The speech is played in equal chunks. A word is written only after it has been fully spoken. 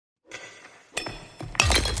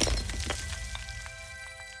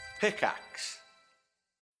Pickaxe.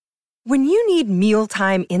 When you need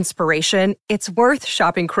mealtime inspiration, it's worth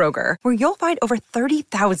shopping Kroger, where you'll find over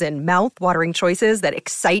 30,000 mouth-watering choices that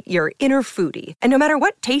excite your inner foodie. And no matter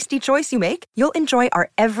what tasty choice you make, you'll enjoy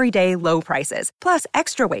our everyday low prices, plus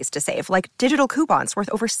extra ways to save, like digital coupons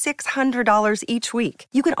worth over $600 each week.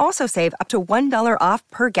 You can also save up to $1 off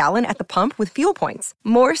per gallon at the pump with fuel points.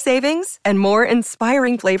 More savings and more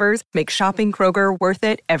inspiring flavors make shopping Kroger worth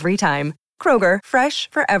it every time. Kroger, fresh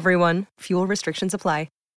for everyone. Fuel restrictions apply.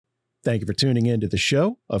 Thank you for tuning in to the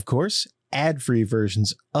show. Of course, ad-free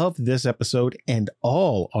versions of this episode and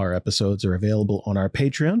all our episodes are available on our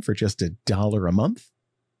Patreon for just $1 a month.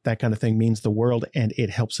 That kind of thing means the world, and it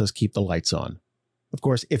helps us keep the lights on. Of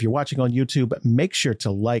course, if you're watching on YouTube, make sure to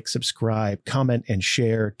like, subscribe, comment, and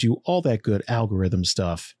share. Do all that good algorithm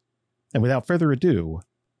stuff. And without further ado,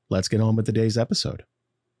 let's get on with today's episode.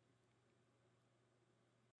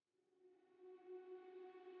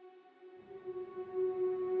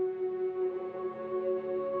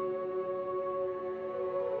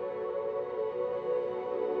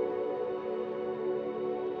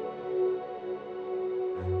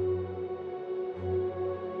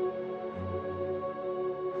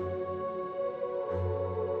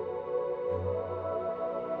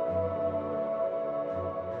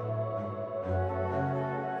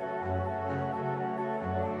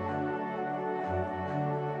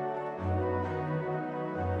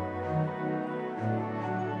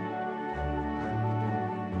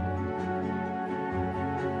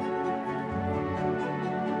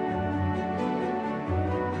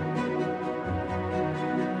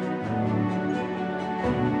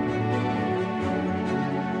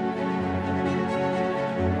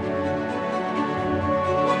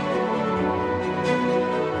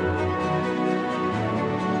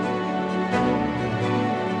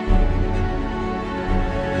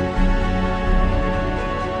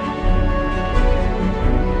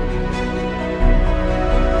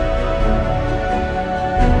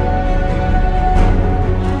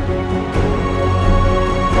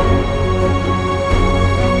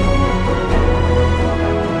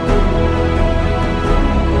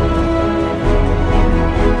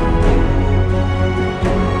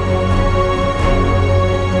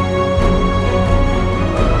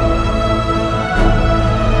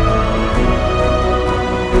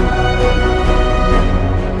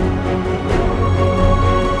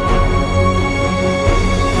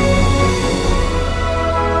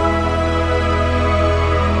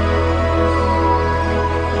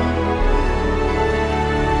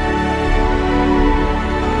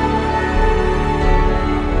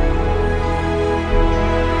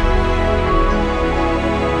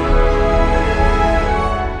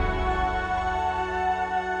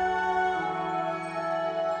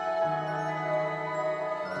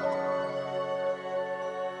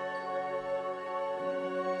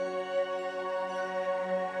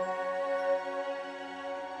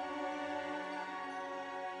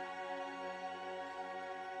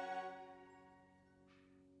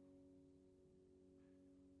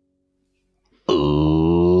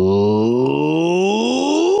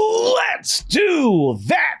 Let's do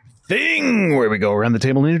that thing where we go around the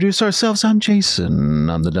table and introduce ourselves. I'm Jason.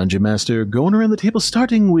 I'm the Dungeon Master, going around the table,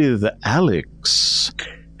 starting with Alex.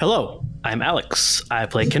 Hello, I'm Alex. I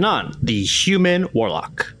play Kanan, the human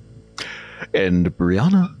warlock. And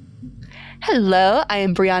Brianna. Hello, I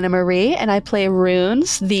am Brianna Marie, and I play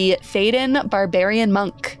Runes, the Théoden barbarian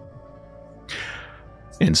monk.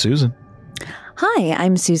 And Susan. Hi,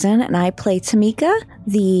 I'm Susan, and I play Tamika,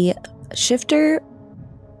 the shifter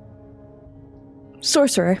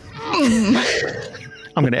sorcerer. I'm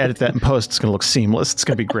going to edit that in post. It's going to look seamless. It's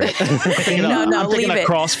going to be great. No, leave it.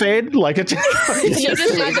 Crossfade, like it. You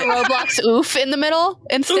just have the Roblox oof in the middle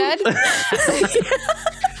instead.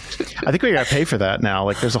 I think we got to pay for that now.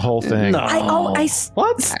 Like, there's a whole thing. No. I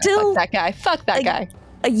What? Still, fuck that guy. Fuck that guy.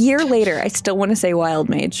 A year later, I still want to say wild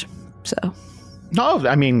mage. So. No,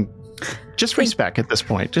 I mean, just respect at this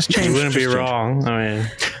point. Just change. You wouldn't be wrong. I mean,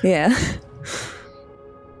 yeah.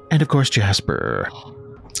 And of course, Jasper.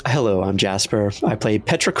 Hello, I'm Jasper. I play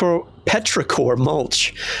Petrichor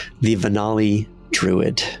Mulch, the Vanali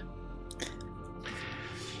druid.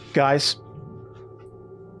 Guys,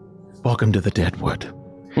 welcome to the Deadwood.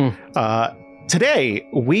 Today,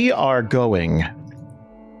 we are going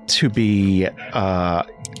to be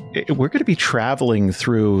traveling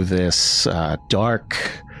through this dark,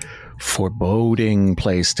 foreboding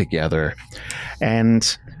place together.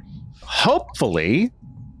 And hopefully,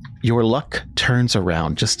 your luck turns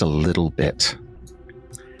around just a little bit.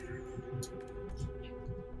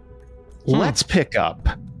 Let's pick up,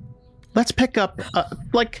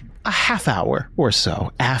 like, a half hour or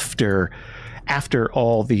so after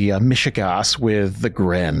all the mishigas with the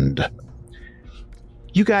Grend.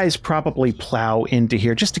 You guys probably plow into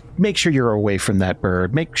here just to make sure you're away from that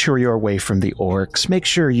bird, make sure you're away from the orcs, make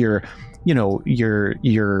sure you're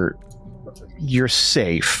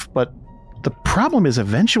safe. But the problem is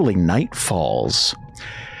eventually night falls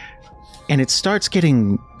and it starts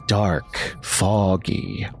getting dark,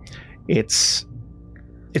 foggy. It's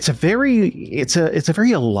a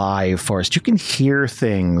very alive forest. You can hear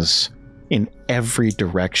things in every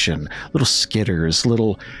direction. Little skitters,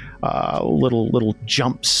 little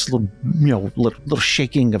jumps, little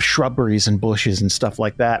shaking of shrubberies and bushes and stuff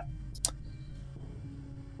like that.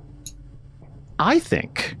 I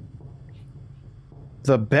think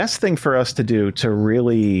the best thing for us to do to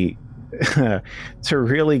really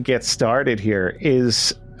get started here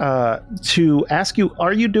is to ask you,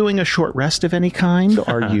 are you doing a short rest of any kind?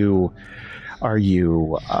 Are you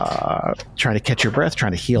trying to catch your breath,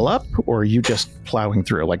 trying to heal up, or are you just plowing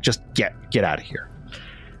through? Like, just get out of here.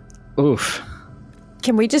 Oof.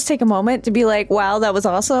 Can we just take a moment to be like, wow, that was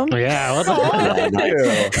awesome? Yeah. What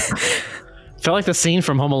the Felt like the scene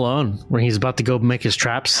from Home Alone where he's about to go make his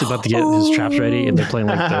traps, about to get his traps ready, and they're playing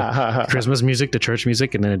like the Christmas music, the church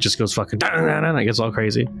music, and then it just goes fucking it gets all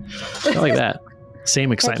crazy. Felt like that.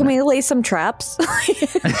 Same excitement. Can we lay some traps?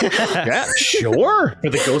 Yeah, sure. For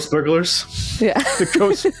the ghost burglars. Yeah. The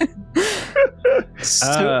ghost.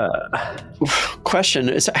 Question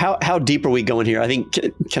is, how deep are we going here? I think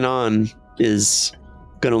Kanan is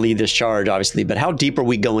going to lead this charge, obviously, but how deep are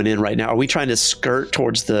we going in right now? Are we trying to skirt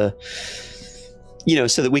towards the,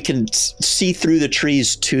 so that we can see through the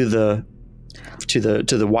trees to the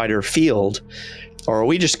wider field, or are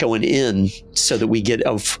we just going in so that we get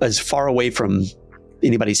as far away from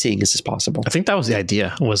anybody seeing us as possible? I think that was the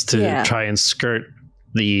idea, was to try and skirt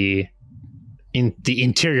the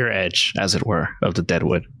interior edge, as it were, of the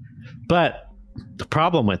Deadwood. But the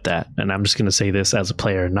problem with that, and I'm just going to say this as a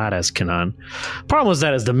player, not as Kanan, problem is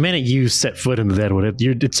that is the minute you set foot in the Deadwood,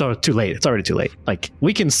 it's too late. It's already too late. Like,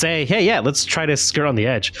 we can say, hey, yeah, let's try to skirt on the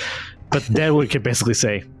edge. But the Deadwood can basically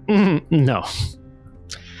say, no.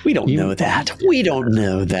 We don't know that. We don't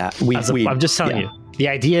know that. I'm just telling you. The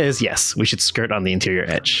idea is, yes, we should skirt on the interior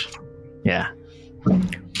edge. Yeah.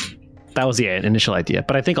 That was the initial idea.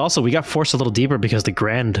 But I think also we got forced a little deeper because the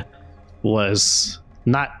Grand was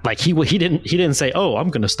not like he didn't say, oh, I'm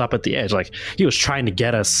going to stop at the edge. Like, he was trying to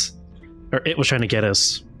get us, or it was trying to get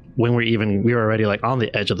us when we were already like on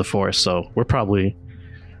the edge of the forest. So we're probably,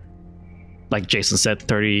 like Jason said,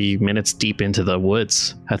 30 minutes deep into the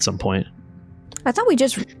woods at some point. I thought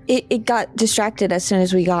it got distracted as soon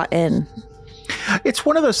as we got in. It's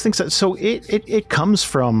one of those things that, so it comes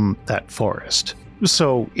from that forest.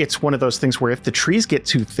 So it's one of those things where if the trees get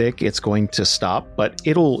too thick, it's going to stop, but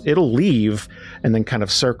it'll leave and then kind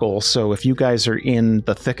of circle. So if you guys are in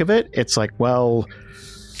the thick of it, it's like, well,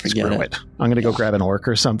 screw it. I'm going to go grab an orc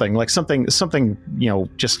or something, like something,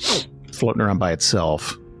 just floating around by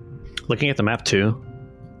itself. Looking at the map too,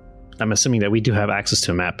 I'm assuming that we do have access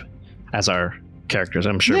to a map as our characters.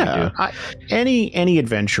 I'm sure we do. Any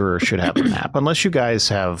adventurer should have a map, unless you guys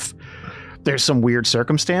have. There's some weird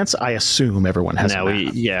circumstance. I assume everyone has a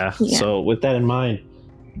map. Yeah. So with that in mind,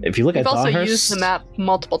 if you look at Dawnhurst, we've also used the map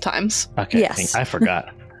multiple times. Okay. Yes. I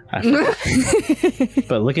forgot.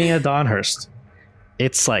 But looking at Dawnhurst,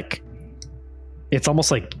 it's almost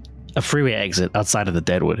like a freeway exit outside of the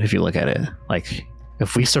Deadwood. If you look at it, like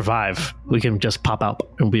if we survive, we can just pop out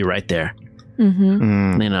and be right there.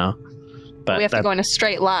 Mm-hmm. But we have to go in a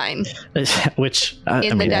straight line, which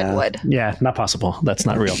the Deadwood. Yeah, not possible. That's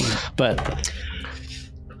not real. But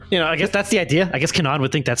I guess that's the idea. I guess Kanan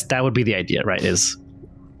would think that would be the idea, right? Is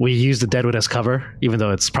we use the Deadwood as cover, even though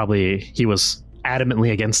it's probably he was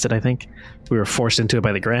adamantly against it. I think we were forced into it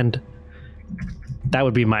by the Grand. That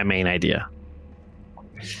would be my main idea.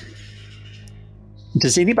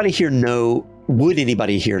 Does anybody here know? Would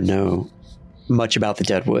anybody here know much about the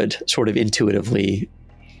Deadwood, sort of intuitively?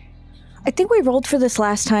 I think we rolled for this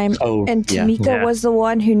last time, and Tamika was the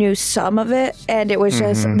one who knew some of it, and it was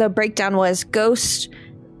just, the breakdown was ghost,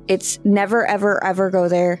 it's never, ever, ever go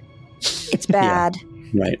there. It's bad.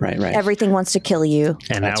 Right. Everything wants to kill you.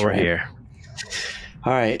 And now we're here.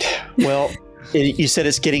 All right. Well, you said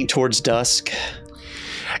it's getting towards dusk.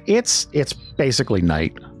 It's basically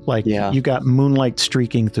night. Like, you got moonlight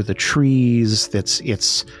streaking through the trees.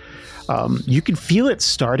 You can feel it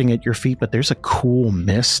starting at your feet, but there's a cool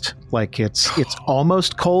mist. Like it's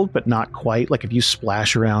almost cold, but not quite. Like if you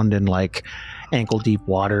splash around in like ankle deep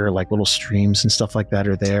water, like little streams and stuff like that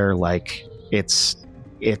are there. Like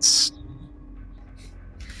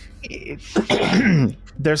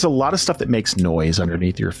there's a lot of stuff that makes noise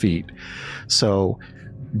underneath your feet. So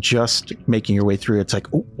just making your way through, it's like,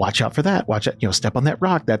 oh, watch out for that. Watch out, step on that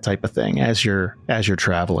rock, that type of thing as you're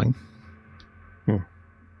traveling.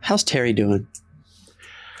 How's Terry doing?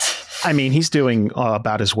 I mean, he's doing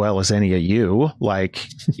about as well as any of you. Like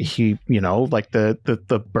he, like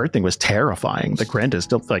the bird thing was terrifying. The Grend is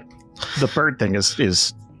still like the bird thing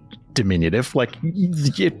is diminutive. Like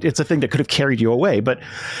it's a thing that could have carried you away. But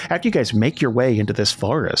after you guys make your way into this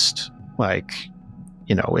forest, like,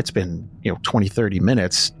 it's been, 20, 30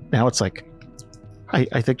 minutes. Now it's like,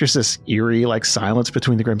 I think there's this eerie like silence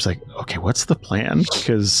between the Grims. Like, okay, what's the plan?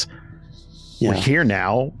 Because we're here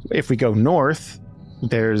now. If we go north,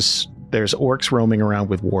 there's orcs roaming around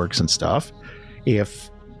with wargs and stuff. If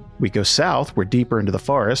we go south, we're deeper into the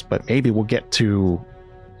forest, but maybe we'll get to,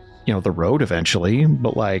 the road eventually.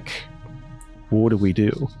 But like, what do we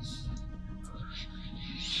do?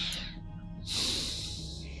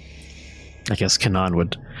 I guess Kanan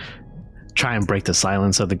would try and break the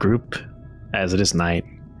silence of the group as it is night.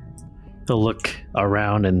 They'll look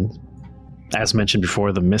around, and as mentioned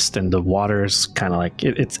before, the mist and the water is kind of like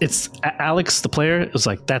it's Alex, the player, was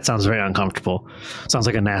like, that sounds very uncomfortable. Sounds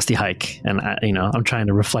like a nasty hike. And I'm trying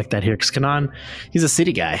to reflect that here because Kanan, he's a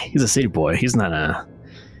city guy. He's a city boy. He's not a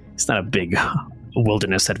big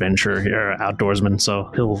wilderness adventurer or outdoorsman.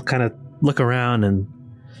 So he'll kind of look around and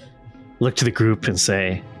look to the group and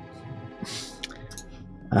say,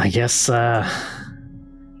 I guess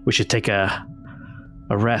we should take a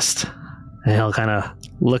rest. And he'll kind of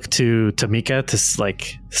look to Tamika to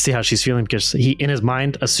like see how she's feeling, because he in his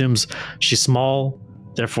mind assumes she's small,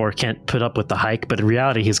 therefore can't put up with the hike. But in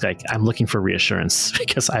reality, he's like, I'm looking for reassurance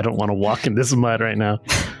because I don't want to walk in this mud right now.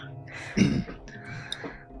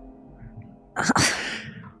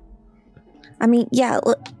 I mean, yeah,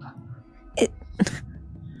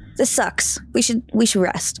 this sucks. We should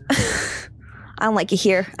rest. I don't like it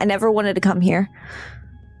here. I never wanted to come here.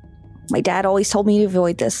 My dad always told me to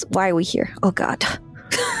avoid this. Why are we here? Oh God.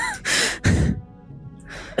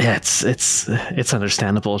 Yeah, it's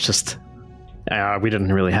understandable. It's just we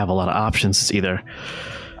didn't really have a lot of options. It's either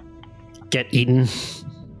get eaten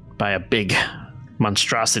by a big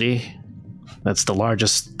monstrosity. That's the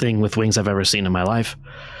largest thing with wings I've ever seen in my life.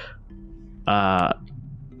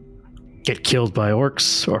 Get killed by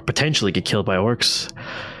orcs, or potentially get killed by orcs,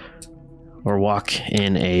 or walk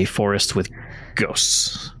in a forest with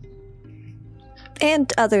ghosts.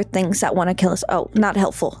 And other things that want to kill us. Oh, not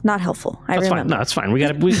helpful. Not helpful. That's fine. No, that's fine. We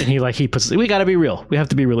gotta be real. We have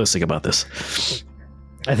to be realistic about this.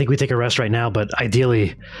 I think we take a rest right now, but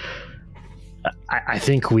ideally, I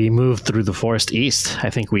think we move through the forest east.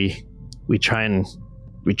 I think we try and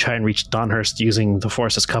reach Donhurst using the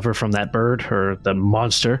forest as cover from that bird or the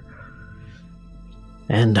monster.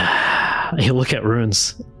 And you look at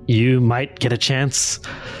runes. You might get a chance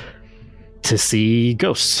to see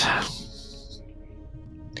ghosts.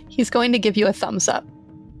 He's going to give you a thumbs up.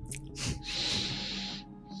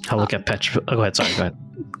 I'll look at Petra. Oh, go ahead. Sorry, go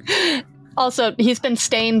ahead. Also, he's been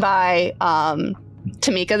staying by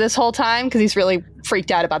Tamika this whole time because he's really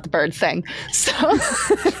freaked out about the bird thing. So,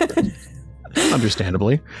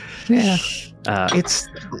 understandably, yeah.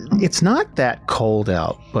 It's not that cold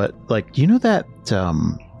out, but like that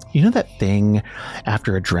thing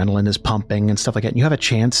after adrenaline is pumping and stuff like that. And you have a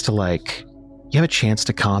chance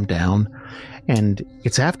to calm down. And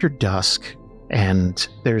it's after dusk, and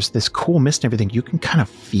there's this cool mist and everything. You can kind of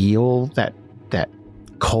feel that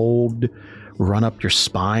cold run up your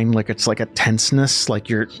spine, like it's like a tenseness, like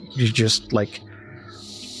you're just like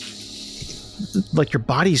your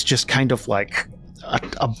body's just kind of like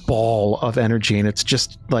a ball of energy, and it's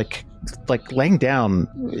just like laying down.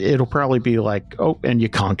 It'll probably be like, oh, and you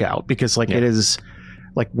conk out because it is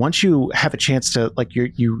like once you have a chance to like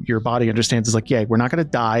your body understands, it's like, yeah, we're not going to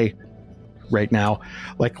die right now,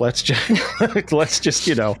 like let's just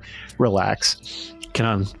relax.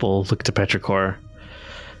 We'll look to Petrichor.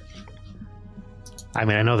 I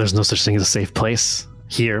mean, I know there's no such thing as a safe place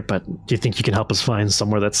here, but do you think you can help us find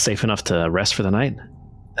somewhere that's safe enough to rest for the night?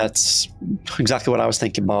 That's exactly what I was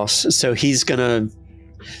thinking, boss. So he's gonna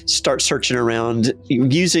start searching around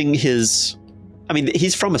using his, I mean,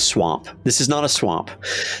 he's from a swamp. This is not a swamp,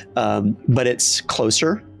 but it's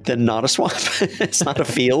closer than not a swamp. It's not a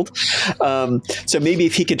field. So maybe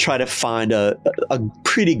if he could try to find a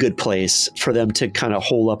pretty good place for them to kind of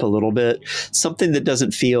hole up a little bit, something that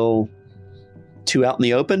doesn't feel too out in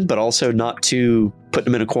the open, but also not too put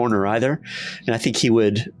them in a corner either. And I think he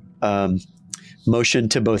would motion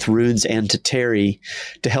to both Runes and to Terry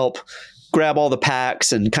to help grab all the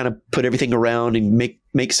packs and kind of put everything around and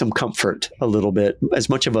make some comfort a little bit. As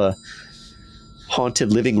much of a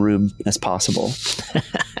haunted living room as possible.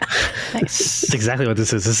 Nice. That's exactly what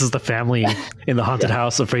this is. This is the family in the haunted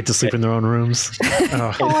house, afraid to sleep in their own rooms.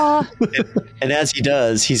 Oh. And as he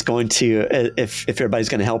does, he's going to, if everybody's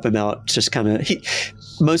going to help him out, just kind of,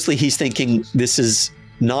 mostly he's thinking this is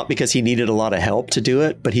not because he needed a lot of help to do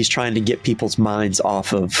it, but he's trying to get people's minds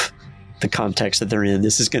off of the context that they're in.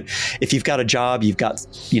 This is good. If you've got a job, you've got,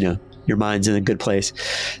 your mind's in a good place.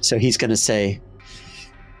 So he's going to say,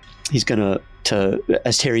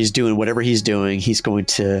 as Terry's doing whatever he's doing, he's going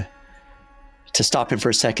to stop him for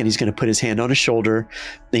a second. He's going to put his hand on his shoulder.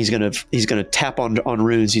 He's going to tap on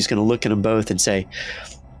Runes. He's going to look at them both and say,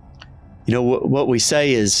 what we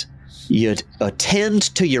say is, you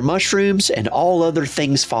attend to your mushrooms and all other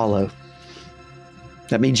things follow.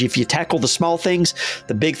 That means if you tackle the small things,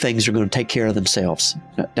 the big things are going to take care of themselves.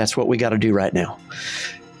 That's what we got to do right now.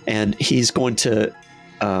 And he's going to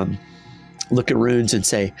look at Runes and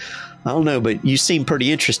say, I don't know, but you seem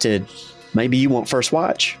pretty interested. Maybe you want first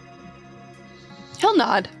watch. He'll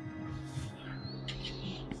nod.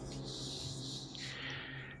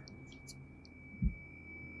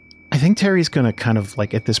 I think Terry's going to kind of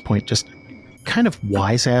at this point just kind of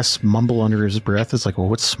wise ass mumble under his breath. It's like, well,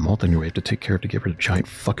 what's small thing we have to take care of to get rid of giant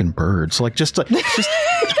fucking birds? It's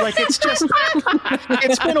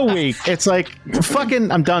been a week. It's like,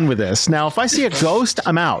 fucking, I'm done with this. Now, if I see a ghost,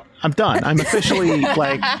 I'm out. I'm done. I'm officially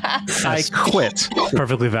I quit.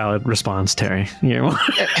 Perfectly valid response, Terry.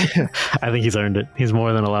 I think he's earned it. He's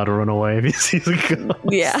more than allowed to run away if he sees a ghost.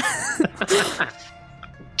 Yeah.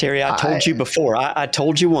 Terry, I told you before. I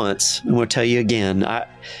told you once, and we'll tell you again.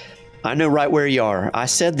 I know right where you are. I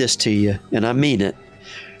said this to you, and I mean it.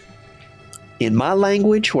 In my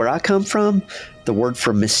language, where I come from, the word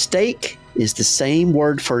for mistake is the same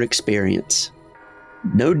word for experience.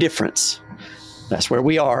 No difference. That's where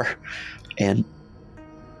we are. And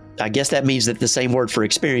I guess that means that the same word for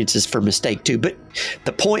experience is for mistake too. But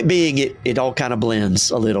the point being, it all kind of blends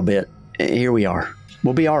a little bit. Here we are.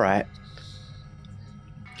 We'll be all right.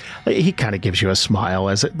 He kind of gives you a smile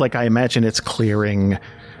as I imagine it's clearing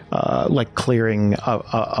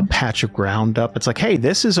a patch of ground up. It's like, hey,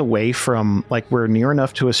 this is away from, we're near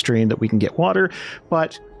enough to a stream that we can get water,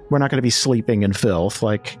 but we're not going to be sleeping in filth.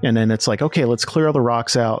 And then it's like, okay, let's clear all the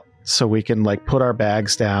rocks out so we can put our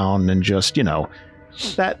bags down and just,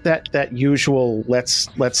 that usual, let's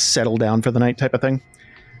settle down for the night type of thing.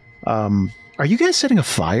 Are you guys setting a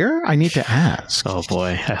fire? I need to ask. Oh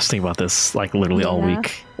boy, I was thinking about this literally all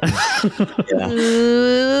week. I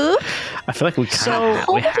feel like we kind of.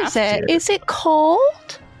 So, what is it? Is it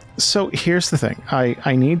cold? So here's the thing.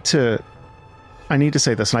 I need to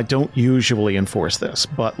say this, and I don't usually enforce this,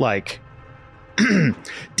 but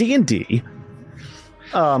D&D.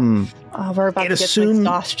 We're about to get some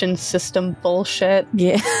exhaustion system bullshit.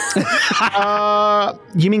 Yeah.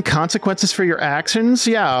 You mean consequences for your actions?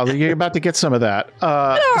 Yeah, you're about to get some of that.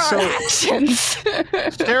 Actions.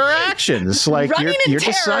 There are actions. Running you're in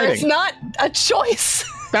terror deciding. is not a choice.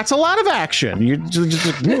 That's a lot of action. You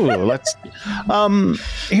just let's.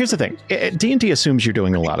 Here's the thing. D&D assumes you're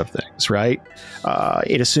doing a lot of things, right?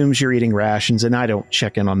 It assumes you're eating rations, and I don't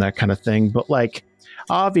check in on that kind of thing. But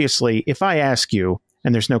obviously, if I ask you,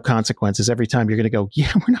 and there's no consequences, every time you're going to go,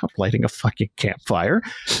 yeah, we're not lighting a fucking campfire.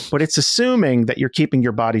 But it's assuming that you're keeping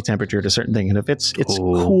your body temperature at a certain thing. And if it's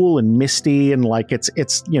cool and misty and it's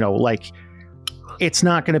it's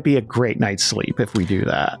not going to be a great night's sleep if we do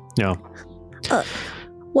that. No.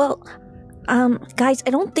 Guys, I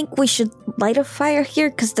don't think we should light a fire here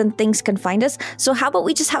because then things can find us. So how about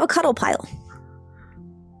we just have a cuddle pile?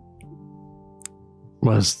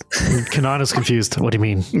 Kanan is confused. What do you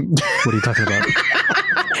mean? What are you talking about?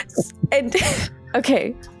 And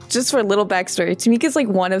okay, just for a little backstory, Tamika's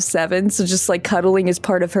one of 7, so just cuddling is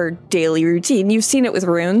part of her daily routine. You've seen it with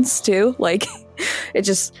Runes too. It's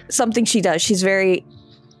just something she does. She's very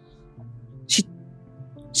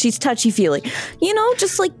she's touchy-feely.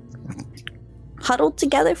 Just huddled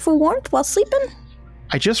together for warmth while sleeping.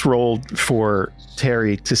 I just rolled for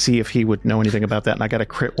Terry to see if he would know anything about that, and I got a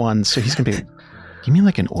crit 1, so he's gonna be you mean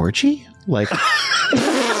an orgy? What?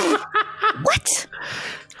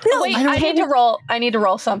 No, wait, I need to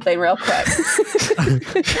roll something real quick.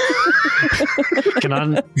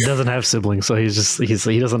 Kanan doesn't have siblings, so he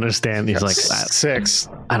doesn't understand. He's 6.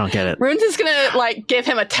 I don't get it. Runes is gonna give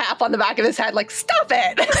him a tap on the back of his head, stop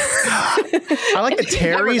it. I like that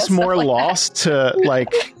Terry's more lost to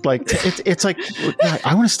it's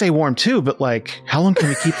I want to stay warm too, but how long can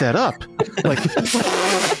we keep that up?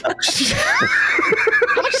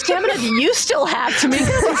 How much stamina do you still have, Tamika?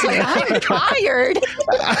 It's I'm tired.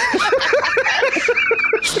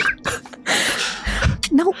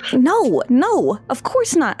 No, No, of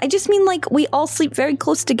course not. I just mean like we all sleep very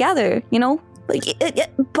close together, you know? Like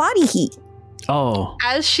body heat. Oh.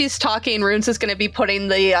 As she's talking, Runes is going to be putting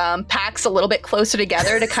the packs a little bit closer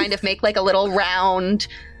together to kind of make like a little round,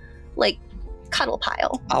 like, cuddle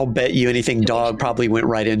pile. I'll bet you anything Dog probably went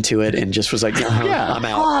right into it and just was like, I'm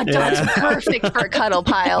out. Oh, Dog's perfect for a cuddle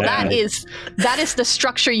pile. Yeah. That is the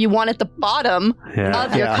structure you want at the bottom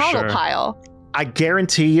of your cuddle pile. I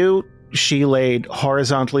guarantee you she laid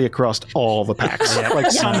horizontally across all the packs.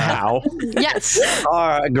 Like somehow. Yes. All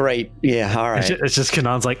right, great. Yeah, all right. It's just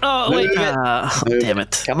Kanan's like, Move damn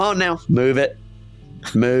it. Come on now. Move it.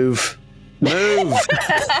 Move. There's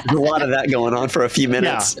a lot of that going on for a few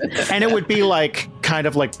minutes. Yeah. And it would be like kind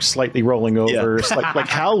of like slightly rolling over. It's like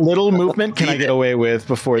how little movement can I get away with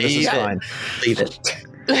before this is fine? Leave it.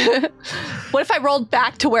 What if I rolled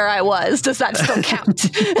back to where I was? Does that still count?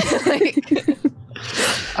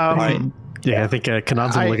 Yeah, I think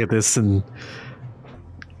Kanan's gonna look at this and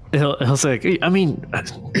he'll say, I mean,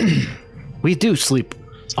 we do sleep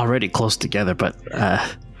already close together, but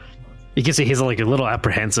you can see he's like a little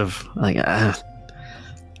apprehensive. Like, I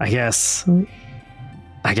guess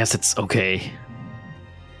it's okay.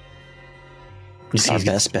 It's our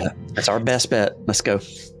best bet. That's our best bet. Let's go.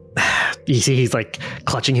 You see, he's like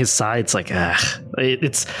clutching his sides. Like,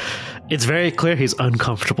 it's very clear he's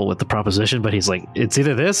uncomfortable with the proposition, but he's like, it's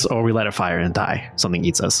either this or we let it fire and die. Something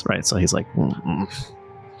eats us, right? So he's like,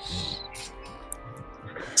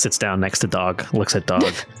 sits down next to Dog, looks at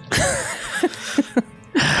Dog.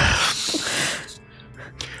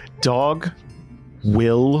 Dog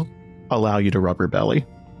will allow you to rub her belly.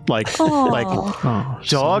 Like Oh,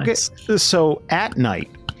 Dog. nice. So at night,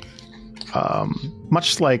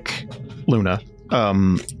 much like Luna,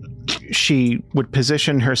 she would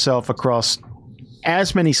position herself across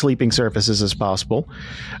as many sleeping surfaces as possible,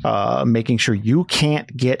 making sure you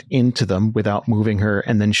can't get into them without moving her,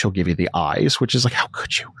 and then she'll give you the eyes, which is like, how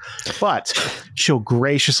could you? But she'll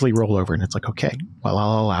graciously roll over, and it's like, okay, well,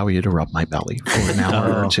 I'll allow you to rub my belly for an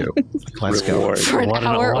hour or two. Like, let's go. For an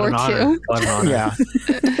hour or two. Yeah.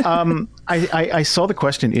 I saw the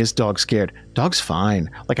question, is Dog scared? Dog's fine.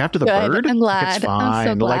 Like after the bird, I'm glad. it's fine. I'm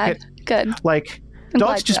so glad. Good. Like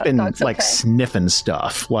Dog's just been Dog's like okay. sniffing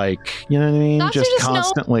stuff. Like, you know what I mean? Dogs Just just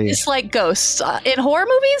constantly. It's like ghosts. In horror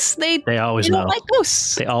movies, They always don't know. like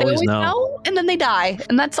ghosts. They always know. and then they die.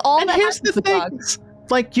 And that's all And that here's happens the with thing. dogs.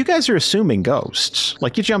 Like, you guys are assuming ghosts.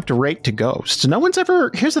 Like, you jumped right to ghosts.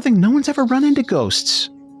 Here's the thing, no one's ever run into ghosts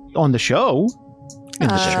on the show. In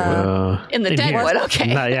the Deadwood,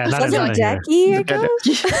 okay. Not Was in it here. Jackie a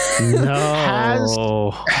ghost? No.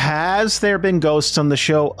 Has there been ghosts on the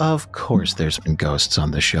show? Of course there's been ghosts on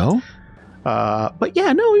the show. But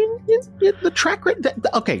yeah, no, the track rate.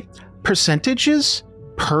 Okay, percentages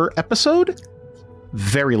per episode,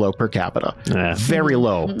 very low per capita. Yeah. Very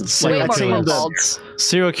low. Way I'd more say kobolds.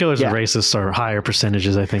 Serial killers Yeah. and racists are higher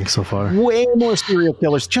percentages, I think, so far. way more serial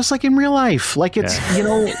killers, just like in real life. Like it's,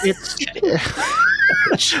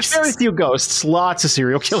 it's very few ghosts, lots of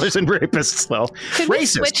serial killers and rapists, though. Could we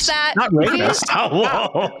Racists, switch that? not rapists. Oh,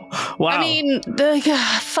 whoa. Wow. I mean,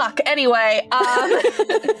 fuck. Anyway,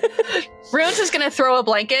 Runes is going to throw a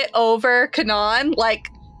blanket over Kanan, like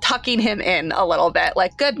tucking him in a little bit.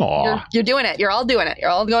 Like, good, you're doing it. You're all doing it. You're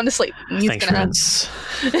all going to sleep. And he's Thanks, gonna friends.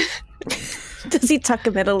 Does he tuck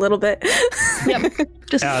him in a little bit? Yep.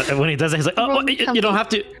 Just When he does it, he's like, oh, you don't have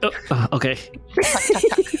to. Oh, okay. tuck, tuck,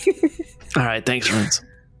 tuck. All right, thanks, friends.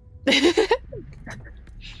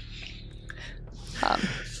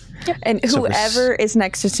 And So whoever is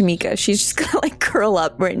next to Tamika, she's just gonna like curl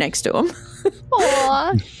up right next to him.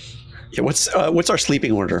 Aw. Yeah, what's our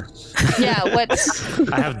sleeping order? Yeah, what's...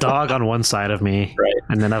 I have Dog on one side of me, Right.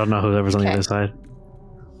 and then I don't know whoever's on the Okay. other side.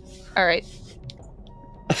 All right.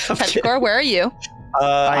 Petrichor, where are you?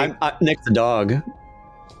 I'm next to Dog.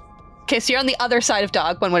 Okay, so you're on the other side of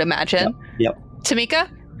Dog, one would imagine. Yep. Tamika?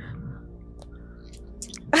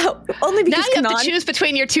 Oh, only because Now you have Kanan. to choose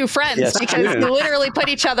between your two friends Yes, because true. you literally put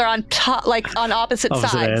each other on top, like on opposite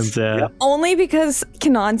sides. Ends, yeah. Yep. Only because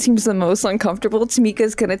Kanan seems the most uncomfortable.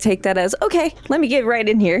 Tamika's gonna take that as okay. Let me get right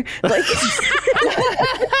in here. Like,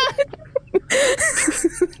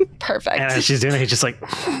 Perfect. And as she's doing it, he's just like,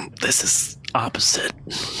 this is opposite.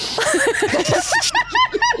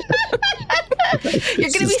 You're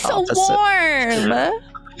gonna be so warm.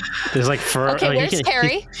 There's like fur. Okay, where's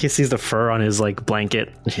Terry? He sees the fur on his like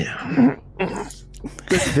blanket. Yeah.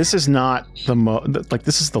 This is not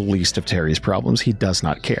this is the least of Terry's problems. He does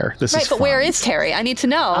not care. This Right, is but where fine. is Terry? I need to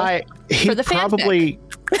know. He for the probably.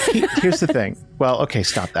 Here's the thing. Well, okay,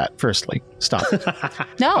 stop that. Firstly, stop.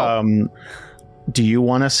 No. Do you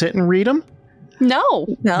want to sit and read them? No.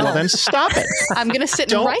 Well, then stop it. I'm going to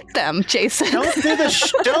sit and write them, Jason.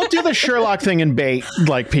 Don't do the Sherlock thing and bait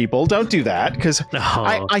like people. Don't do that, because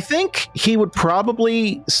I think he would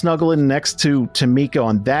probably snuggle in next to Tamika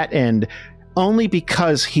on that end, only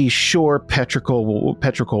because he's sure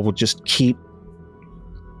Petrichor will just keep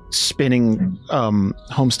spinning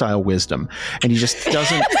homestyle wisdom, and he just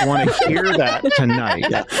doesn't want to hear that tonight.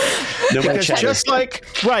 Because just like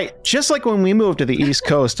when we moved to the East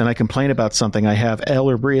Coast and I complain about something, I have Elle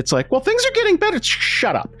or Bree, it's like, well, things are getting better.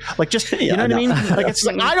 Shut up. Like, just, you know what I mean? Like, it's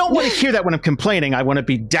like, I don't want to hear that when I'm complaining. I want to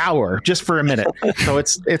be dour just for a minute. So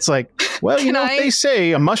it's like, well, they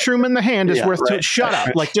say a mushroom in the hand is worth to shut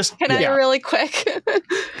up. Like, just Can I really quick?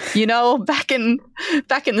 Back in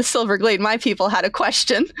the Silver Glade, my people had a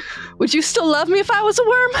question. Would you still love me if I was a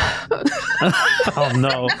worm? Oh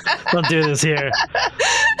no! Don't do this here.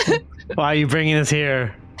 Why are you bringing this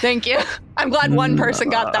here? Thank you. I'm glad one person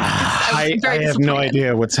got that. I have no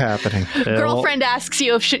idea what's happening. Girlfriend asks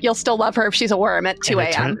you if you'll still love her if she's a worm at 2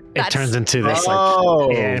 a.m. It turns into this,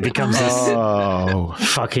 it becomes this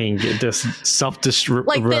fucking this self-destruct,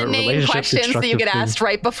 like the main questions that you get asked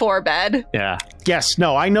right before bed. Yeah. Yes.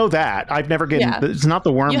 No, I know that. I've never gotten. It's not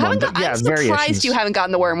the worm one. I'm surprised you haven't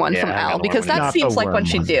gotten the worm one from Elle, because that seems like one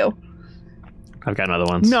she'd do. I've got other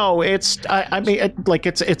ones. No, it's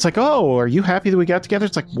it's like, oh, are you happy that we got together?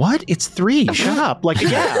 It's like, what? It's 3. Shut up. Like,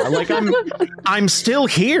 yeah, like I'm still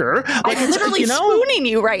here. Like, I'm literally spooning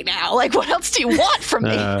you right now. Like, what else do you want from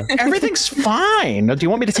me? Everything's fine. Do you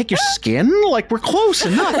want me to take your skin? Like, we're close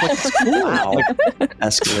enough. Like, it's cool. Wow.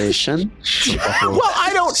 Escalation. Well, I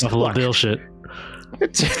don't. Buffalo Bill shit.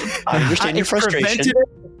 I understand your frustration.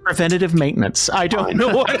 Preventative maintenance. I don't know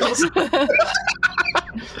what else.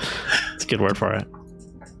 It's a good word for it.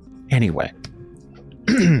 Anyway,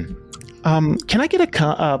 can I get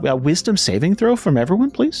a wisdom saving throw from everyone,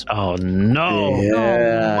 please? Oh no!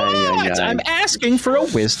 Yeah. I'm asking for a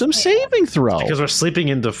wisdom saving throw because we're sleeping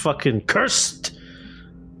in the fucking cursed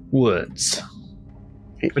woods.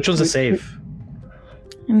 Which one's a save?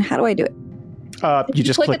 And how do I do it? You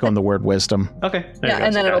just click on the word wisdom. Okay.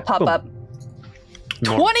 And then it'll pop up.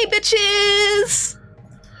 20 bitches.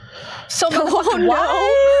 So Two.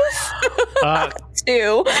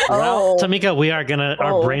 Well, Tamika, we are gonna.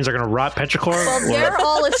 Our brains are gonna rot. Petrichor. Well, they're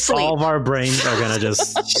all asleep. All of our brains are gonna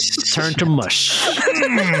just turn to mush. All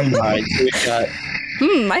right, we got.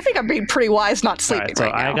 I think I'm being pretty wise not sleeping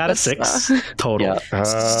right now. I got a 6 total.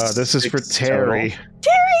 This is for Terry.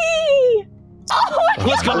 Terry! Oh,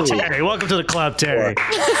 let's go, Terry. Welcome to the club, Terry.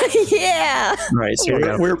 Yeah. Right.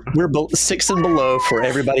 So we're 6 and below for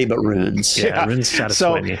everybody but Runes. Yeah. Runes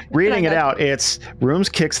so reading it out, it's Runes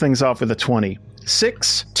kicks things off with a 20.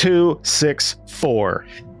 6, 2, 6, 4.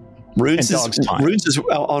 Runes is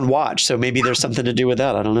on watch, so maybe there's something to do with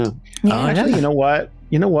that. I don't know. Yeah. Actually, you know what?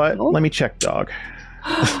 Oh. Let me check Dog.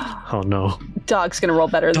 Oh no. Dog's gonna roll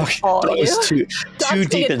better than all of you. Too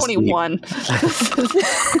deep in 21.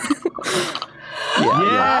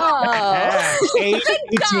 Yeah.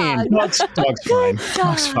 18. Dog's fine.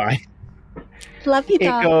 Dog's fine. Love you,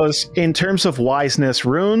 Dog. It goes in terms of wiseness,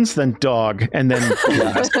 Runes, then Dog, and then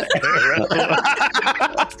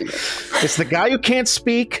it's the guy who can't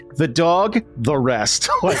speak, the dog, the rest.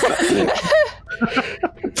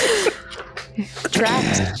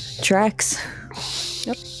 Drax.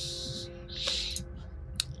 Yep.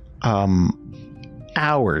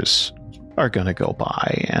 Hours are gonna go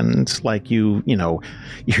by, and like you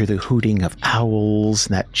hear the hooting of owls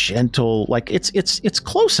and that gentle, like it's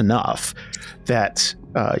close enough that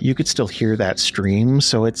you could still hear that stream.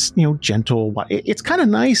 So it's gentle. It's kind of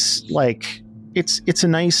nice. Like it's a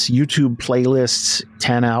nice YouTube playlist,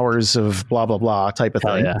 10 hours of blah blah blah type of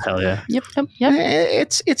thing. Hell yeah. Yep.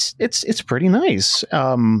 It's pretty nice.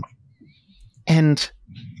 And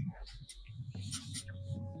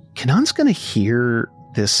Kanan's gonna hear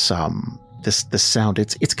this this sound.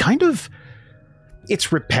 It's kind of,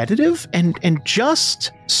 it's repetitive and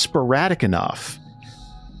just sporadic enough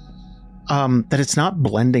that it's not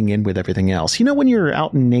blending in with everything else. When you're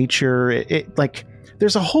out in nature, it like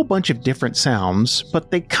there's a whole bunch of different sounds, but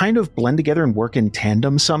they kind of blend together and work in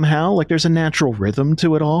tandem somehow. Like there's a natural rhythm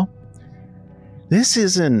to it all. This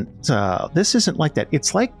isn't like that.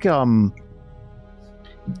 It's like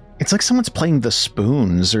someone's playing the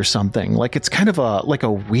spoons or something. Like it's kind of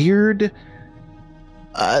a weird,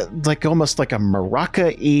 like almost like a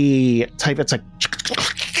maraca-y type. It's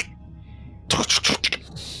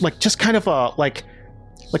like just kind of a like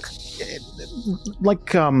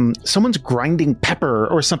someone's grinding pepper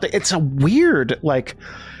or something. It's a weird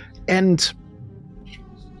and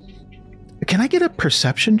can I get a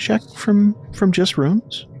perception check from just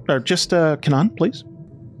Runes? or just Kanan, please.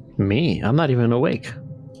 Me? I'm not even awake.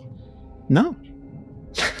 No.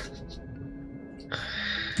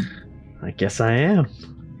 I guess I am.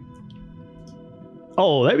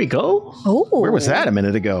 Oh, there we go. Oh, where was that a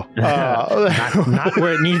minute ago? Not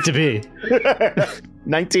where it needed to be.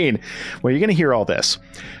 19. Well, you're going to hear all this.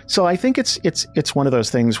 So I think it's one of those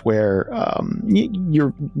things where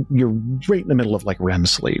you're right in the middle of like REM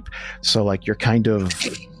sleep. So like you're kind of,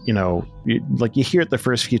 like you hear it the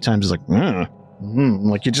first few times, it's like,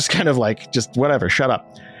 like you just kind of like, just whatever, shut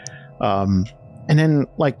up. And then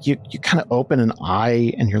like you kind of open an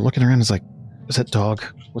eye and you're looking around. It's like, is that dog?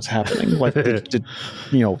 What's happening? Like, did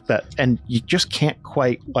that? And you just can't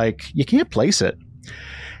quite you can't place it.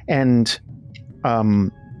 And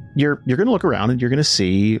you're going to look around and you're going to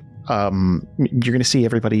see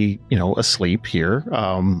everybody asleep here.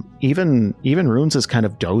 Even Runes is kind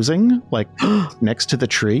of dozing like next to the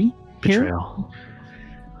tree. Betrayal.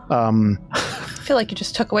 I feel like you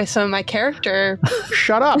just took away some of my character.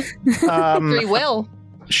 Shut up. Free will.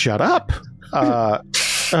 Shut up.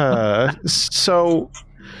 So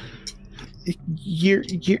you're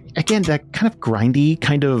again that kind of grindy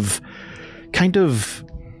kind of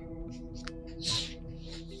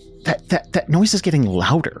that noise is getting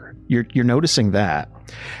louder. You're noticing that,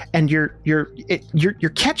 and you're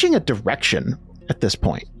catching a direction at this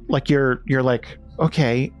point. Like you're like,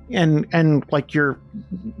 okay, and like you're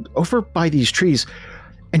over by these trees,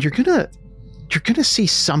 and you're gonna see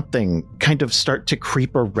something kind of start to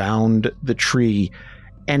creep around the tree,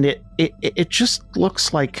 and it just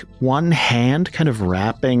looks like one hand kind of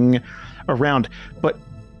wrapping around. But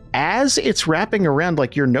as it's wrapping around,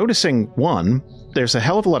 like you're noticing there's a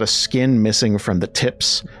hell of a lot of skin missing from the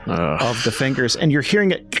tips of the fingers, and you're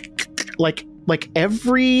hearing it like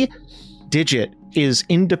every digit is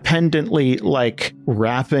independently like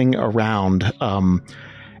wrapping around,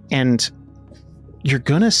 and you're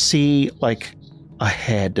gonna see like a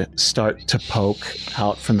head start to poke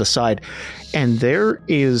out from the side, and there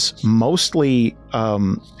is mostly a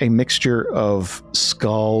mixture of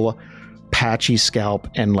skull, patchy scalp,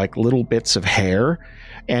 and like little bits of hair,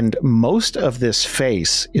 and most of this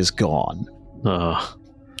face is gone.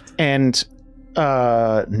 And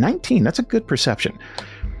 19, that's a good perception.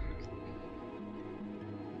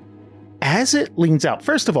 As it leans out,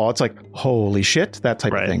 first of all, it's like, holy shit, that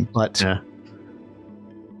type of thing. But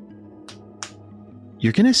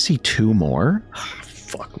you're going to see two more.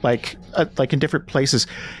 Fuck. Like in different places.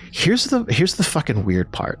 Here's the fucking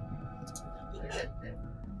weird part.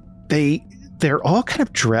 They're all kind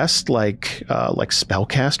of dressed like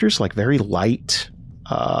spellcasters, like very light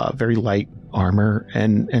armor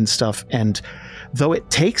and stuff. And though it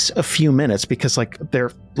takes a few minutes because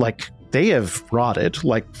they have rotted,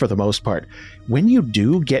 like for the most part, when you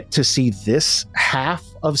do get to see this half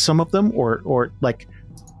of some of them, or like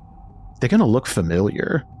they're gonna look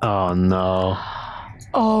familiar. Oh no.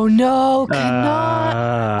 Oh no,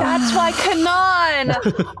 Kanan! That's why Kanan!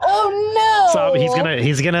 Oh no! So he's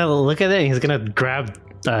gonna look at it and he's gonna grab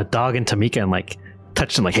Dog and Tamika and like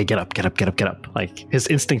touch them, like, hey, get up. Like his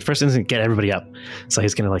first instinct, get everybody up. So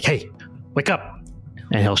he's gonna like, hey, wake up,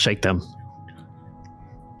 and he'll shake them.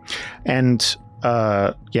 And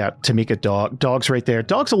Tamika, Dog's right there.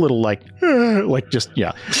 Dog's a little like just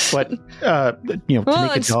but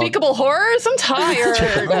Tamika, unspeakable horrors. I'm tired.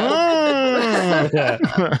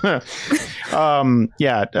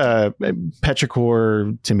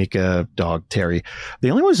 Petrichor, Tamika, Dog, Terry. The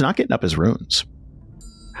only one who's not getting up is Runes.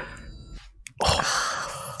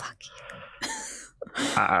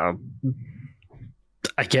 I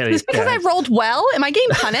get it. It's because I rolled well. Am I getting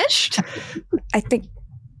punished? I think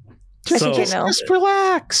just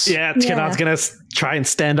relax. Yeah, Kanan's gonna try and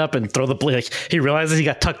stand up and throw the blade. Like, he realizes he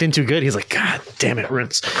got tucked in too good. He's like, God damn it,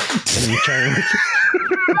 Runes. And you try and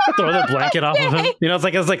throw the blanket off of him.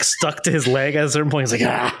 It's like stuck to his leg at a certain point. He's like,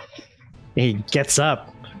 ah. And he gets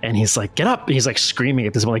up and he's like, get up. And he's like screaming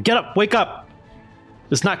at this point, like, get up, wake up.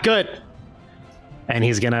 It's not good. And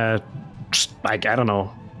he's gonna, like, I don't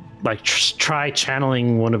know, like try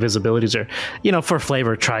channeling one of his abilities, or for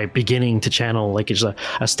flavor, try beginning to channel like it's a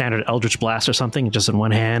standard Eldritch Blast or something, just in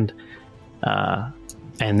one hand, and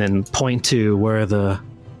then point to where the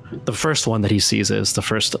first one that he sees is, the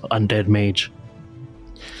first undead mage.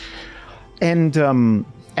 And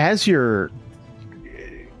as you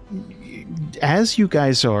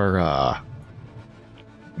guys are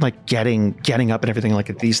like getting up and everything,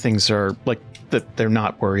 like these things are like that, they're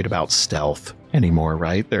not worried about stealth anymore,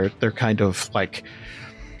 right? They're kind of like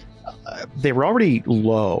they were already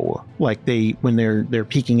low. Like when they're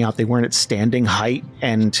peeking out, they weren't at standing height,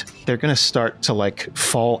 and they're going to start to like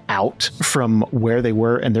fall out from where they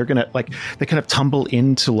were, and they're going to they kind of tumble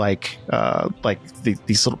into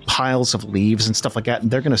these little piles of leaves and stuff like that,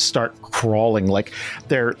 and they're going to start crawling. Like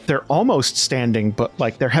they're almost standing, but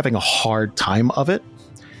like they're having a hard time of it.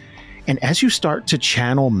 And as you start to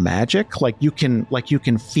channel magic, you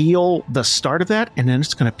can feel the start of that, and then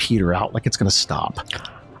it's going to peter out, like it's going to stop.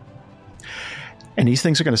 And these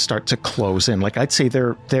things are going to start to close in. Like I'd say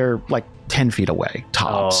they're like 10 feet away,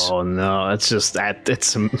 tops. Oh no, it's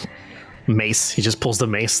a mace. He just pulls the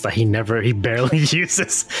mace that he barely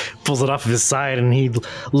uses, pulls it off of his side, and he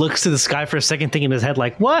looks to the sky for a second, thinking in his head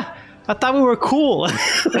like, "What? I thought we were cool."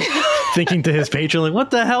 Thinking to his patron like, "What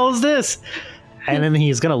the hell is this?" And then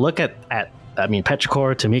he's going to look at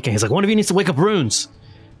Petrichor, Tamika. He's like, one of you needs to wake up Runes.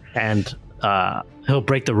 And he'll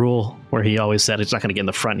break the rule where he always said he's not going to get in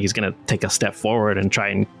the front. He's going to take a step forward and try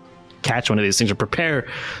and catch one of these things or prepare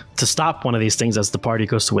to stop one of these things as the party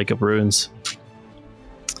goes to wake up Runes.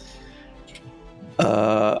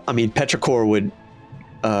 Petrichor would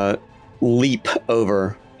leap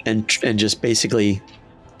over and just basically,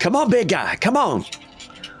 come on, big guy, come on.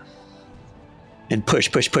 And push.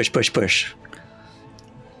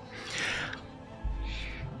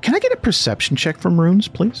 Can I get a perception check from Runes,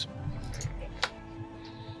 please?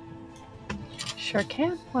 Sure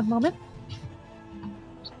can. One moment.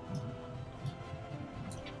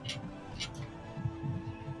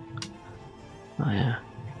 Oh, yeah.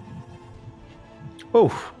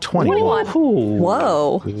 Oh, 21.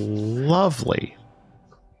 Whoa. Lovely.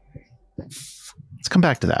 Let's come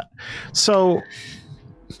back to that. So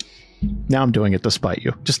now I'm doing it despite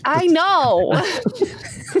you. I know.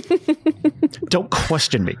 Don't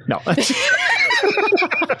question me. No. But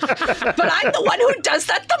I'm the one who does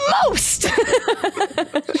that the most.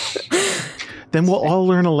 Then we'll all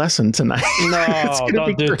learn a lesson tonight. No,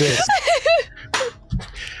 don't do this.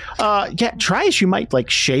 Try as you might, like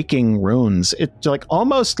shaking Runes. It's like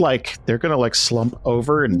almost like they're gonna like slump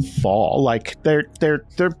over and fall. Like they're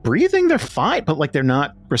breathing, they're fine, but like they're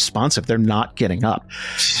not responsive. They're not getting up.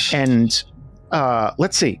 And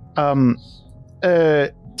let's see.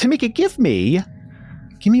 Tamika, give me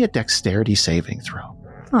a dexterity saving throw.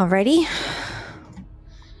 Alrighty.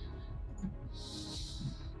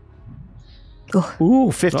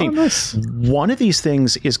 Ooh, 15. Oh, nice. One of these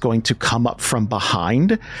things is going to come up from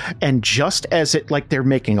behind, and just as it, like, they're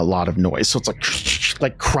making a lot of noise, so it's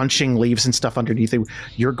like crunching leaves and stuff underneath it,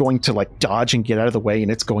 you're going to like dodge and get out of the way, and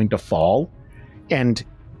it's going to fall. And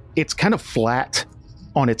it's kind of flat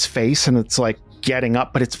on its face, and it's like getting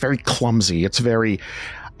up, but it's very clumsy.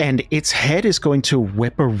 And its head is going to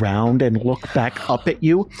whip around and look back up at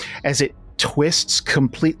you as it twists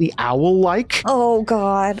completely owl-like. Oh,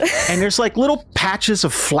 God. And there's like little patches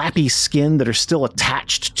of flappy skin that are still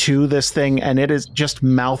attached to this thing, and it is just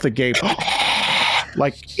mouth agape.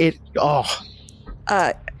 Like it,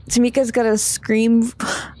 Tamika's gonna scream.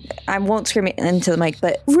 I won't scream it into the mic,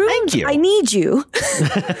 but Runes, I need you.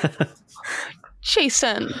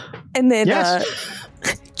 Jason. And then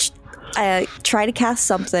try to cast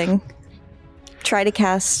something. Try to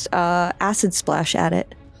cast Acid Splash at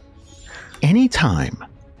it. Anytime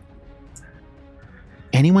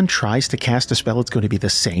anyone tries to cast a spell, it's going to be the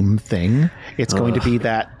same thing. It's going to be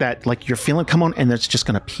that like you're feeling, come on, and it's just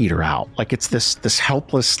going to peter out. Like it's this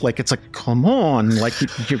helpless, like it's like, come on, like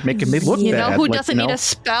you're making me look bad. You know who like, doesn't need a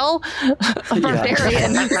spell? A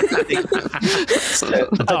barbarian.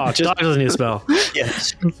 Dog doesn't need a spell.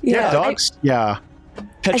 Yeah, dogs.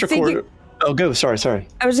 Petrichor. Oh, go. Sorry.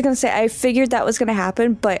 I was going to say, I figured that was going to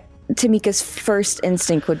happen, but Tamika's first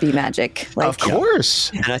instinct would be magic. Like, of course.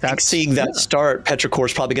 And I think seeing that start,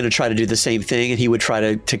 Petrichor's probably going to try to do the same thing, and he would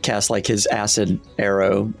try to cast like his acid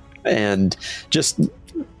arrow, and just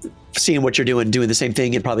seeing what you're doing the same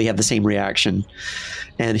thing, and probably have the same reaction.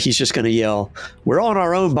 And he's just going to yell, "We're on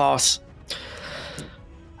our own, boss."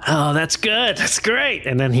 Oh, that's good. That's great.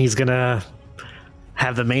 And then he's going to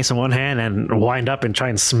have the mace in one hand and wind up and try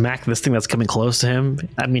and smack this thing that's coming close to him.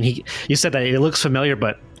 I mean, you said that it looks familiar,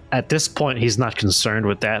 but at this point, he's not concerned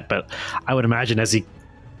with that. But I would imagine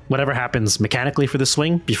whatever happens mechanically for the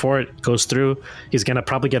swing, before it goes through, he's going to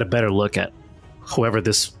probably get a better look at whoever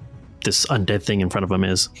this undead thing in front of him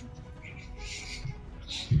is.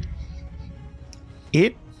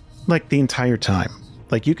 It, like the entire time,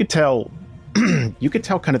 like you could tell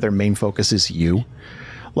kind of their main focus is you.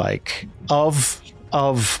 Like of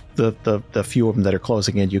the few of them that are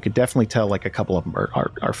closing in, you could definitely tell like a couple of them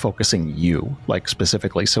are focusing you, like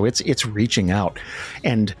specifically. So it's reaching out,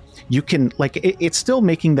 and you can like it's still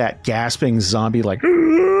making that gasping zombie like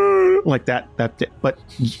like that. But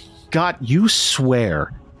God, you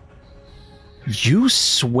swear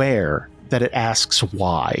that it asks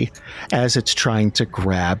why as it's trying to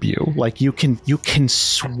grab you. Like you can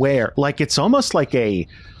swear, like it's almost like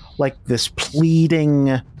this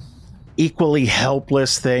pleading, equally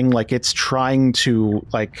helpless thing. Like it's trying to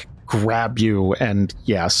like grab you. And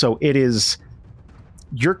yeah, so it is,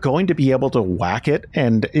 you're going to be able to whack it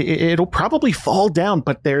and it'll probably fall down,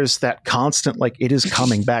 but there's that constant, like it is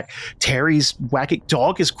coming back. Terry's whacking,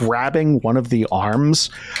 Dog is grabbing one of the arms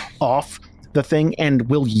off the thing and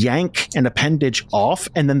will yank an appendage off,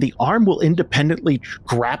 and then the arm will independently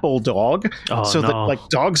grapple Dog. That like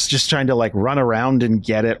Dog's just trying to like run around and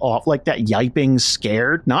get it off, like that yiping,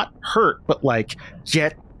 scared, not hurt, but like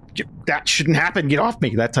that shouldn't happen, get off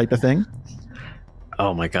me, that type of thing.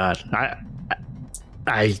 Oh my God.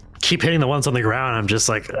 I keep hitting the ones on the ground. I'm just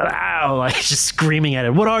like, ow, like just screaming at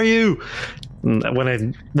it. What are you?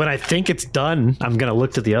 When I think it's done, I'm going to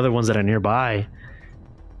look to the other ones that are nearby.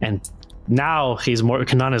 And now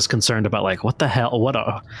Kanan is concerned about like, what the hell? What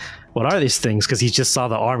are these things? Because he just saw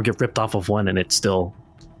the arm get ripped off of one and it's still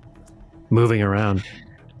moving around.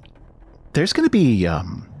 There's going to be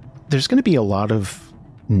a lot of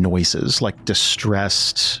noises, like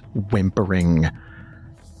distressed whimpering.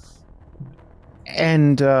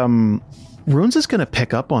 And Runes is going to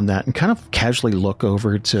pick up on that and kind of casually look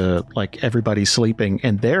over to like everybody sleeping,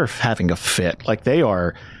 and they're having a fit. Like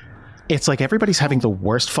it's like everybody's having the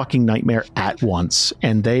worst fucking nightmare at once,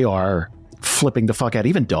 and they are flipping the fuck out.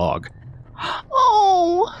 Even Dog.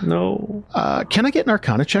 Oh no! Can I get an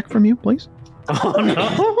Arcana check from you, please? Oh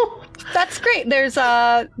no! That's great. There's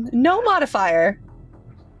no modifier,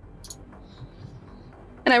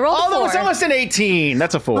 and I rolled a 4. Oh, it's almost an 18.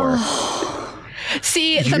 That's a 4.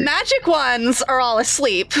 See, the magic ones are all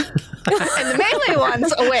asleep, and the melee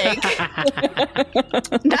one's awake.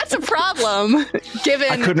 That's a problem, given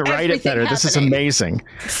I couldn't write it better. Happening. This is amazing.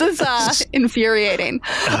 This is infuriating.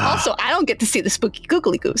 Also, I don't get to see the spooky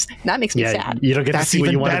googly goos. That makes me sad. You don't get to see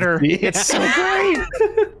what you want. Better. It's so great.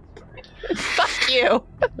 Fuck you.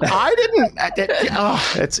 I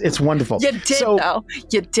didn't. It's wonderful. You did, though.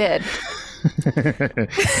 You did.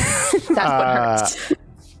 That's what hurts.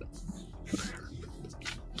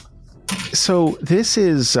 So this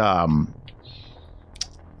is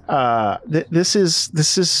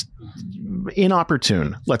this is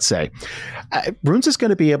inopportune, let's say. Runes is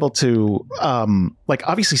going to be able to like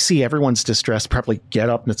obviously see everyone's distress, probably get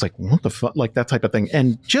up and it's like, what the fuck, like that type of thing.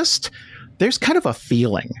 And just there's kind of a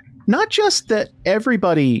feeling, not just that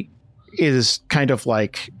everybody is kind of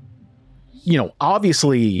like,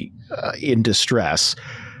 obviously in distress,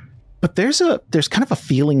 but there's kind of a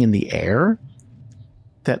feeling in the air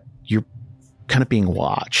that you're kind of being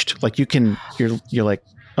watched. Like you're like,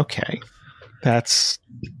 okay, that's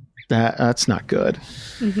not good.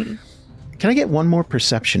 Mm-hmm. Can I get one more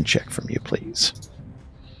perception check from you, please?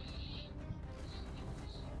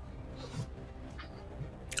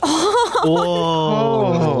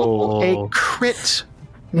 Oh, a crit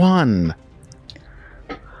 1.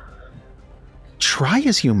 Try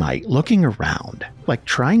as you might, looking around, like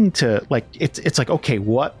trying to, like it's like, okay,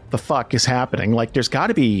 what the fuck is happening? Like there's got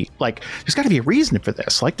to be a reason for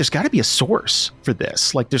this. Like there's got to be a source for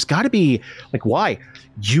this. Like there's got to be, like, why?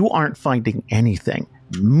 You aren't finding anything.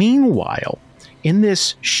 Meanwhile, in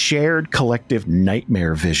this shared collective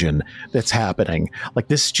nightmare vision that's happening, like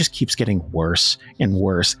this just keeps getting worse and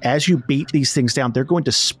worse. As you beat these things down, they're going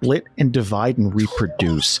to split and divide and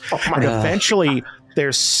reproduce. And eventually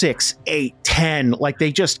there's 6, 8, 10, like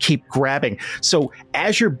they just keep grabbing. So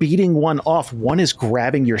as you're beating one off, one is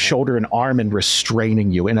grabbing your shoulder and arm and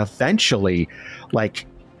restraining you. And eventually, like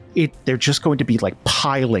they're just going to be like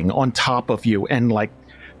piling on top of you. And like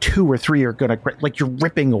 2 or 3 are going to, like you're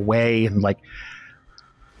ripping away and like,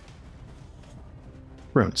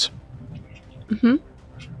 Runes. Mm-hmm.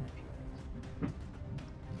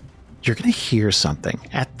 You're going to hear something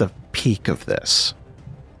at the peak of this.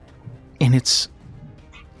 And it's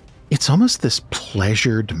almost this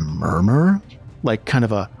pleasured murmur, like kind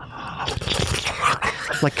of a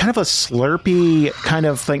slurpy kind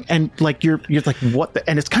of thing. And like, you're like, what the,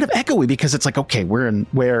 and it's kind of echoey because it's like, okay, where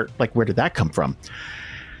did that come from?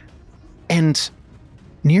 And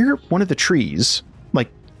near one of the trees, like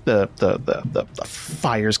the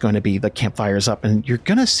fire's going to be, the campfire's up, and you're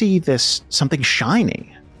going to see this something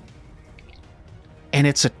shiny. And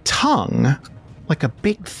it's a tongue, like a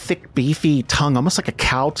big, thick, beefy tongue, almost like a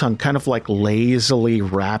cow tongue, kind of like lazily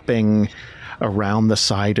wrapping around the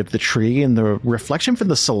side of the tree. And the reflection from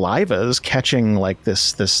the saliva is catching like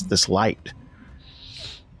this light.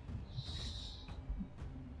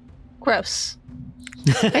 Gross.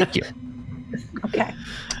 Thank you. Okay.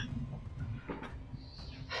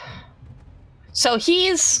 So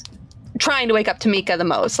he's trying to wake up Tamika the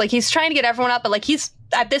most. Like, he's trying to get everyone up, but like he's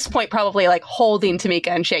at this point probably like holding Tamika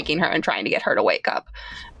and shaking her and trying to get her to wake up.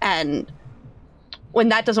 And when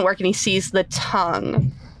that doesn't work and he sees the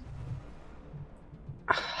tongue,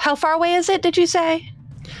 how far away is it, did you say?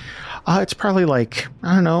 It's probably like,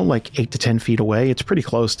 I don't know, like 8 to 10 feet away. It's pretty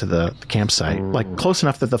close to the campsite, like close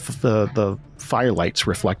enough that the firelight's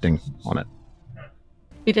reflecting on it.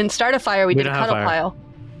 We didn't start a fire, we did a cuddle pile.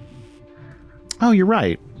 Oh, you're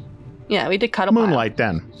right. Yeah, we did cuddle pile. Moonlight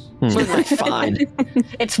then. Moonlight, fine.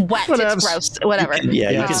 It's wet, it's gross, whatever. You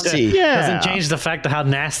can see. Yeah. Doesn't change the fact of how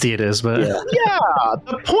nasty it is, but... Yeah,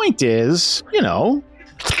 the point is, you know...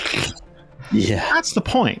 Yeah. That's the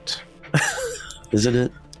point. Isn't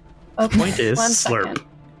it? Okay, point is slurp.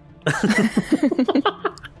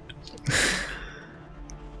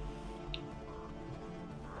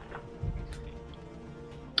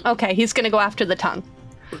 Okay, he's going to go after the tongue.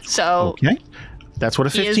 So... Okay. That's what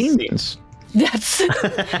a 15 means. That's...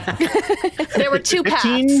 There were 2 paths.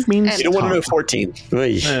 15 means... You don't want to know 14.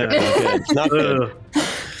 Not good.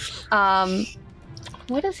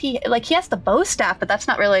 What is he like? He has the bow staff, but that's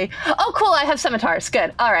not really. Oh, cool! I have scimitars.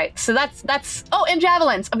 Good. All right. So that's. Oh, and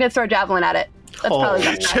javelins. I'm gonna throw a javelin at it. That's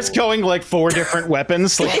probably just going like 4 different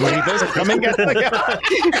weapons, like levers coming at the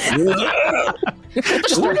The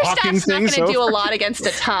quarterstaff's not going to do a lot against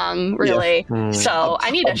a tongue, really. Yeah. So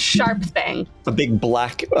I need a sharp thing. A big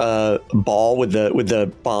black ball with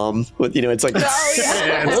the bomb. It's like.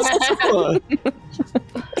 Oh, yeah.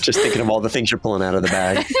 Just thinking of all the things you're pulling out of the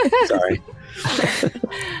bag. Sorry.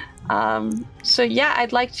 So yeah,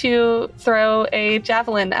 I'd like to throw a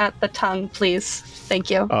javelin at the tongue, please. Thank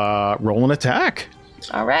you. Roll an attack.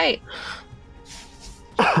 All right.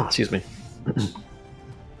 Excuse me.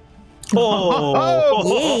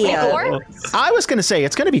 Yeah. I was going to say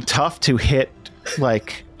it's going to be tough to hit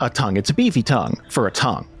like a tongue. It's a beefy tongue for a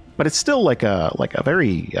tongue, but it's still like a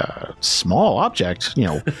very small object,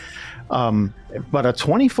 but a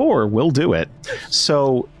 24 will do it.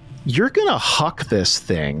 So you're going to huck this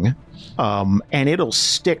thing, and it'll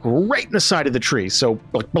stick right in the side of the tree. So,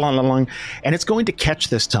 like, blah, blah, blah, and it's going to catch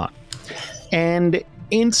this tongue. And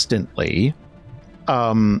instantly,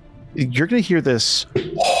 you're going to hear this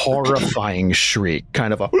horrifying shriek,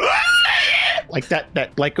 kind of a like that,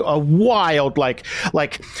 like a wild, like,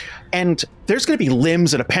 and there's going to be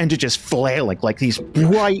limbs and appendages flailing, like these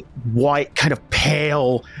bright white, kind of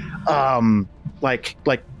pale, like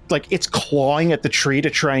it's clawing at the tree to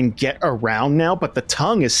try and get around now, but the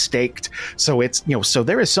tongue is staked. So it's, so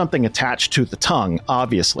there is something attached to the tongue,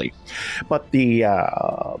 obviously. But the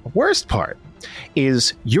worst part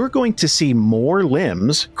is you're going to see more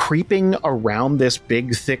limbs creeping around this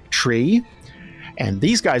big, thick tree. And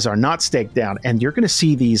these guys are not staked down. And you're going to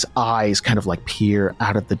see these eyes kind of like peer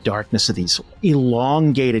out of the darkness of these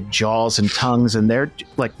elongated jaws and tongues. And they're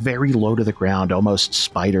like very low to the ground, almost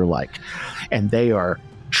spider-like. And they are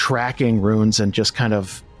tracking runes and just kind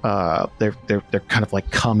of they're kind of like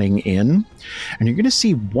coming in, and you're going to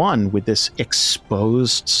see one with this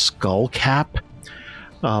exposed skull cap,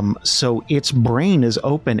 so its brain is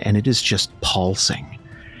open and it is just pulsing,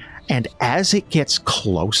 and as it gets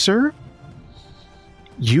closer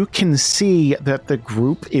you can see that the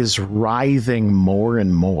group is writhing more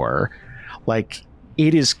and more, like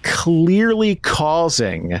it is clearly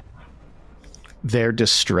causing their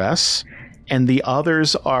distress. And the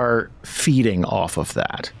others are feeding off of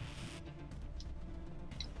that.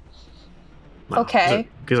 Okay.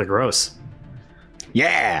 These are gross.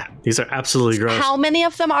 Yeah. These are absolutely gross. How many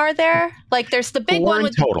of them are there? Like, there's the big 4 one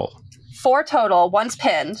with total. 4 total. One's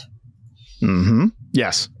pinned. Mm-hmm.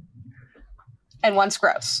 Yes. And one's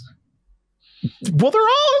gross. Well,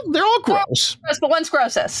 they're all gross. But one's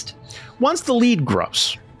grossest. One's the lead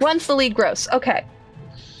gross. One's the lead gross. Okay.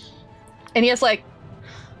 And he has like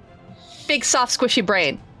big, soft, squishy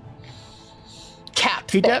brain. Cap.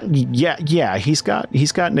 Yeah. He's got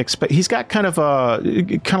kind of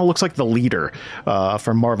it kind of looks like the leader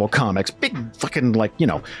from Marvel Comics. Big fucking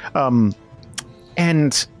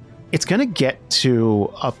and it's gonna get to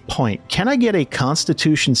a point. Can I get a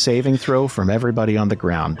Constitution saving throw from everybody on the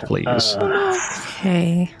ground, please?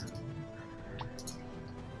 Okay.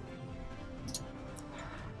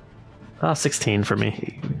 16 for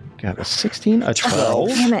me. Got a 16, a 12.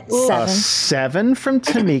 Damn it, 7. A 7 from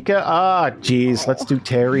Tamika. Ah, geez. Let's do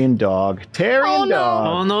Terry and Dog. Terry and Dog.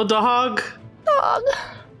 Oh, no, Dog.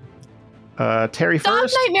 Terry Dog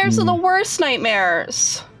first. nightmares are the worst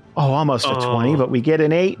nightmares. Oh, almost a 20, but we get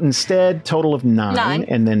an 8 instead. Total of 9.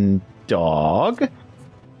 And then Dog.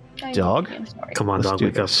 Dog? Come on, Let's dog, do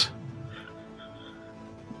wake up. this.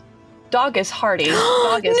 Dog is hardy.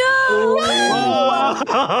 Dog is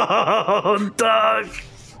Oh, dog.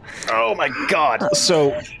 Oh my god.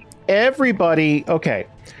 So everybody, okay.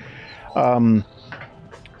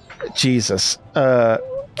 Jesus.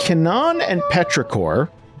 Kanan and Petrichor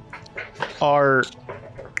are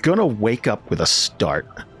gonna wake up with a start.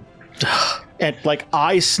 And like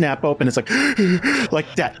eyes snap open. It's like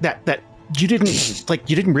like that you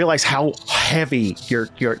didn't realize how heavy your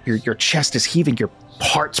chest is heaving, your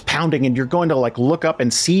heart's pounding, and you're going to like look up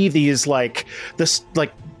and see these like this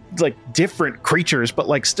like different creatures, but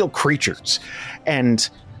like still creatures. And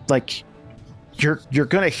like you're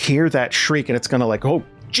gonna hear that shriek, and it's gonna like, oh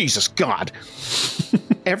Jesus God.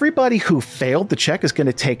 Everybody who failed the check is going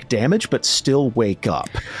to take damage, but still wake up.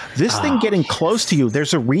 This thing getting close to you,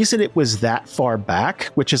 there's a reason it was that far back,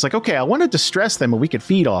 which is like, okay, I want to distress them and we could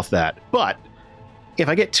feed off that. But if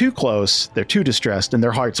I get too close, they're too distressed and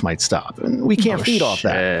their hearts might stop. And we can't feed off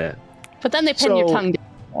that. But then they pin your tongue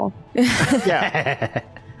down. Yeah.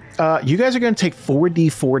 You guys are going to take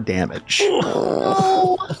 4d4 damage.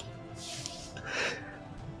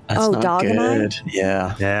 That's not dog good. and I?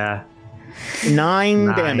 Yeah. Yeah. 9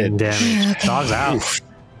 damage. Dog's out.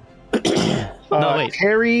 No,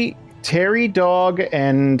 wait. Terry, Dog,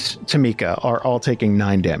 and Tamika are all taking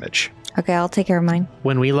 9 damage. Okay, I'll take care of mine.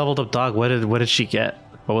 When we leveled up dog, what did she get?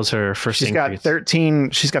 What was her first She's increase? got 13.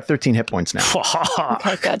 She's got 13 hit points now.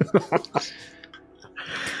 Okay, good.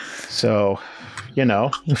 So, you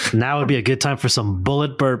know. Now would be a good time for some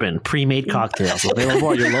Bullet Bourbon pre-made cocktails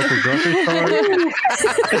available at your local grocery store.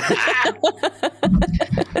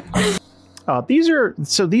 These are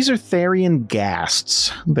Therian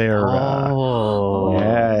ghasts. They're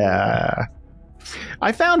yeah.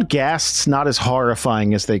 I found ghasts not as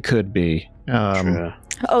horrifying as they could be. So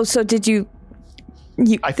did you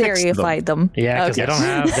therified them? Yeah, because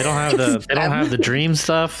Okay. they don't have the dream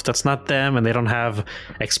stuff. That's not them, and they don't have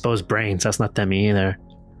exposed brains. That's not them either.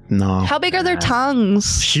 No. How big are their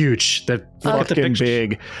tongues? Huge. Look at the Fucking pictures.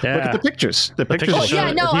 big. Yeah. Look at the pictures. The pictures. pictures Oh,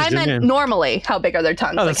 yeah, no, He's I meant zooming in. normally. How big are their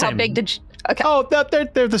tongues? Oh, the Like, how same. big did you... Okay, Oh,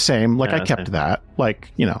 they're the same. Like Yeah, I the kept same. that.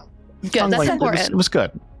 Like, you know. good. tongue That's length, important. It was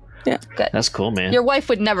good. That's cool, man. Your wife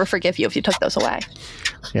would never forgive you if you took those away.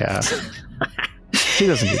 Yeah. She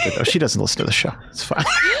doesn't need it though. She doesn't listen to the show. It's fine.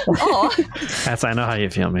 Oh, I know how you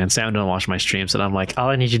feel, man. Sam don't watch my streams, and I'm like, all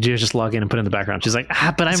I need you to do is just log in and put it in the background. She's like,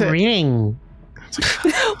 but That's I'm it. reading.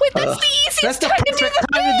 wait, that's the easiest time to do the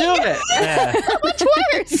time to do it. Yeah. much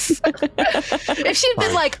worse. If she'd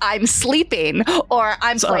been like, I'm sleeping or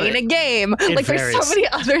I'm playing a game, It like there's varies. so many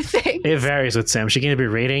other things. It varies with Sam. She can be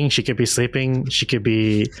reading, she could be sleeping, she could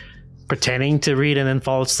be pretending to read and then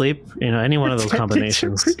fall asleep. You know, any one of those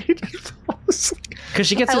combinations. Because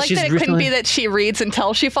she gets I like she's that it couldn't really- be that she reads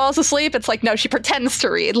until she falls asleep. It's like, no, she pretends to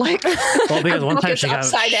read. Like, Well, because one time it's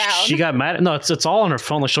upside down. she got mad. No, it's all on her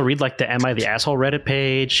phone. Like she'll read like the "Am I the Asshole" Reddit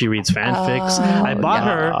page. She reads fanfics. I bought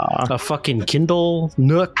her a fucking Kindle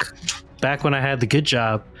Nook back when I had the good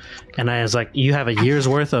job, and I was like, "You have a year's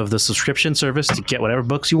worth of the subscription service to get whatever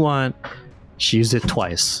books you want." She used it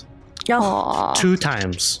twice, Aw. 2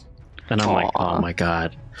 times, and I'm like, "Oh my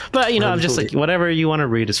god." But you know, I'm just like, whatever you want to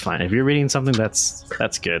read is fine. If you're reading something that's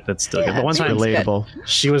good, that's still good. But one it's time, really Relatable.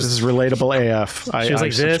 she was This is relatable AF. She was I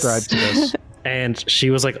like this. subscribed to this. and she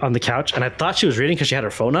was like on the couch, and I thought she was reading because she had her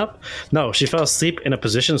phone up. No, she fell asleep in a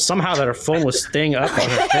position somehow that her phone was staying up on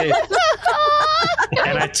her face.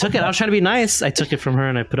 And I took it. I was trying to be nice. I took it from her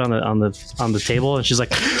and I put it on the table. And she's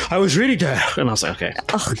like, "I was reading that," and I was like, "Okay."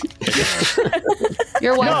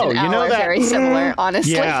 Your wife No, and you Elle know are that- very similar,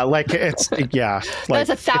 honestly. Yeah, like it's Like, That's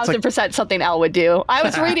 1,000% something Elle would do. I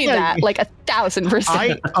was reading that like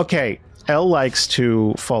 1,000%. Elle likes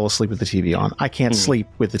to fall asleep with the TV on. I can't sleep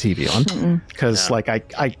with the TV on because like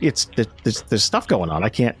there's stuff going on. I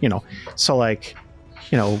can't, so like,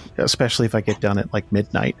 especially if I get done at like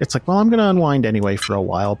midnight, it's like, well, I'm going to unwind anyway for a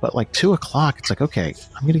while, but like 2:00, it's like, okay,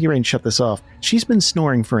 I'm going to get ready and shut this off. She's been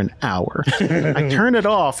snoring for an hour. I turn it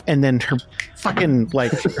off and then her fucking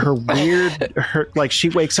like she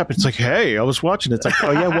wakes up. It's like, hey, I was watching it. It's like,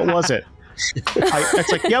 oh yeah, what was it?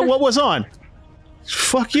 It's like, yeah, what was on?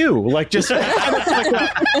 Fuck you. Like just like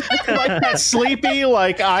that sleepy,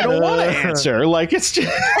 like I don't want to answer. Like it's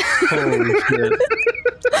just Holy shit.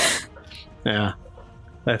 Yeah.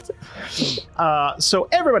 That's so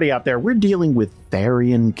everybody out there, we're dealing with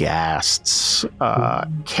Therian ghasts.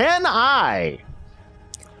 Can I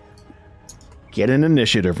get an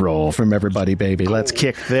initiative roll from everybody, baby? Let's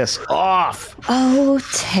kick this off.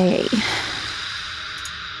 Okay.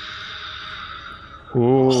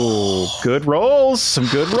 Ooh, good rolls. Some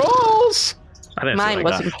good rolls. Mine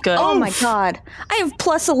wasn't good. Oh my god. I have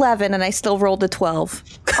plus 11 and I still rolled a 12.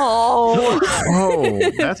 Oh,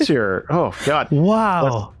 that's your... Oh, God.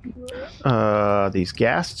 Wow. These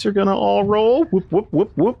ghasts are going to all roll. Whoop, whoop,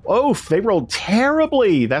 whoop, whoop. Oh, they rolled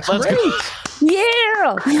terribly. That's great.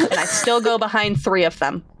 Yeah. And I still go behind 3 of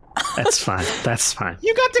them. That's fine. That's fine.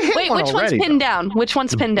 You got to hit Wait, one which already. one's pinned down? Which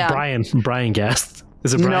one's pinned down? Brian Gast.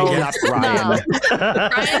 Is it Brian No, Gast? not Brian. No.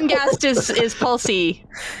 Brian Gast is Pulsey.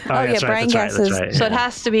 That's Brian Gast is... right. So it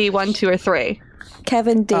has to be 1, 2, or 3.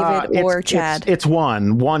 Kevin, David, or Chad. It's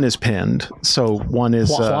one. One is pinned. So one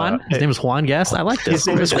is... Juan? His name is Juan Gast? I like this. His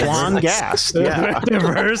name is Juan Gast. Yeah.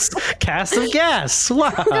 Diverse cast of Gas.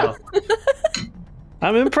 Wow.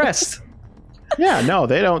 I'm impressed. Yeah, no,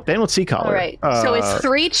 they don't see color. All right. So it's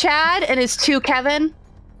 3 Chad and it's 2 Kevin.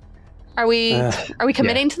 Are we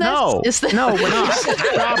committing to this? No, no, we're not.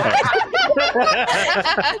 Stop it.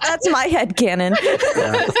 That's my headcanon.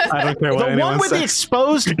 Yeah, I don't care what The anyone one with says. the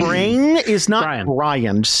exposed brain is not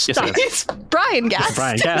Brian. Yes, Stop. it is. It's Brian Gast.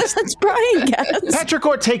 Brian Gast. That's Brian Gast.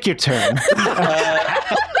 Petrichor, take your turn.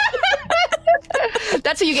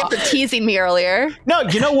 That's what you get for teasing me earlier. No,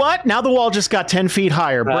 you know what? Now the wall just got 10 feet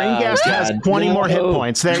higher. Braingast has 20 more hit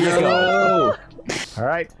points. There you go. All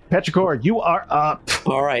right, Petrichor, you are up.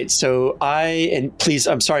 All right, so and please,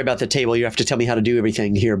 I'm sorry about the table. You have to tell me how to do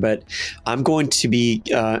everything here, but I'm going to be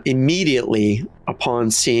immediately upon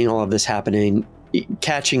seeing all of this happening,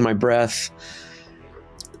 catching my breath,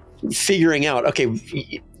 figuring out, okay,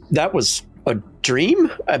 that was a dream,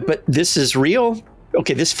 but this is real.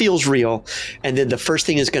 Okay, this feels real. And then the first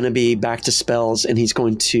thing is going to be back to spells, and he's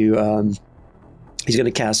going to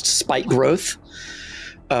cast Spike Growth.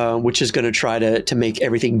 Which is going to try to make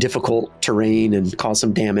everything difficult terrain and cause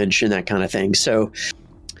some damage and that kind of thing. So,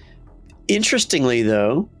 interestingly,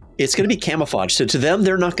 though, it's going to be camouflage. So to them,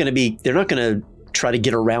 they're not going to try to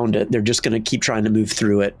get around it. They're just going to keep trying to move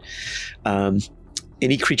through it.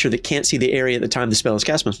 Any creature that can't see the area at the time the spell is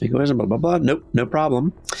cast must make blah blah blah. Nope, no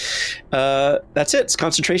problem. That's it. It's a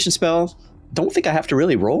concentration spell. Don't think I have to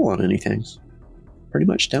really roll on anything. Pretty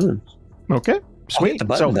much done. Okay, sweet. I'll hit the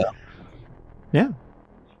button, though. Yeah.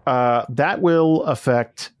 That will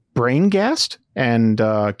affect Braingast and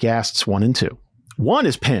Gasts 1 and 2. 1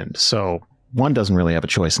 is pinned, so 1 doesn't really have a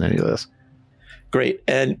choice in any of this. Great.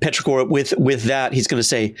 And Petrichor, with that, he's going to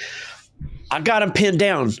say, I got him pinned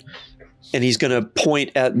down. And he's going to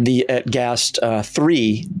point at Gast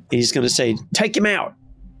 3. And he's going to say, take him out.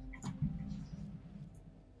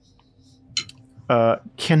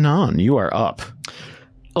 Kanan, you are up.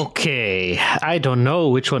 Okay, I don't know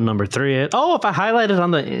which one number 3 is. Oh, if I highlight it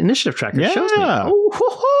on the initiative tracker, it shows me. Oh,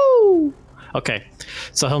 hoo-hoo. Okay,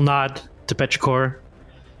 so he'll nod to Petrichor.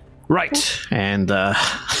 Right, and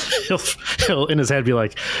he'll in his head be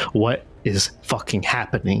like, "What is fucking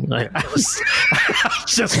happening?" Like I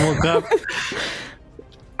just woke up.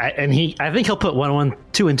 I think he'll put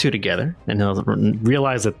 2 and 2 together, and he'll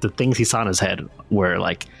realize that the things he saw in his head were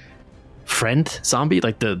like friend zombie,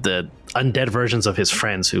 like the undead versions of his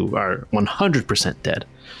friends who are 100% dead.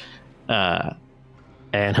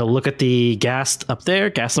 And he'll look at the Gast up there,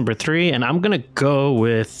 Gast number 3, and I'm gonna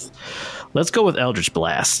let's go with Eldritch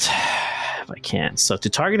Blast if I can. So to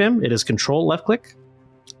target him, it is Control left click.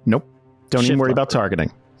 Nope. Don't even worry left about click.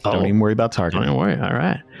 targeting. Oh. Don't even worry about targeting. Don't worry. All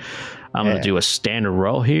right. I'm going to do a standard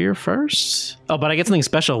roll here first. Oh, but I get something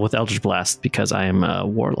special with Eldritch Blast because I am a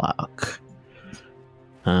warlock.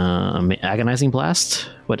 Agonizing Blast.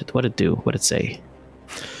 What did it do? What did it say?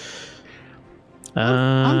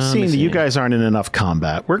 I'm seeing that you guys aren't in enough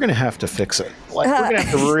combat. We're going to have to fix it. Like we're going to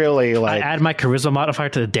have to really I add my charisma modifier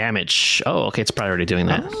to the damage. Oh, okay. It's probably already doing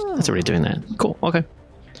that. It's already doing that. Cool. Okay.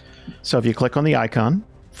 So if you click on the icon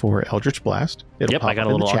for Eldritch Blast, it'll pop I got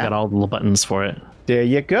up in the chat. I got all the little buttons for it. There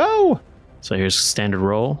you go. So here's standard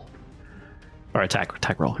roll or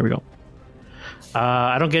attack roll. Here we go.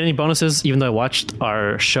 I don't get any bonuses, even though I watched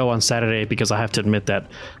our show on Saturday, because I have to admit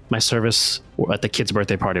that my service at the kid's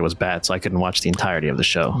birthday party was bad, so I couldn't watch the entirety of the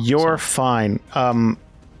show. You're fine.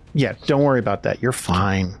 Yeah, don't worry about that. You're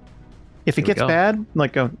fine. If it gets bad,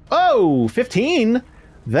 like 15,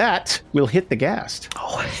 that will hit the Gast.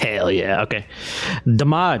 Oh, hell yeah. Okay.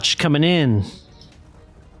 Damage coming in.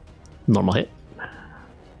 Normal hit.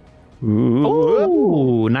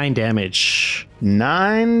 Ooh, 9 damage.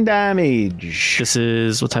 9 damage. This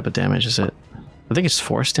is, what type of damage is it? I think it's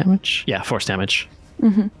force damage. Yeah, force damage.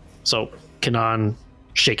 Mm-hmm. So Kanan,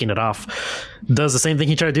 shaking it off, does the same thing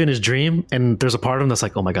he tried to do in his dream, and there's a part of him that's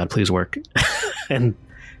like, oh my god, please work. And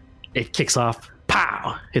it kicks off.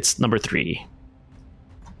 Pow! It's number 3.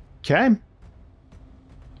 Okay.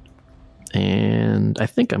 And I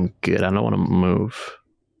think I'm good. I don't want to move.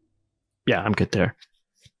 Yeah, I'm good there.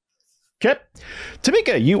 Okay.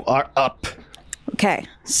 Tamika, you are up. Okay,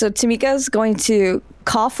 so Tamika's going to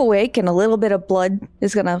cough awake, and a little bit of blood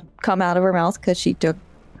is going to come out of her mouth because she took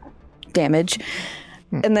damage.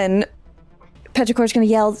 And then Petrichor's going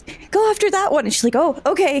to yell, "Go after that one!" And she's like, "Oh,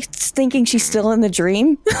 okay," thinking she's still in the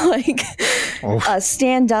dream.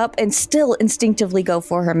 Stand up and still instinctively go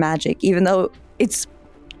for her magic, even though it's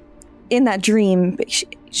in that dream.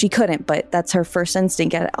 She couldn't, but that's her first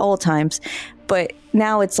instinct at all times. But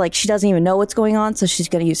now it's like she doesn't even know what's going on, so she's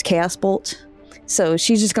going to use Chaos Bolt. So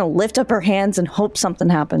she's just going to lift up her hands and hope something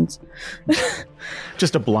happens.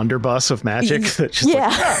 Just a blunderbuss of magic.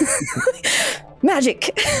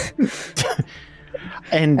 Magic.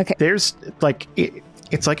 And there's like,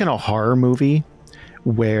 it's like in a horror movie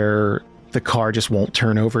where the car just won't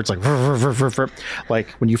turn over. It's like, like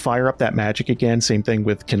when you fire up that magic again, same thing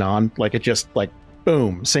with Kanan. Like it just like,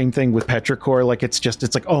 boom. Same thing with Petrichor. Like it's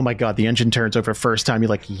like, oh my God, the engine turns over first time. You're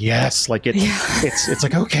like, yes, like it's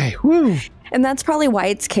like, okay, woo. And that's probably why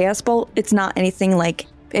it's Chaos Bolt. It's not anything like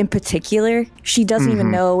in particular. She doesn't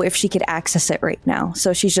even know if she could access it right now.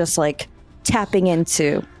 So she's just like tapping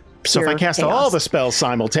into So if I cast chaos. all the spells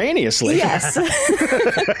simultaneously. Yes.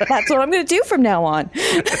 That's what I'm going to do from now on.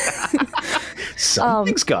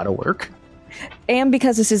 Something's got to work. And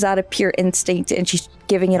because this is out of pure instinct and she's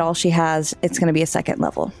giving it all she has, it's going to be a second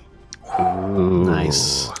level. Ooh.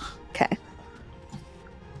 Nice. Okay.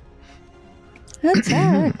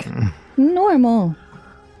 Attack. Normal.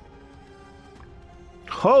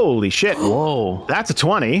 Holy shit. Whoa. That's a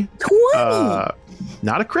 20. 20!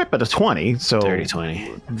 Not a crit, but a 20. So Dirty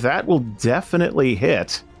 20. That will definitely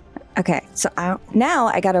hit. Okay, so now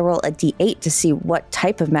I got to roll a d8 to see what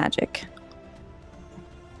type of magic.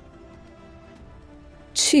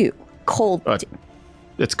 2. Cold.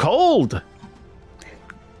 It's cold.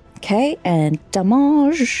 Okay, and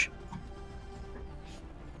damage.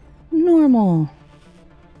 Normal.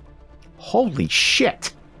 Holy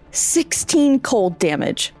shit. 16 cold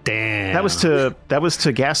damage. Damn. That was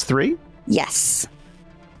to gas 3? Yes.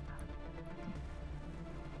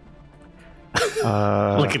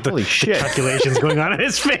 Look at holy shit. calculations going on in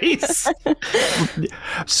his face.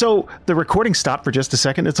 So the recording stopped for just a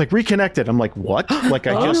second. It's like reconnected. I'm like, what? Like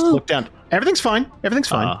I just looked down. Everything's fine. Everything's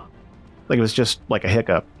fine. Like it was just like a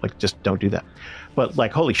hiccup. Like just don't do that. But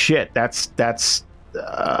like, holy shit, that's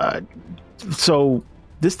so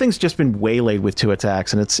this thing's just been waylaid with 2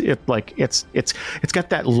 attacks, and it's got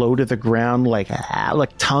that low to the ground, like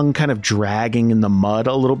tongue kind of dragging in the mud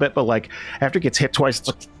a little bit, but like after it gets hit twice,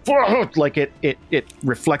 it's like it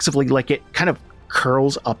reflexively, like it kind of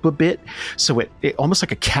curls up a bit, so it almost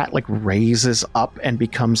like a cat like raises up and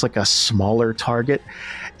becomes like a smaller target,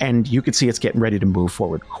 and you can see it's getting ready to move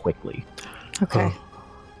forward quickly. Okay.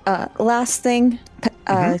 Last thing,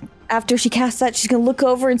 after she casts that, she's gonna look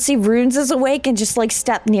over and see Runes is awake and just like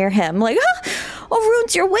step near him, like, "Oh,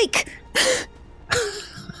 Runes, you're awake."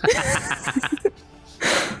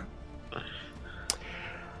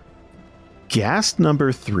 Ghast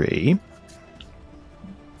number 3.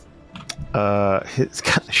 He's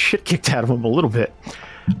got the shit kicked out of him a little bit.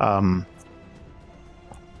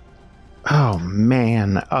 Oh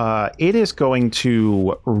man, it is going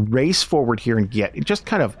to race forward here and get just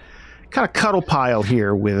kind of cuddle pile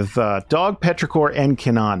here with Dog, Petrichor, and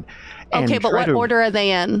Kanan. Okay, but what order are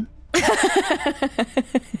they in?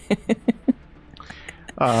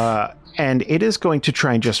 And it is going to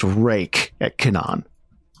try and just rake at Kanan.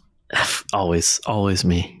 Always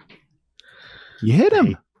me. You hit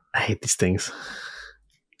him. I hate these things.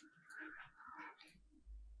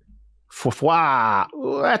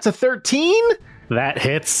 That's a 13? That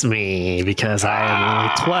hits me because I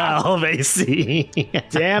am only 12 AC.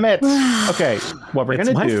 Damn it. Okay, what we're going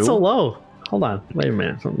to do... It's so low. Hold on. Wait a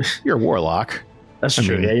minute. You're a warlock. That's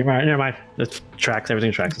true. Yeah, you're right. Never mind. It tracks.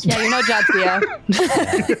 Everything tracks. Yeah, you're no Jadzia.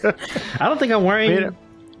 I don't think I'm wearing...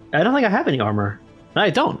 I don't think I have any armor. No, I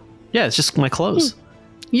don't. Yeah, it's just my clothes.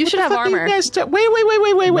 You should have armor. Wait. You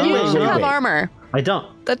should have armor. I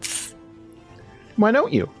don't. That's... Why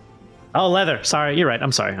don't you? Oh, leather. Sorry, you're right.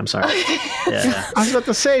 I'm sorry. Yeah. I was about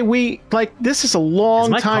to say, this is a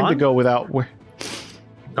long time to go without...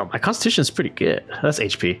 No, my constitution's pretty good. That's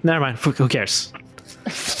HP. Never mind. Who cares?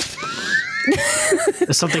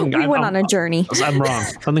 Something we went on a journey. I'm wrong.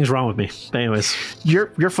 Something's wrong with me. But anyways,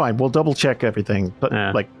 you're fine. We'll double check everything. But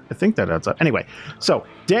I think that adds up. Anyway, so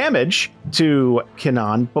damage to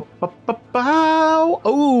Kanan.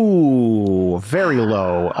 Oh, very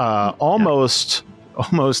low. Almost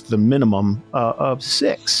the minimum of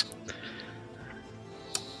 6.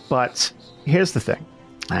 But here's the thing.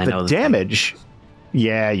 I know the damage.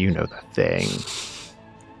 Yeah, you know the thing.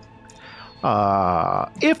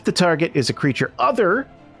 If the target is a creature other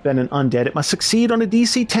than an undead, it must succeed on a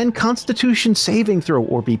DC 10 Constitution saving throw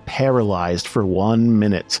or be paralyzed for 1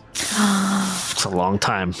 minute. It's a long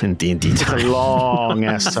time in D&D. It's a long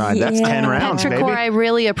ass time. That's 10 rounds, Petrichor, baby. I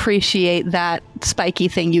really appreciate that spiky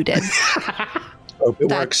thing you did. It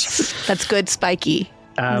works. That's good, spiky.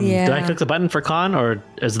 Do I click the button for con, or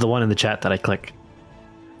is it the one in the chat that I click?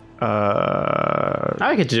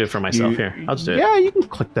 I get to do it for myself here. I'll just do it. Yeah, you can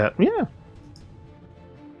click that. Yeah.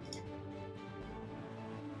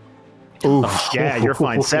 Oof, yeah, you're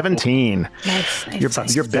fine. 17. Nice.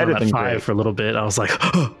 You're better than 5 great. for a little bit. I was like,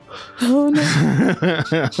 Oh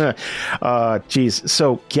no. Geez.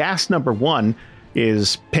 So gas number 1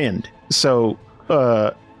 is pinned. So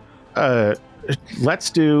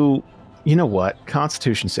let's do, you know what?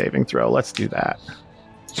 Constitution saving throw. Let's do that.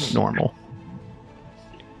 Normal.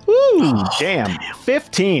 Ooh, damn.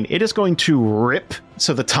 15. It is going to rip.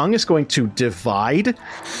 So the tongue is going to divide,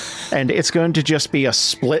 and it's going to just be a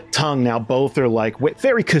split tongue. Now both are like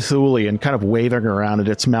very Cthulhian, kind of waving around in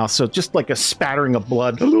its mouth. So just like a spattering of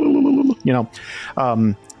blood, you know.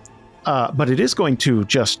 But it is going to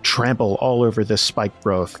just trample all over this spike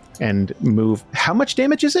growth and move. How much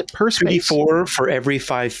damage is it per space? 2d4 for every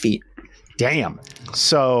 5 feet. Damn.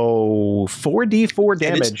 So 4d4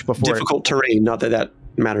 damage before difficult terrain. Not that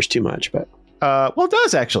matters too much, but well, it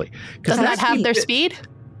does actually. Doesn't that have their speed?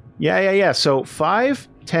 Yeah. So 5,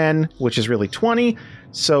 10, which is really 20.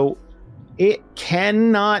 So it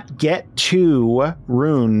cannot get 2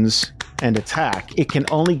 runes and attack. It can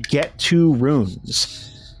only get 2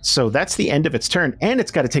 runes. So that's the end of its turn, and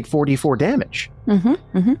it's got to take 4d4 damage.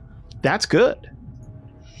 That's good.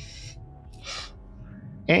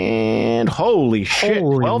 And holy shit,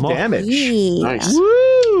 12 damage. nice.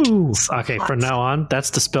 Woo! okay, from now on, that's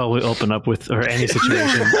the spell we open up with, or any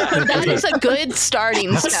situation. That is a good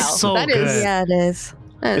starting That's spell. so That is- good. Yeah, it is.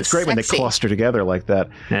 that It's is great when they sexy. cluster together like that.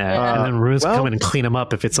 Yeah, and then runes well- come in and clean them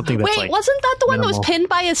up if it's something that's Wait, like. wasn't that the one that was minimal. pinned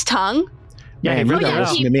by his tongue? Yeah, Man, he you're really not yeah,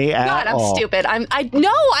 listening to me at God, I'm all. stupid.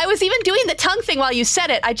 I was even doing the tongue thing while you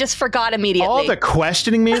said it. I just forgot immediately. All the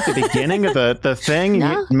questioning me at the beginning of the thing,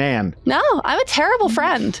 No. man. No, I'm a terrible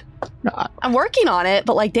friend. I'm working on it,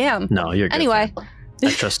 but like, damn. No, you're good. Anyway,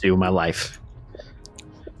 I trust you with my life.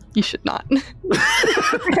 you should not.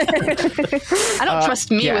 I don't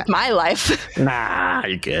trust me yeah. with my life. Nah,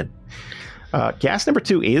 you're good. Gas number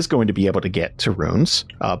 2 is going to be able to get to runes,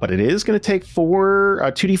 but it is going to take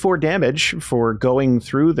 2d4 damage for going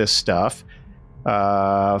through this stuff.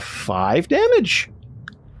 5 damage.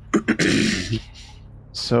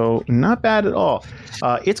 So not bad at all.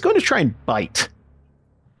 It's going to try and bite.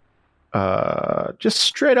 Just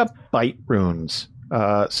straight up bite runes.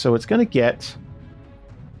 So it's going to get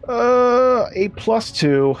a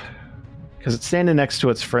 +2 because it's standing next to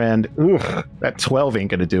its friend. Ugh, that 12 ain't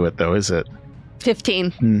going to do it though, is it?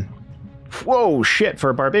 15. Whoa, shit, for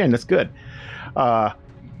a barbarian, that's good. Yeah,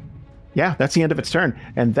 that's the end of its turn.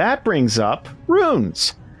 And that brings up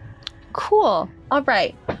runes. Cool. All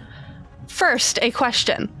right. First, a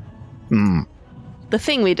question. The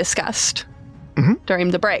thing we discussed during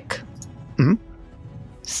the break.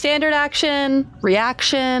 Standard action,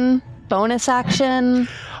 reaction, bonus action.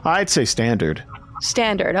 I'd say standard.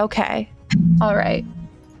 Standard, okay. All right.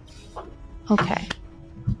 Okay.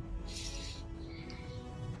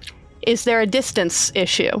 Is there a distance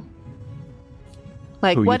issue?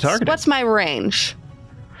 Like, Who are you targeting? what's my range?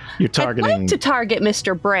 You're I'd targeting... like to target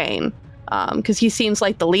Mr. Brain, because he seems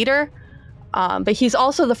like the leader, but he's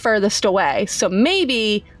also the furthest away. So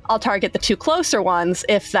maybe I'll target the 2 closer ones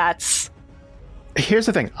if that's... Here's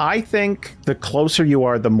the thing. I think the closer you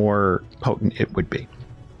are, the more potent it would be.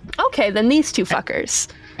 Okay, then these 2 fuckers.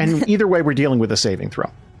 And either way, we're dealing with a saving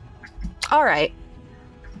throw. All right.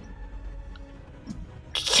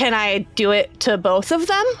 Can I do it to both of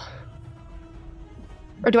them?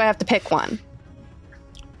 Or do I have to pick one?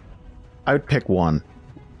 I would pick one.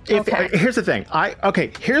 Okay. Here's the thing.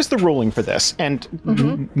 Here's the ruling for this. And,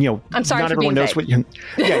 you know, I'm sorry not for everyone being knows vague. what you...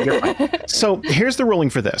 Yeah, you're fine. So here's the ruling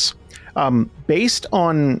for this. Based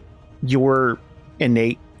on your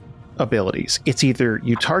innate abilities, it's either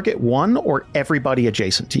you target one or everybody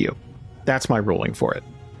adjacent to you. That's my ruling for it.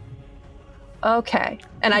 Okay.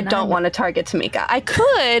 And I don't want to target Tamika. I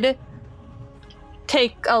could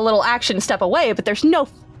take a little action step away, but there's no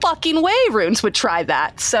fucking way Runes would try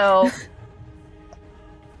that. So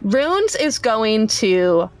Runes is going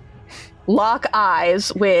to lock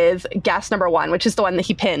eyes with gas number 1, which is the one that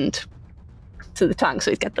he pinned to the tongue.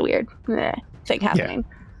 So he's got the weird thing happening.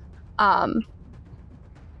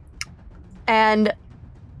 And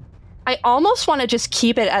I almost want to just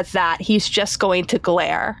keep it at that. He's just going to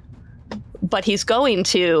glare but he's going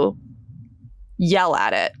to yell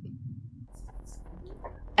at it.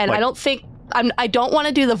 And I don't want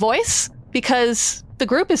to do the voice because the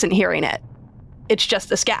group isn't hearing it. It's just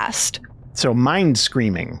this ghast. So mind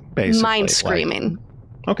screaming, basically. Mind screaming.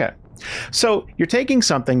 Okay. So you're taking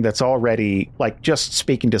something that's already like just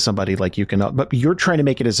speaking to somebody like you can, but you're trying to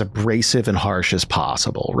make it as abrasive and harsh as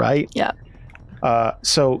possible, right? Yeah.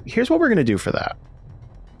 So here's what we're going to do for that.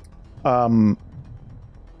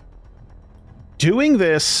 Doing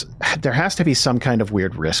this, there has to be some kind of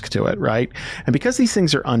weird risk to it, right? And because these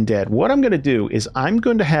things are undead, what I'm going to do is I'm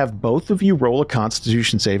going to have both of you roll a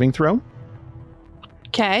Constitution saving throw.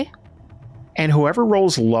 Okay. And whoever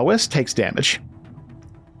rolls lowest takes damage.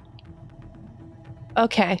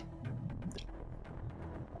 Okay.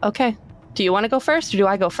 Do you want to go first or do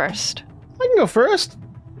I go first? I can go first.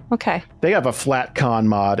 Okay. They have a flat con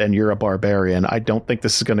mod and you're a barbarian. I don't think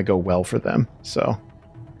this is going to go well for them. So.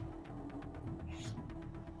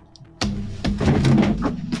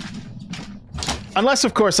 Unless,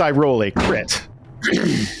 of course, I roll a crit.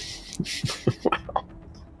 Wow.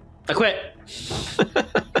 I quit.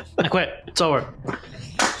 I quit. It's over.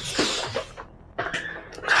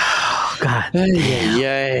 Oh, God.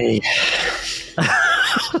 Yay.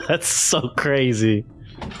 That's so crazy.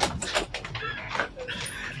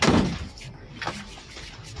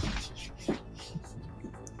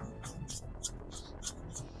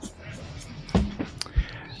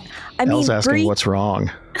 I mean, Elle's asking Bree, what's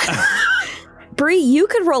wrong. Bree, you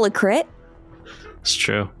could roll a crit, It's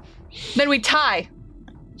true. Then we tie.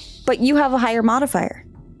 but you have a higher modifier.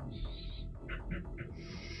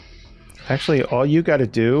 Actually, all you got to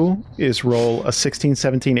do is roll a 16,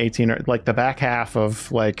 17, 18, or like the back half of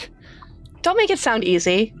like... Don't make it sound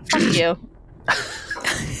easy. Fuck you.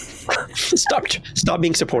 Stop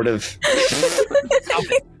being supportive.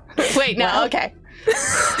 Wait, no, okay.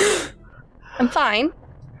 I'm fine.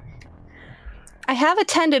 I have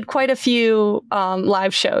attended quite a few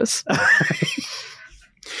live shows.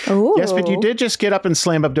 Oh, Yes, but you did just get up and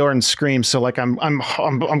slam up door and scream. So like I'm going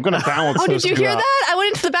to balance. Oh, those did you two hear out. that? I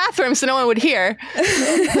went into the bathroom so no one would hear.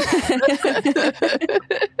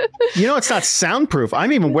 You know, it's not soundproof.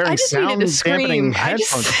 I'm even wearing I just needed sound to scream. dampening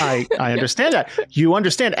headphones. I understand that. You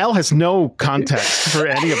understand. Elle has no context for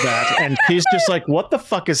any of that, and he's just like, "What the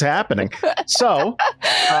fuck is happening?" So,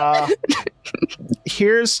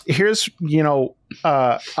 here's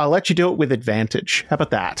I'll let you do it with advantage. How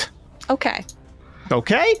about that? Okay.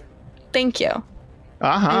 Okay. Thank you.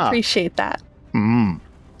 I appreciate that. Mm.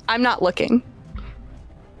 I'm not looking.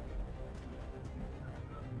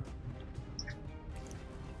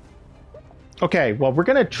 Okay, well, we're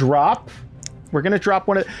gonna drop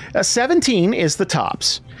one of 17 is the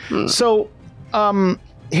tops. So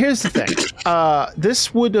here's the thing.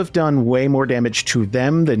 This would have done way more damage to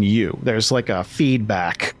them than you. There's like a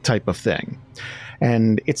feedback type of thing.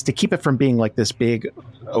 And it's to keep it from being like this big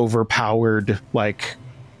overpowered like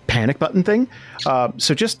panic button thing.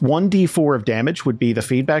 So just 1d4 of damage would be the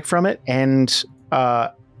feedback from it, and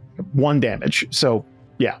 1 damage. So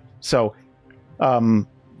yeah. So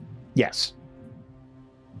yes.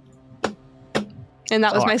 And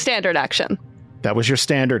that was my standard action. That was your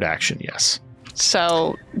standard action, yes.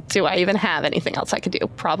 So do I even have anything else I could do?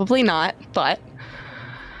 Probably not, but...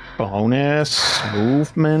 Bonus,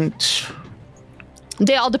 movement.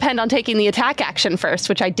 They all depend on taking the attack action first,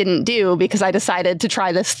 which I didn't do because I decided to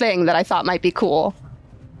try this thing that I thought might be cool.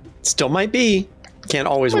 Still might be. Can't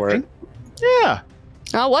always work. Yeah.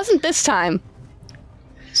 Well, it wasn't this time.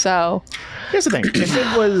 So... Here's the thing. If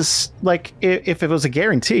it was like, if it was a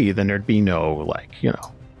guarantee, then there'd be no like,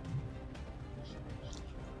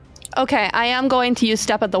 Okay, I am going to use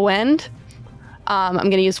Step of the Wind. I'm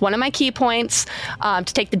going to use one of my key points to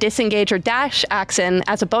take the disengage or dash action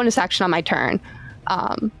as a bonus action on my turn.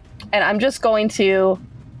 And I'm just going to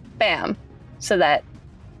bam, so that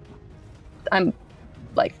I'm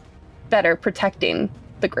like better protecting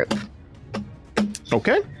the group.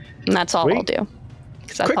 Okay. And that's all Sweet. I'll do.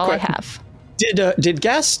 Because that's Quick all question. I have. Did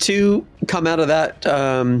gas 2 come out of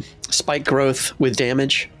that spike growth with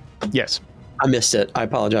damage? Yes. I missed it. I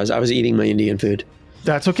apologize. I was eating my Indian food.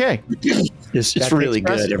 That's okay. It's really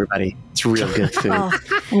good, everybody. It's real good food. Oh,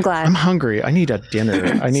 I'm glad. I'm hungry. I need a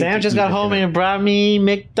dinner. Sam just got home and brought me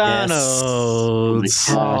McDonald's.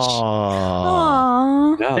 Yes. Oh my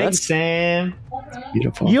gosh. Aww. No, Thanks, that's Sam.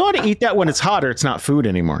 beautiful. You ought to eat that when it's hot or it's not food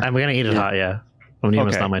anymore. I'm gonna eat it hot, yeah. When it's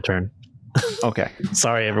Okay. not my turn. Okay.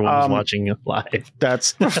 Sorry, everyone who's watching live.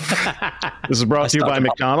 That's this is brought to you by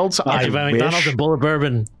McDonald's. Brought to you by McDonald's and Bullet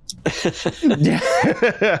Bourbon.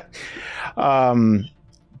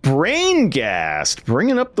 Brain Ghast,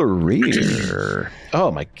 bringing up the rear. Oh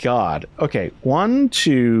my god. Okay, 1,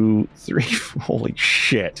 2, 3. Holy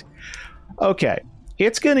shit. Okay,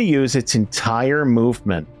 it's going to use its entire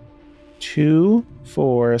movement. 2,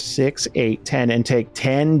 4, 6, 8, 10, and take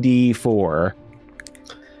 10d4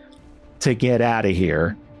 to get out of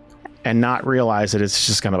here and not realize that it's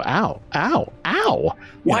just going to, ow.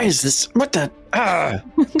 Why is this? What the?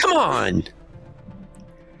 Come on.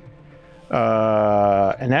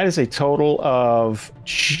 And that is a total of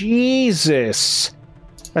Jesus.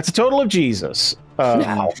 That's a total of Jesus.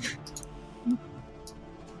 Wow.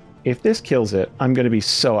 If this kills it, I'm going to be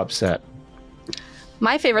so upset.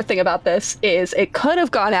 My favorite thing about this is it could have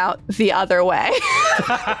gone out the other way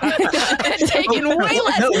and taken way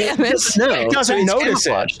less damage. It doesn't notice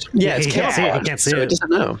it. Yeah, it's camouflaged. Can't see it. It doesn't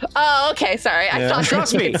know. Oh, okay. Sorry. I thought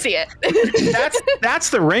Trust you me. could see it. That's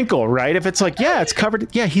the wrinkle, right? If it's like, yeah, it's covered.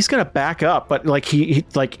 Yeah, he's going to back up. But like he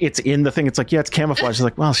like it's in the thing. It's like, yeah, it's camouflage. It's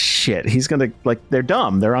like, well, shit. He's going to like, they're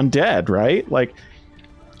dumb. They're undead, right? Like,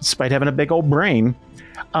 despite having a big old brain.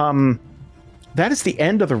 That is the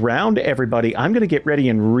end of the round, everybody. I'm going to get ready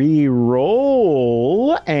and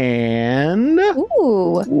re-roll, and... There's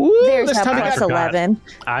that plus 11.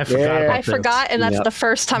 I forgot. I forgot, and that's the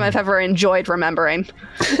first time I've ever enjoyed remembering.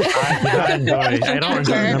 I don't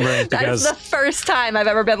enjoy remembering because... That's the first time I've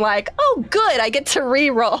ever been like, oh, good, I get to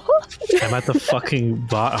re-roll. I'm at the fucking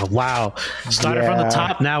bottom. Oh, wow. Started from the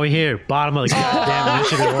top, now we're here. Bottom of the goddamn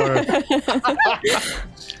initiative order.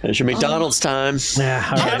 It's your McDonald's time. Yeah,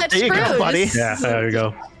 all right. That's there you go, buddy. Yeah, there you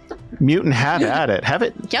go. Mutant, have at it. Have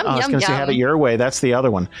it. Yum, I was yum, going to say yum. have it your way. That's the other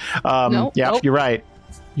one. Nope, yeah, nope. you're right.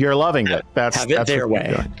 You're loving it. That's their what way.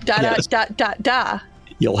 you're doing. Da, da, da, da.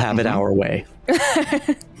 You'll have it our way.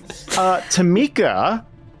 Tamika,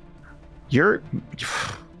 you're...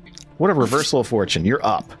 What a reversal of fortune. You're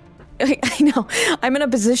up. I know. I'm in a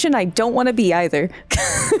position I don't want to be either.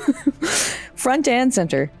 Front and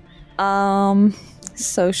center.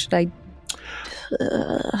 So should I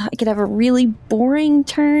could have a really boring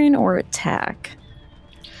turn or attack.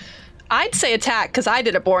 I'd say attack because I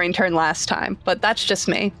did a boring turn last time, but that's just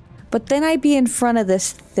me. But then I'd be in front of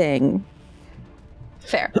this thing.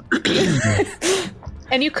 Fair.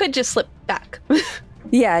 And you could just slip back.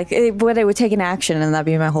 Yeah, it would take an action and that'd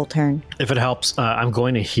be my whole turn. If it helps, I'm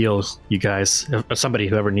going to heal you guys. Somebody,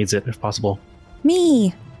 whoever needs it, if possible.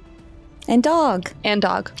 Me. And dog. And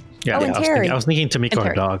dog. Yeah, and Terry. I was thinking Tamiko and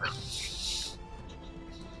Terry. dog.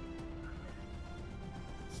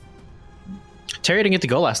 Terry didn't get to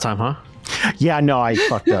go last time, huh? Yeah, no, I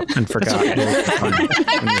fucked up and forgot.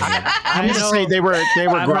 I'm just saying they were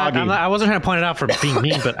groggy. I wasn't trying to point it out for being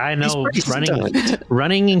mean, but I know pretty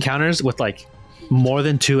running encounters with like more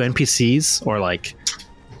than 2 NPCs or like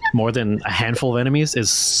more than a handful of enemies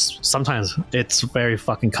is sometimes it's very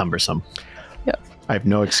fucking cumbersome. I have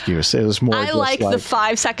no excuse. It was more. I like the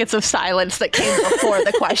 5 seconds of silence that came before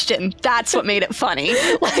the question. That's what made it funny.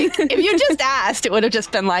 Like, if you just asked, it would have just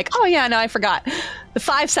been like, oh, yeah, no, I forgot. The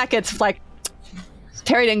 5 seconds, like,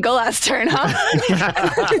 Terry didn't go last turn, huh?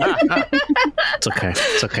 It's okay.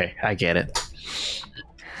 It's okay. I get it.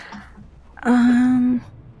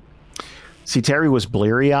 See, Terry was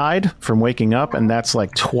bleary-eyed from waking up, and that's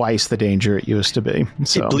like twice the danger it used to be.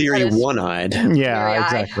 So Bleary That is- one-eyed. yeah, Bleary-eyed.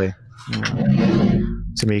 exactly.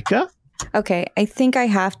 Tamika? Okay, I think I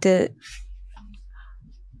have to...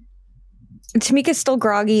 Tamika's still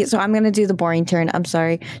groggy, so I'm going to do the boring turn. I'm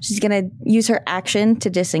sorry. She's going to use her action to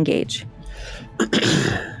disengage.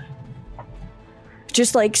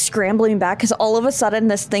 Just like scrambling back because all of a sudden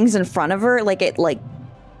this thing's in front of her. Like it like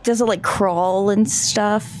does it like crawl and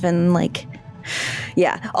stuff and like...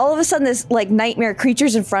 Yeah, all of a sudden this like nightmare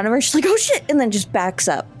creature's in front of her. She's like, oh shit, and then just backs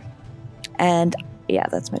up. And yeah,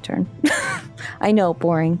 that's my turn. I know,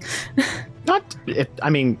 boring. I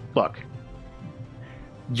mean, look.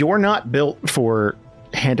 You're not built for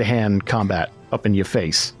hand-to-hand combat up in your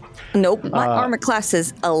face. Nope, my armor class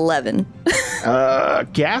is 11.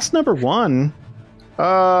 Gas number 1.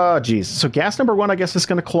 Geez. So gas number 1, I guess, is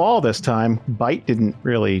going to claw this time. Bite didn't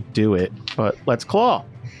really do it, but let's claw.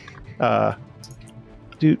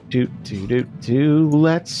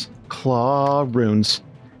 Let's claw runes.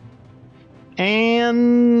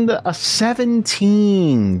 And a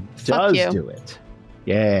 17 does you. do it.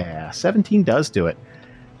 Yeah, 17 does do it.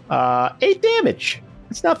 8 damage.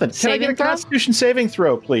 It's nothing. Can I get a Saving throw? Constitution saving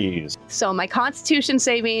throw, please? So my Constitution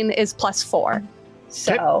saving is +4.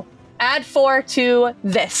 So add 4 to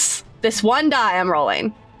this one die I'm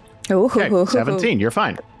rolling. Ooh, Okay, 17. You're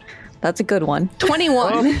fine. That's a good one.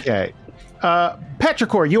 21. Okay.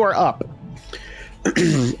 Petrichor, you are up.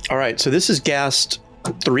 All right, so this is Ghast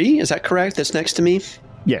 3, is that correct? That's next to me?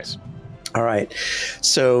 Yes. All right.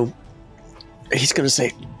 So he's going to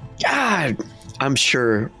say, God, I'm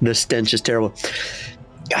sure the stench is terrible.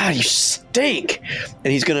 God, you stink.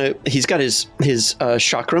 And he's got his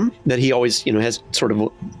chakram that he always, has sort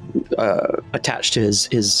of attached to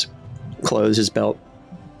his clothes, his belt.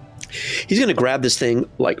 He's going to grab this thing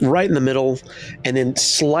like right in the middle and then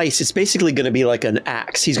slice. It's basically going to be like an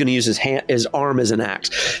axe. He's going to use his arm as an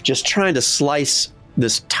axe, just trying to slice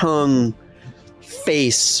this tongue,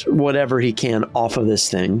 face, whatever he can off of this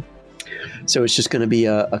thing. So it's just going to be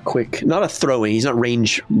a quick, not a throwing. He's not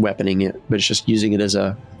range weaponing it, but it's just using it as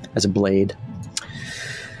a blade.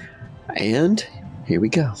 And here we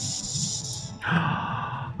go.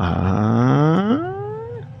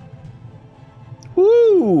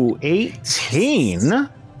 Ooh, 18.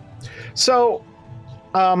 So,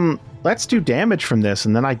 let's do damage from this,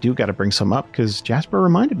 and then I do got to bring some up because Jasper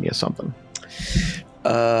reminded me of something.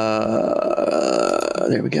 There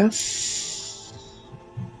we go.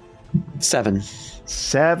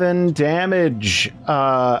 7 damage.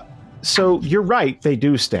 So you're right, they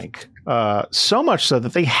do stink. So much so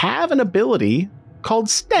that they have an ability called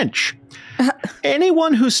Stench.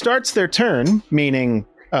 Anyone who starts their turn, meaning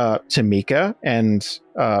Tamika and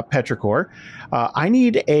Petrichor, I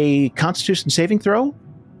need a Constitution saving throw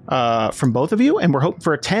from both of you, and we're hoping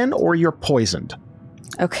for a 10 or you're poisoned.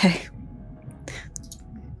 Okay.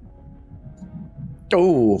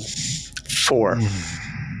 Oh, 4.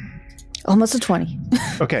 Almost a 20.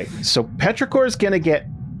 Okay, so Petrichor is going to get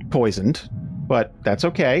poisoned, but that's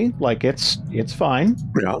okay. Like, it's fine.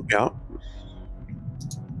 Yeah.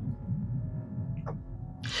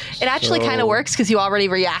 It actually kind of works because you already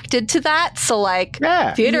reacted to that. So, like,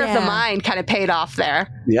 theater of the mind kind of paid off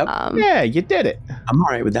there. Yep. Yeah, you did it. I'm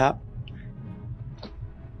all right with that.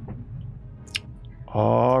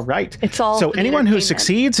 All right. It's all so anyone who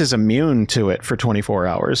succeeds is immune to it for 24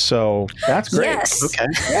 hours. So that's great. Yes. Okay.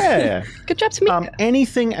 Yeah. Good job, Tamika.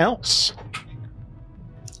 Anything else?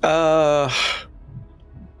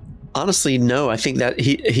 Honestly, no. I think that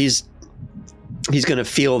he's going to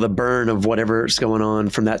feel the burn of whatever's going on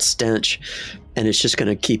from that stench, and it's just going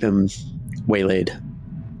to keep him waylaid.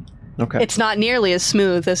 Okay. It's not nearly as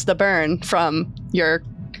smooth as the burn from your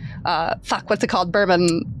what's it called?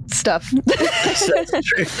 Bourbon stuff.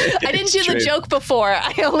 I didn't do the joke before.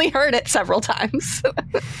 I only heard it several times.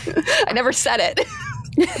 I never said it.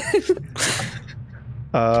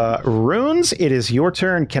 Runes, it is your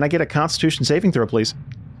turn. Can I get a Constitution saving throw, please?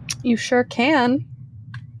 You sure can.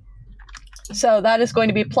 So that is going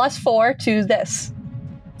to be +4 to this.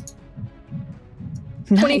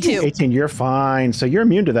 22. 18, you're fine. So you're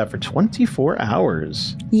immune to that for 24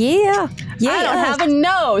 hours. Yeah. I don't have a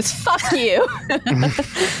nose. Fuck you.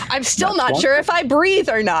 I'm still not sure if I breathe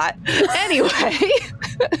or not. Anyway.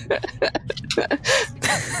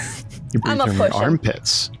 You breathe I'm a from your push him.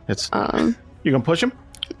 armpits. It's you gonna push him?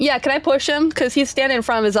 Yeah, can I push him? Because he's standing in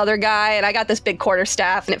front of his other guy, and I got this big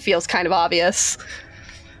quarterstaff, and it feels kind of obvious.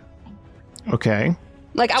 Okay.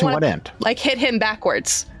 Like, I to want what end? Like, hit him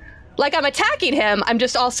backwards. Like, I'm attacking him. I'm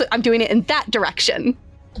doing it in that direction.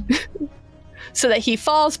 So that he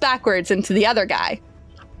falls backwards into the other guy.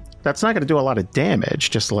 That's not going to do a lot of damage,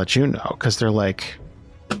 just to let you know, because they're like...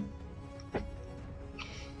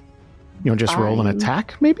 You know, just roll an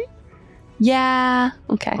attack, maybe? Yeah.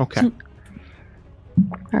 Okay. Okay. All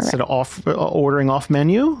right. Instead of ordering off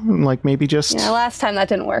menu, like maybe just... Yeah, last time that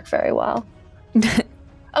didn't work very well.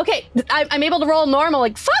 Okay, I'm able to roll normal.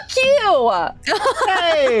 Like, fuck you!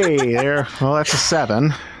 Hey! There. Well, that's a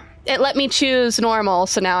 7. It let me choose normal,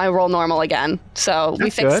 so now I roll normal again. So we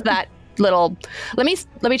fixed good. that little... Let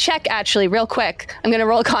me check, actually, real quick. I'm going to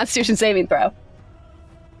roll a Constitution saving throw.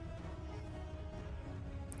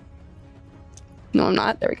 No, I'm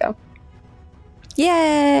not. There we go.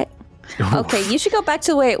 Yay! Okay, you should go back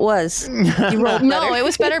to the way it was. You rolled No, better. it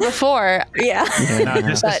was better before. Yeah.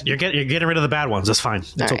 You're getting rid of the bad ones. That's fine.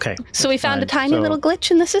 It's All right. okay. So we found a Fine. tiny little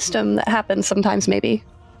glitch in the system that happens sometimes, maybe.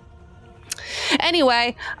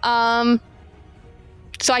 Anyway, so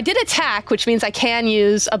I did attack, which means I can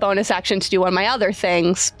use a bonus action to do one of my other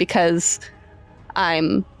things because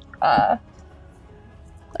I'm a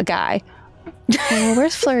guy.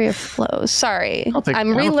 Where's Flurry of Blows? Sorry, I don't think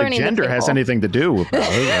relearning gender the has table. anything to do with it.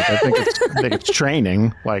 Like, I think it's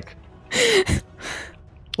training. Like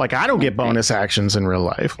I don't get bonus actions in real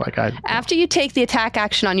life. After you take the attack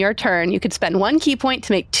action on your turn, you could spend 1 key point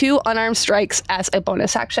to make 2 unarmed strikes as a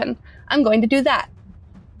bonus action. I'm going to do that.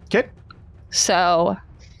 Okay. So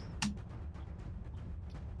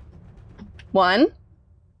 1.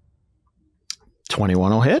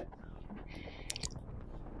 21 will hit.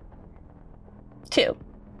 2.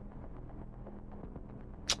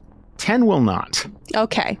 10 will not.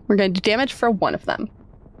 Okay, we're going to do damage for one of them.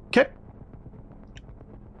 Okay.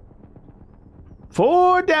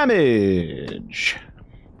 4 damage.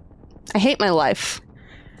 I hate my life.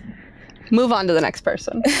 Move on to the next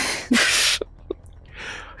person.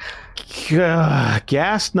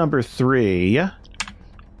 Ghast number 3.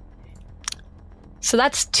 So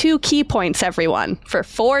that's 2 key points, everyone, for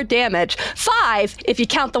 4 damage. 5 if you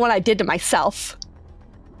count the one I did to myself.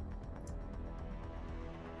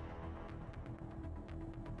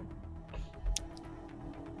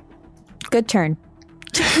 Good turn.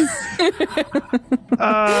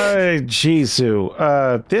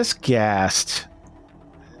 Jisoo, this Ghast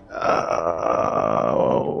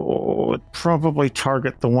would probably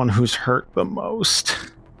target the one who's hurt the most,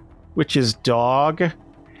 which is Dog.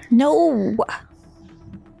 No.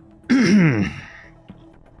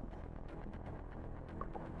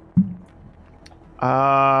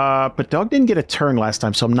 But Dog didn't get a turn last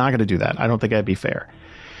time, so I'm not going to do that. I don't think that'd be fair.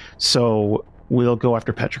 So we'll go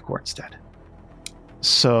after Petrichor instead.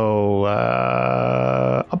 So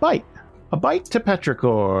a bite to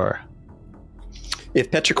Petrichor. If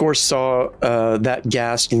Petrichor saw that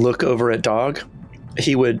Ghast look over at Dog,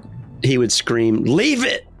 he would scream, "Leave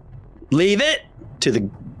it to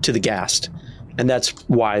the Ghast," and that's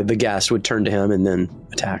why the Ghast would turn to him and then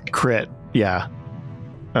attack. Crit, yeah.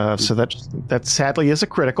 So that sadly is a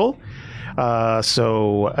critical.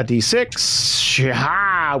 So a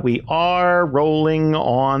d6. We are rolling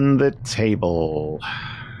on the table.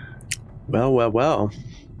 Well.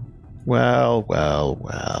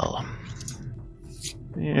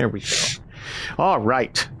 There we go. All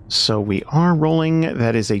right. So we are rolling.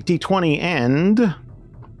 That is a d20 and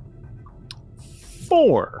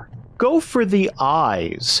 4. Go for the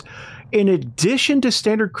eyes. In addition to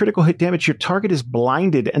standard critical hit damage, your target is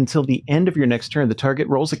blinded until the end of your next turn. The target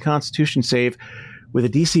rolls a Constitution save with a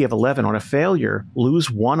DC of 11. On a failure,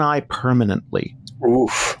 lose 1 eye permanently.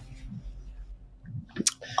 Oof.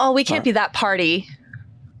 Oh, we can't be that party.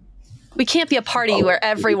 We can't be a party where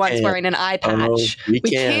everyone's wearing an eye patch. We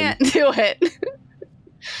can't do it.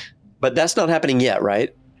 But that's not happening yet,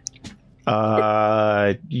 right?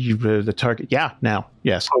 The target. Yeah, now.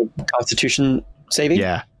 Yes. Oh, Constitution saving?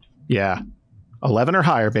 Yeah. 11 or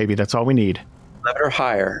higher, baby. That's all we need. 11 or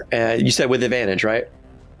higher. You said with advantage, right?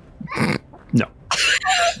 No.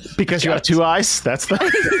 Because you have 2 eyes? That's the...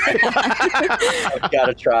 I've got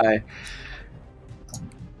to try.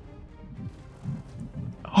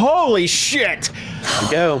 Holy shit! There we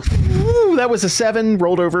go. Woo, that was a 7,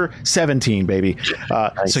 rolled over 17, baby.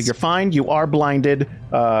 Nice. So you're fine. You are blinded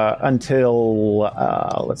until,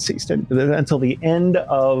 let's see, until the end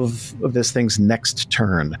of this thing's next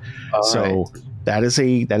turn. All right. That is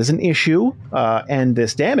an issue. And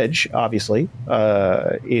this damage, obviously,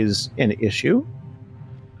 is an issue.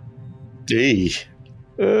 Gee.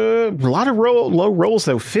 A lot of low rolls,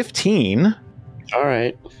 though. 15. All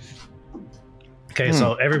right. Okay,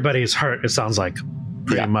 so everybody's hurt, it sounds like,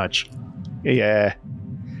 pretty much. Yeah.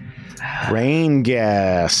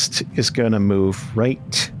 Rainghast is going to move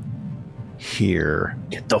right here.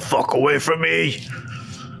 Get the fuck away from me!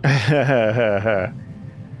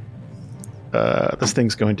 This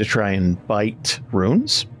thing's going to try and bite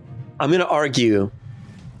Runes. I'm going to argue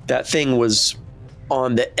that thing was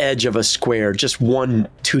on the edge of a square, just 1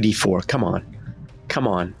 2d4. Come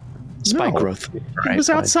on. Spike growth. It was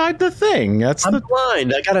outside the thing. I'm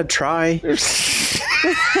blind. I gotta try.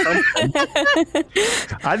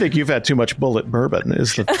 I think you've had too much bullet bourbon.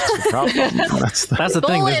 Is the problem? That's the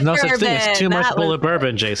thing. There's no such thing as too much bullet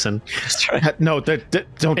bourbon, Jason. No, don't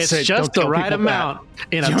it's say. It's just the right amount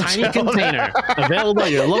in a tiny container, available at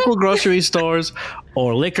your local grocery stores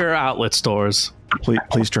or liquor outlet stores.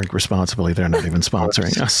 Please drink responsibly. They're not even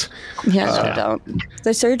sponsoring us. Yeah, don't.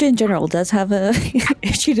 The Surgeon General does have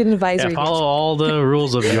issued an advisory. Yeah, follow all the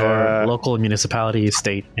rules of your local municipality,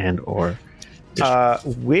 state, and or.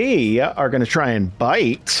 We are going to try and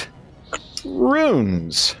bite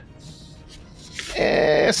Runes.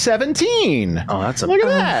 17. Oh, that's look at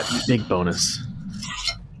that big bonus.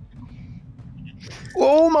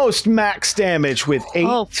 Almost max damage with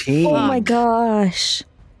 18. Oh my gosh.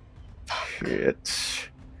 Shit.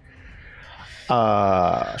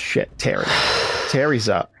 Terry's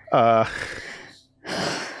up.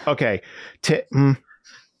 Okay.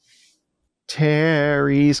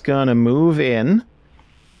 Terry's gonna move in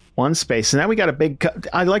 1 space. And now we got a big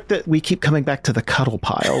I like that we keep coming back to the cuddle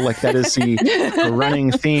pile. Like that is the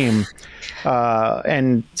running theme.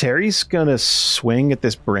 And Terry's gonna swing at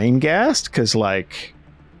this Brainghast because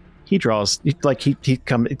he draws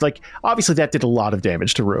obviously that did a lot of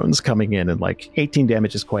damage to Runes coming in, and 18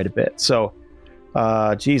 damage is quite a bit. So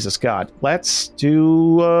Jesus God. Let's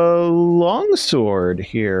do a longsword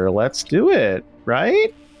here. Let's do it,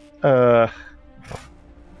 right? With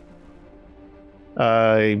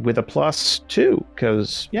a +2,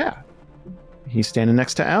 because, yeah, he's standing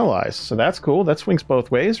next to allies, so that's cool. That swings both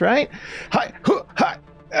ways, right? Hi, hi.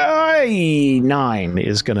 9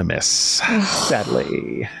 is gonna miss,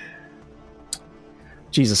 sadly.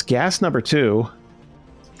 Jesus, gas number 2.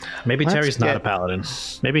 Maybe Terry's not a paladin.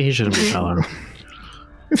 Maybe he shouldn't be a paladin.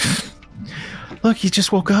 Look, he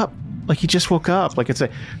just woke up. Like it's a.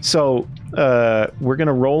 So we're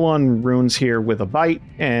gonna roll on runes here with a bite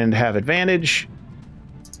and have advantage.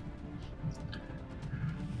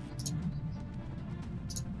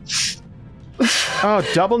 Oh,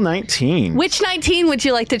 double 19. Which 19 would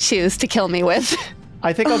you like to choose to kill me with?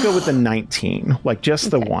 I think I'll go with the 19, like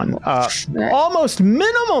just the one. Almost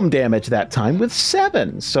minimum damage that time with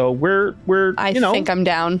 7. So we're I think I'm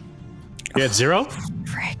down. You had 0?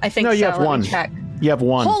 I think no, so. you have 1. You have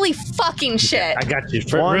 1. Holy fucking shit! I got you.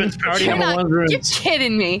 One. You're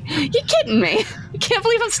kidding me. You're kidding me. I can't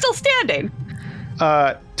believe I'm still standing.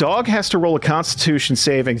 Dog has to roll a Constitution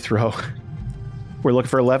saving throw. We're looking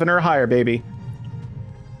for 11 or higher, baby.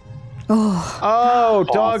 Oh,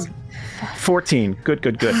 dog. 14. Good.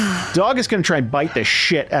 Dog is going to try and bite the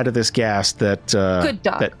shit out of this gas that Good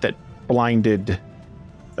dog. that blinded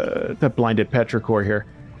Petrichor here.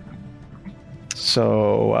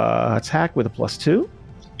 So attack with a +2.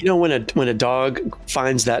 You know, when a dog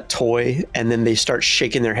finds that toy and then they start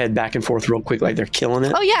shaking their head back and forth real quick like they're killing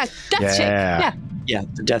it? Oh yeah, death shake. Yeah,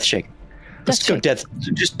 the death shake. Let's Death go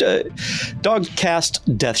shake. just dog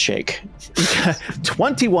cast death shake.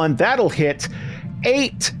 21, that'll hit.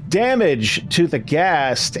 8 damage to the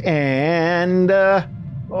ghast, and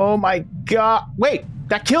oh my god! Wait,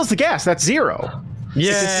 that kills the ghast. That's 0.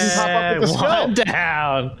 Yeah, one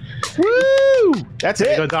down. Woo! That's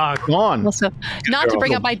it. Go dog. Gone. Also, not to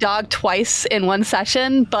bring up my dog twice in one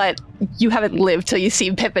session, but you haven't lived till you see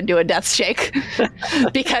Pippin do a death shake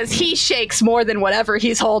because he shakes more than whatever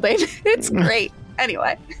he's holding. It's great.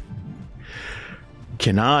 Anyway.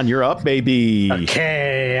 Kenan, you're up, baby.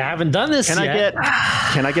 Okay, I haven't done this yet.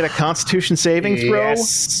 Can I get a Constitution saving throw?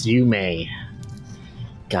 Yes, you may.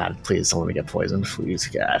 God, please don't let me get poisoned, please,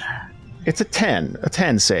 God. It's a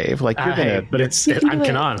 10 save. Like you're gonna, but I'm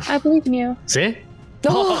Kenan. I believe in you. See?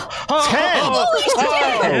 10.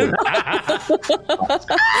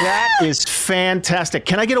 That is fantastic.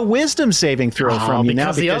 Can I get a wisdom saving throw from you now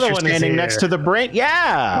because the because other you're one is standing here. next to the brain?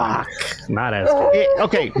 Yeah. Fuck, not as good.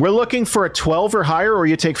 Okay, we're looking for a 12 or higher, or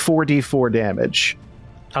you take 4d4 damage.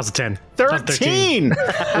 How's a 10? 13.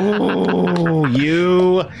 Ooh,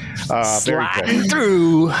 you very good.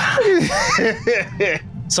 through.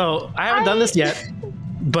 So I haven't done this yet,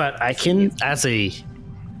 but I can, as a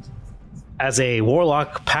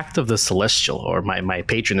warlock, Pact of the Celestial, or my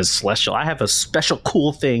patron is Celestial, I have a special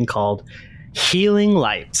cool thing called Healing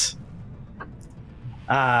Light.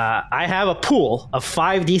 I have a pool of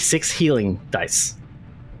 5d6 healing dice,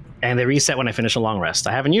 and they reset when I finish a long rest.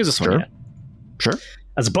 I haven't used this one yet. Sure.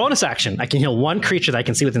 As a bonus action, I can heal one creature that I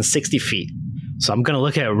can see within 60 feet. So I'm going to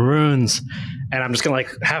look at runes, and I'm just going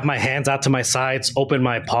to have my hands out to my sides, open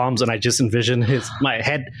my palms, and I just envision my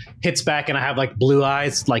head hits back, and I have blue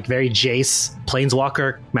eyes, very Jace,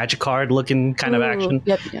 Planeswalker, magic card looking kind of action.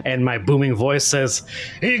 Yep. And my booming voice says,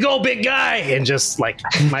 "Here you go, big guy!" And just my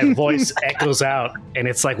voice echoes out, and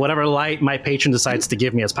it's whatever light my patron decides to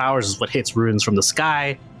give me as powers is what hits runes from the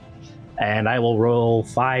sky. And I will roll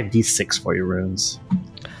 5d6 for your runes.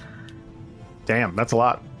 Damn, that's a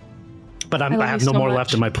lot. But I have no more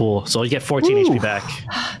left in my pool, so you get 14 HP back.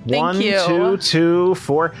 Thank you. 1, 2, 2,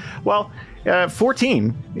 4. Well,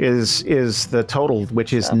 14 is the total,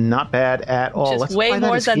 which is not bad at all. Just Let's way apply that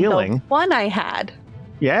more as than healing. the one I had.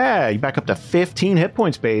 Yeah, you back up to 15 hit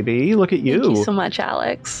points, baby. Look at you. Thank you so much,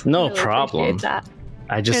 Alex. No Really problem. appreciate that.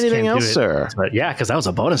 I just Anything can't else, do it. sir? But yeah, because that was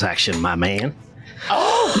a bonus action, my man.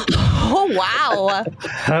 Oh wow.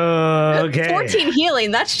 Okay. 14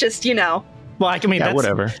 healing. That's just Well, I mean, that's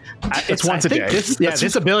whatever. It's once a day.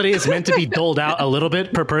 This ability is meant to be doled out a little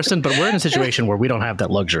bit per person, but we're in a situation where we don't have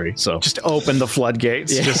that luxury. So Just open the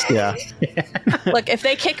floodgates. Yeah. Look, if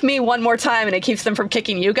they kick me one more time and it keeps them from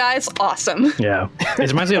kicking you guys, awesome. yeah, it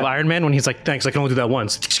reminds me of Iron Man when he's like, "Thanks, I can only do that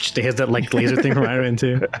once." They has that laser thing from Iron Man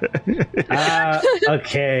too.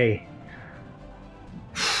 Okay.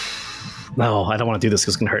 No, I don't want to do this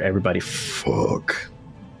because it's gonna hurt everybody. Fuck.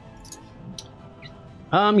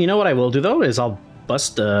 You know what I will do though is I'll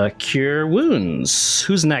bust cure wounds.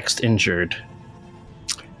 Who's next injured?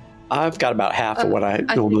 I've got about half of what I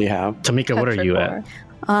normally have. Tamika, what are you at?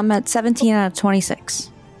 I'm at 17 out of 26.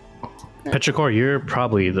 Petrichor, you're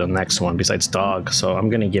probably the next one besides Dog. So I'm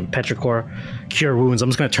gonna give Petrichor Cure Wounds. I'm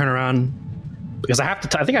just gonna turn around because I have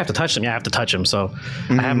to. I think I have to touch him. Yeah, I have to touch him. So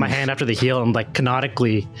I have my hand after the heal, and like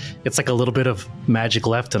canonically, it's like a little bit of magic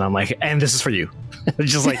left, and I'm like, and this is for you.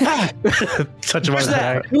 Just like touch him on the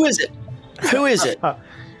head. Who is it? Who is it?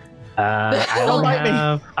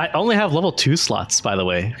 I only have level 2 slots, by the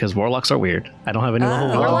way, because warlocks are weird. I don't have any level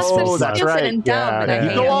 1 Warlocks slots. are that's stupid right. and dumb. Yeah.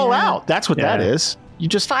 You go all out. That's what that is. You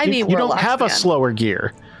just 5e you don't warlocks, have a man. slower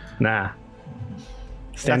gear. Nah.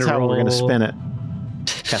 That's how we're gonna spin it.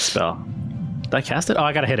 Cast spell. Did I cast it? Oh,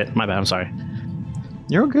 I gotta hit it. My bad. I'm sorry.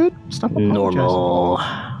 You're good. Stop apologizing. Normal.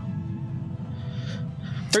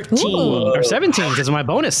 13 or 17 because of my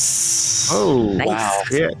bonus. Oh, Nice. wow.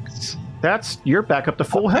 6. That's you're back up to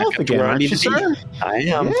full health again, where I aren't need you, to be. sir? I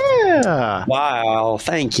am. Yeah. Wow,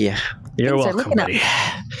 thank you. You're Things are welcome, looking up. buddy.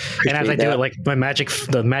 And as I do it, like my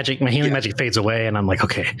healing magic fades away, and I'm like,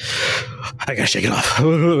 okay, I gotta shake it off.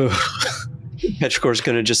 Petrichor's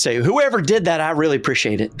going to just say, whoever did that, I really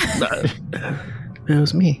appreciate it. It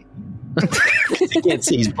was me. You can't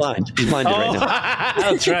see, he's blind. He's blinded right now.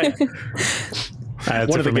 That's right.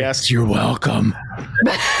 One of the guests, you're welcome.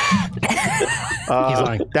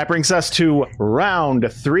 That brings us to round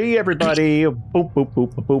 3, everybody. Boop, boop,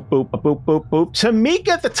 boop, boop, boop, boop, boop, boop. Tamika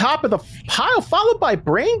at the top of the pile, followed by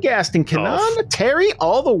Braingast and Kanan, Terry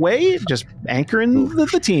all the way, just anchoring the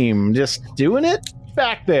team, just doing it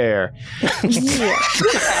back there. Just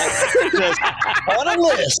on a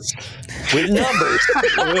list with numbers.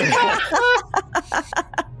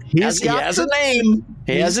 He has a name.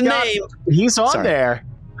 He has a name. He's on there.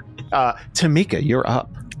 Tamika, you're up.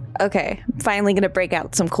 Okay, finally gonna break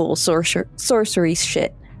out some cool sorcery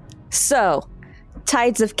shit. So,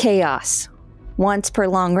 Tides of Chaos. Once per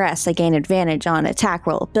long rest, I gain advantage on attack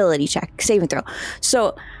roll, ability check, saving throw.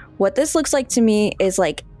 So, what this looks like to me is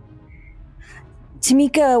like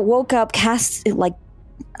Tamika woke up, tapped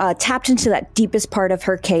into that deepest part of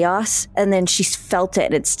her chaos, and then she felt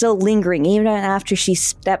it. It's still lingering even after she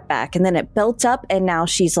stepped back, and then it built up, and now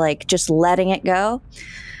she's like just letting it go.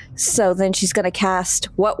 So then she's going to cast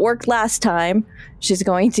what worked last time. She's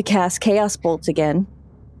going to cast Chaos Bolt again.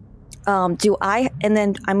 And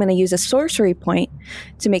then I'm going to use a sorcery point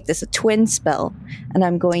to make this a twin spell, and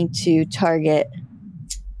I'm going to target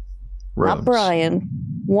not Brian,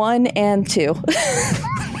 1 and 2.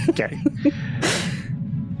 Okay.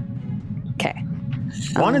 Okay.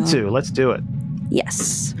 1 and 2. Let's do it.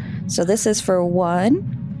 Yes. So this is for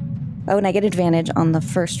 1. Oh, and I get advantage on the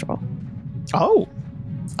first roll. Oh,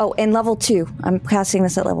 and level 2. I'm casting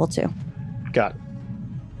this at level 2. got it.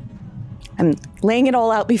 I'm laying it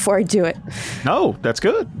all out before I do it. No, that's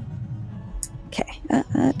good. Okay.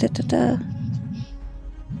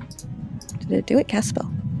 Did it do it? Cast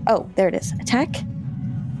spell. Oh, there it is. Attack.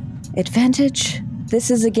 Advantage. This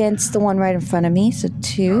is against the one right in front of me, so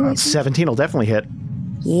 2. 17 will definitely hit.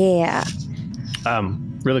 Yeah.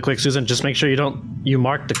 Really quick, Susan, just make sure you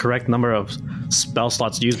mark the correct number of spell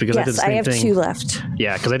slots to use because I did the Yes, same I have thing. 2 left.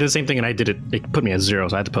 Yeah, because I did the same thing and it put me at 0,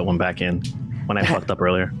 so I had to put 1 back in when I fucked up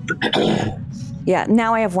earlier. Yeah,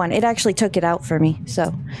 now I have 1. It actually took it out for me.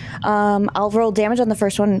 So I'll roll damage on the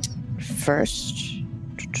first one first.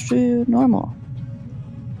 Normal.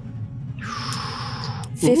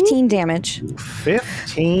 15 damage.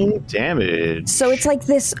 15 damage. So it's like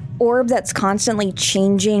this orb that's constantly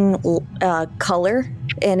changing color,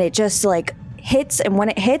 and it just like hits, and when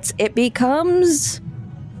it hits, it becomes,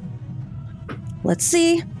 let's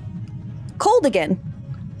see, cold again.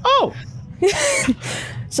 Oh!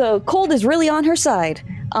 So cold is really on her side.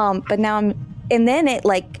 But now and then it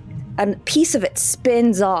like, a piece of it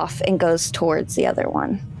spins off and goes towards the other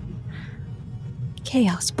one.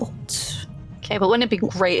 Chaos Bolt. Okay, but wouldn't it be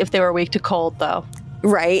great if they were weak to cold, though?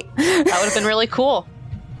 Right. That would have been really cool.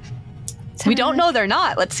 We don't know they're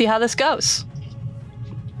not. Let's see how this goes.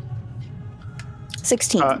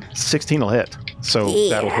 16. 16 will hit. So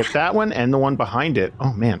that'll hit that one and the one behind it.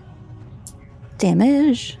 Oh, man.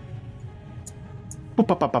 Damage.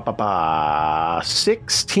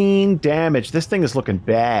 16 damage. This thing is looking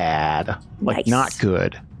bad. Like, Nice. not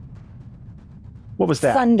good. What was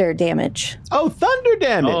that? Thunder damage. Oh, thunder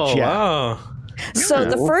damage. Oh, yeah. wow. So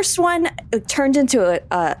the first one turned into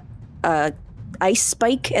a ice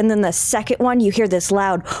spike, and then the second one, you hear this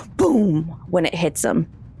loud boom when it hits them.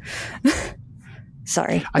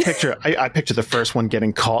 Sorry. I picture the first one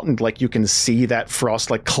getting caught, and like you can see that frost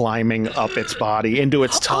like climbing up its body into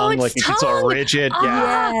its tongue, its like it's all tongue! rigid. Oh,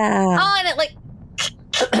 Yeah. Yeah. Oh, and it like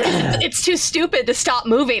it's too stupid to stop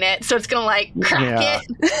moving it, so it's gonna like crack Yeah.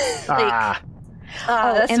 it. Ah.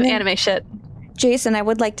 That's and some then- anime shit. Jason, I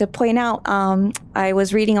would like to point out, I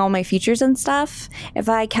was reading all my features and stuff. If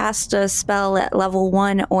I cast a spell at level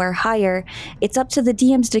 1 or higher, it's up to the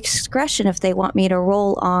DM's discretion if they want me to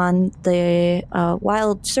roll on the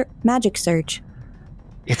wild magic surge.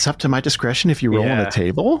 It's up to my discretion if you roll on a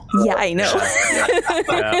table? Yeah, I know.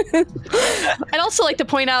 I'd also like to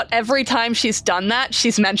point out every time she's done that,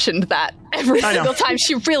 she's mentioned that every single time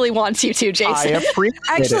she really wants you to, Jason. I appreciate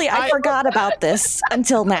Actually, I forgot about this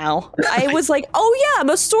until now. I was like, oh yeah,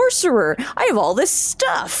 I'm a sorcerer. I have all this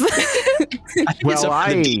stuff. Well,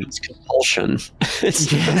 it's compulsion.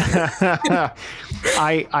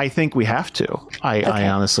 I think we have to. I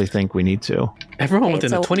honestly think we need to. Everyone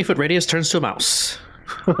within a 20-foot radius turns to a mouse.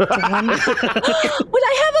 Would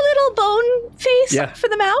I have a little bone face for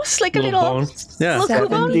the mouse? Like a little bone? Yeah. Little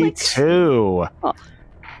bone? 72.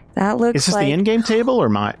 That looks Is this like... the in-game table or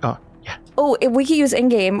my... Oh, yeah. Oh, we can use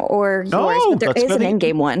in-game or yours, but there is an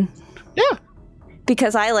in-game one. Yeah.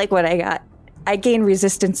 Because I like what I got. I gain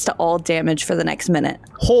resistance to all damage for the next minute.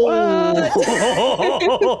 Oh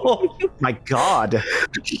my God.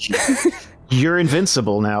 You're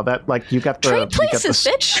invincible now. That you got the trade places,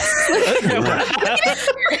 bitch.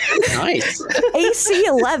 Nice. AC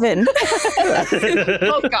 11.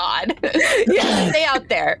 Oh God. Yeah, stay out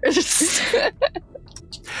there.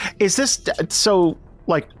 Is this so?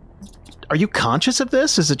 Are you conscious of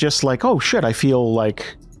this? Is it just like, oh shit, I feel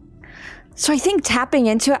like? So I think tapping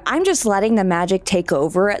into it, I'm just letting the magic take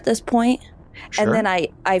over at this point. Sure. And then I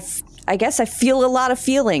guess I feel a lot of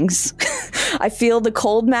feelings. I feel the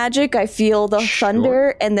cold magic, I feel the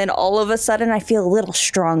thunder, and then all of a sudden I feel a little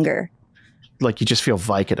stronger. Like you just feel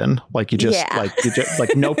Vicodin. Like you just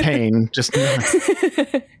like no pain. Just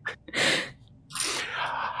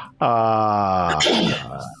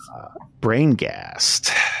brain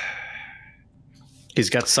gassed. He's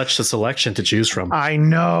got such a selection to choose from. I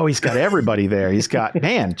know. He's got everybody there. He's got,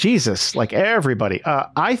 man, Jesus, like everybody.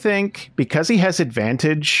 I think because he has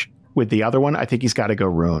advantage with the other one, I think he's got to go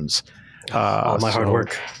runes. All my hard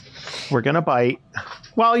work. We're going to bite.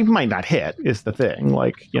 Well, he might not hit is the thing.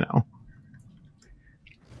 We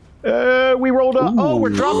rolled a... Oh, we're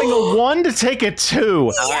dropping a 1 to take a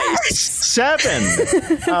 2. Yes!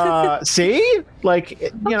 7. See?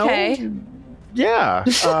 Okay. Yeah.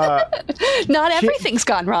 Not everything's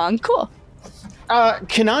gone wrong. Cool.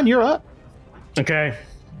 Kanan, you're up. Okay.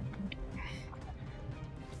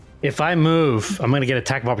 If I move, I'm going to get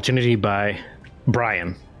attack of opportunity by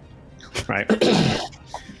Brian. Right?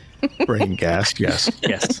 Brain gassed, yes.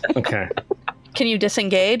 Yes. Okay. Can you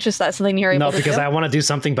disengage? Is that something you're able to do? No, because I want to do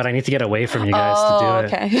something, but I need to get away from you guys to do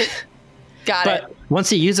it. Okay. Got it. But once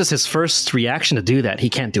he uses his first reaction to do that, he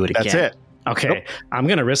can't do it again. That's it. Okay. Nope. I'm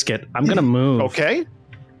going to risk it. I'm going to move. Okay.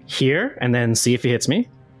 Here and then see if he hits me.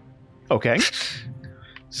 Okay.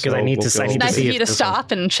 Because I need to see nice of if you to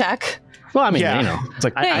stop and check. Well, I mean, it's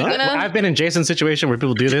like Hey, I've been in Jason's situation where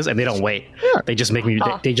people do this and they don't wait. Yeah. They just make me.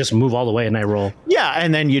 They just move all the way and I roll. Yeah,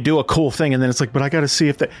 and then you do a cool thing, and then it's like, but I got to see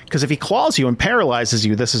if that because if he claws you and paralyzes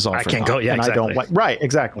you, this is all. I for can't naught, go. Yeah, and exactly. I don't like. Right,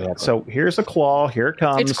 exactly. So here's a claw. Here it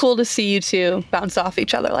comes. It's cool to see you two bounce off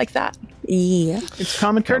each other like that. Yeah. It's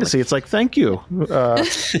common courtesy. It's like, thank you.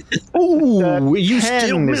 Ooh, you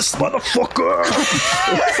still missed, motherfucker.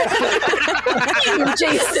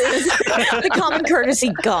 Jason. The common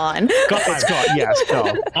courtesy gone. It's gone. Yes,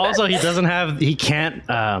 go. Also, he can't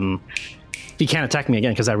attack me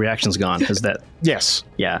again because that reaction's gone. Because that. Yes.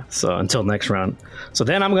 Yeah. So until next round. So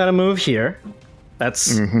then I'm gonna move here.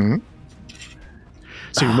 That's. Mm-hmm.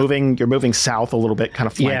 So you're moving south a little bit, kind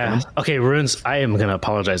of flanking. Yeah. Okay, runes. I am gonna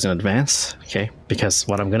apologize in advance. Okay, because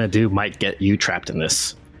what I'm gonna do might get you trapped in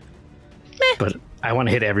this. But I want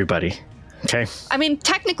to hit everybody. Okay. I mean,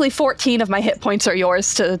 technically, 14 of my hit points are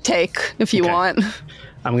yours to take if you want.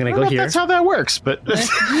 I'm gonna go here. That's how that works, but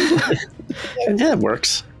yeah, it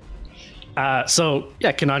works.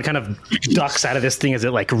 Kanan kind of ducks out of this thing as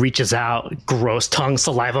it reaches out, gross tongue,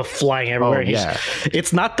 saliva flying everywhere. Oh, yeah.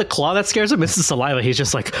 It's not the claw that scares him; it's the saliva. He's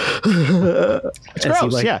just like, it's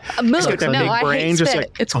gross. Yeah, move. He's got that No, big I brain, hate just spit.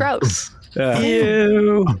 It's gross.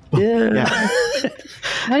 Ew. Yeah.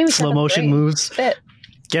 Slow motion moves. Spit.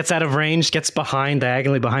 Gets out of range, gets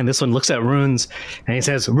diagonally behind this one, looks at Runes, and he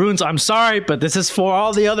says, Runes, I'm sorry, but this is for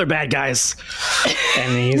all the other bad guys.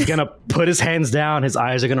 And he's going to put his hands down, his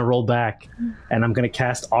eyes are going to roll back, and I'm going to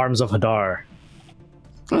cast Arms of Hadar.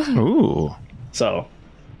 Ooh. So,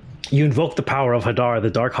 you invoke the power of Hadar, the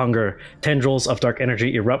dark hunger. Tendrils of dark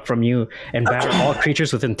energy erupt from you and batter all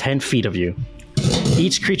creatures within 10 feet of you.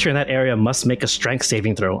 Each creature in that area must make a strength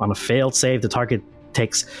saving throw. On a failed save, the target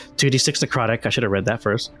takes 2d6 necrotic. I should have read that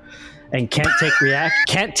first. And can't take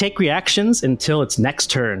reactions until its next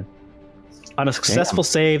turn. On a successful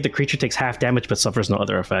save, the creature takes half damage but suffers no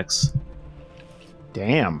other effects.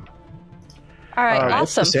 Damn. All right,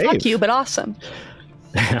 awesome. Fuck you, but awesome.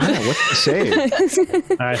 What's the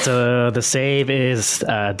save? All right, so the save is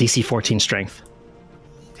DC 14 strength.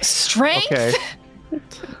 Strength? Okay.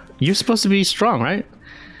 You're supposed to be strong, right?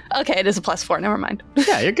 Okay, it is a +4. Never mind.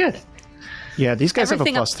 Yeah, you're good. Yeah, these guys have a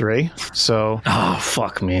 +3, so... Oh,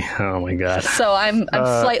 fuck me. Oh, my God. So I'm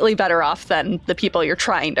slightly better off than the people you're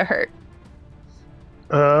trying to hurt.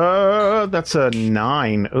 That's a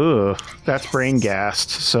 9. Ugh, that's brain gassed,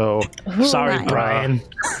 so... Sorry, nice. Brian.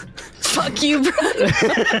 Fuck you, Brian.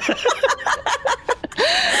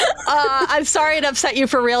 I'm sorry to upset you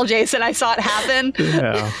for real, Jason. I saw it happen.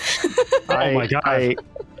 Yeah. Oh, my God.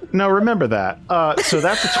 No, remember that. So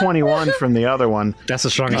that's a 21 from the other one. That's the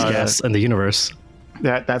strongest guess in the universe.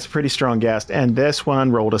 That's pretty strong guess. And this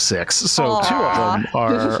one rolled a 6. So Aww. 2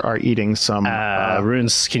 of them are eating some...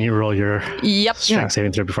 Runes, can you roll your Yep. strength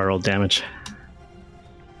saving throw before I roll damage?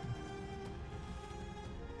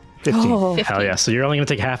 15. Oh. Hell yeah. So you're only going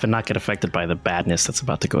to take half and not get affected by the badness that's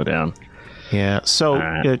about to go down. Yeah. So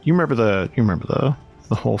you remember the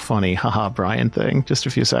whole funny haha Brian thing just a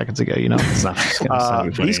few seconds ago, you know? It's not funny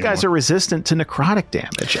these guys anymore. are resistant to necrotic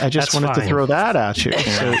damage. I just That's wanted to fine. throw that at you.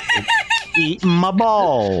 So eat my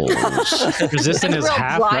balls. Resistant is Real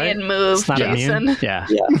half, Brian right? move, It's not Jason. immune. Yeah.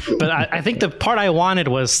 But I think the part I wanted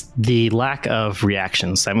was the lack of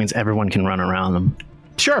reactions. That means everyone can run around them.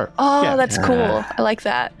 Sure. Oh, Yeah. that's cool. I like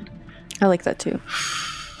that. I like that too.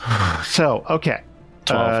 So, okay.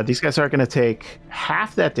 12. These guys are going to take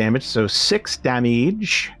half that damage, so 6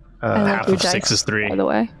 damage. I like Half your of dice, 6 is 3. by the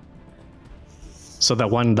way. So the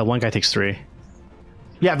one guy takes 3.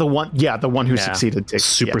 Yeah, the one who succeeded takes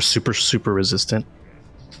Super resistant.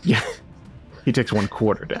 Yeah. He takes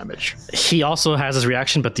 1/4 damage. He also has his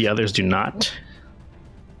reaction, but the others do not.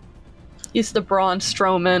 He's the Braun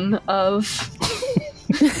Strowman of...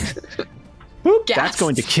 Whoop, Gas. that's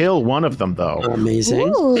going to kill one of them, though. Amazing.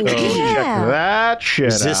 Ooh, So check yeah. that shit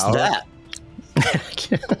Resist out. that.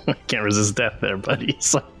 Can't resist death there, buddy.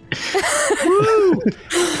 So, Woo!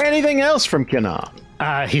 Anything else from Kenan?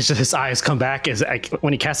 he's just, his eyes come back as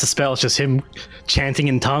when he casts a spell. It's just him chanting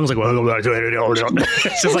in tongues, like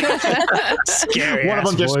it's just like scary. One of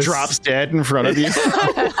them just voice. drops dead in front of you.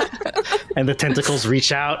 And the tentacles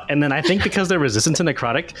reach out, and then I think because they're resistant to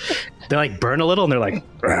necrotic, they like burn a little, and they're like,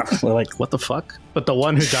 what the fuck? But the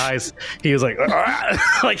one who dies, he was like,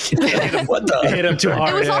 like hit him too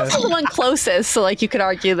hard. It was yeah. also the one closest, so like you could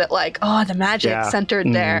argue that like, oh, the magic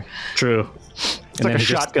centered there. True. It's like a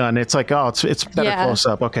shotgun. It's like, oh, it's better Yeah. close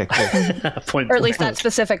up. Okay, cool. Point Or at least blank. that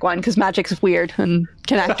specific one, because magic's weird and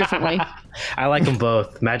can act differently. I like them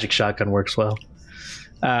both. Magic shotgun works well.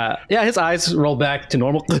 Yeah, his eyes roll back to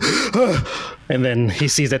normal. And then he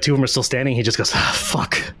sees that 2 of them are still standing. He just goes,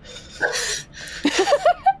 fuck.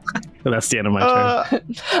 And that's the end of my turn.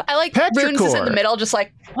 I like Petrichor. Runes is in the middle, just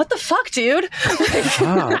like, what the fuck, dude?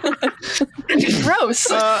 Gross.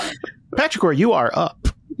 Petrichor, you are up.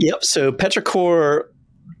 Yep. So Petrichor,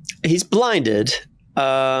 he's blinded,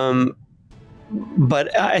 but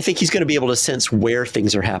I think he's going to be able to sense where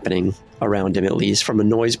things are happening around him, at least from a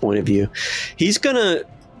noise point of view. He's going to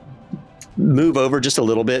move over just a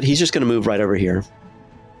little bit. He's just going to move right over here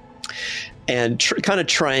and kind of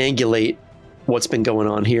triangulate what's been going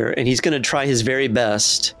on here. And he's going to try his very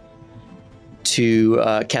best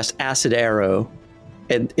to cast Acid Arrow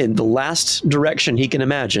in the last direction he can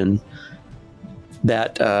imagine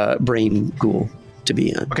that brain ghoul to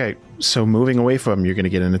be in. Okay, so moving away from him, you're going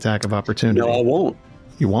to get an attack of opportunity. No, I won't.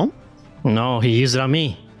 You won't? No, he used it on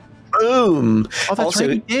me. Boom. Oh, that's Also-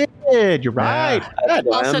 right. You did. You're right. Good.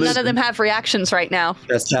 Also, none of them have reactions right now.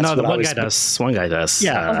 That's No, the what I one was guy does. One guy does.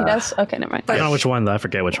 Yeah. Oh, he does? Okay, never mind. I don't know which one, though. I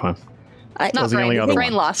forget which one. Not the only brain. other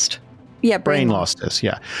Brain one. lost. Yeah, Brain lost this,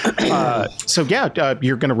 yeah. So, yeah,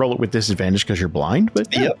 you're going to roll it with disadvantage because you're blind,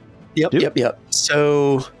 but yeah. Yep.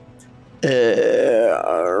 So,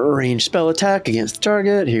 range spell attack against the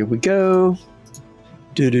target. Here we go.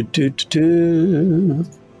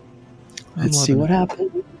 Let's see what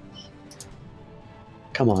happens.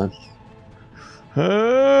 Come on.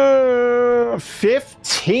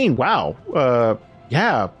 15. Wow.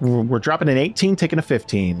 Yeah, we're dropping an 18, taking a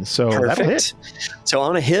 15. So that'll hit. So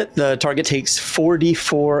on a hit, the target takes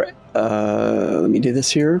 4d4. Let me do this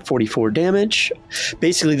here. 44 damage.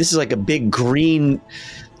 Basically, this is like a big green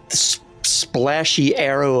splashy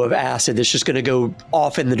arrow of acid that's just going to go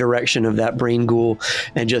off in the direction of that brain ghoul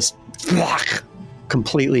and just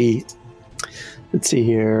completely. Let's see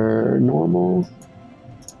here. Normal.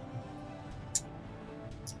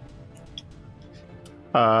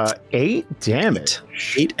 8 damage.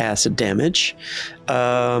 8 acid damage.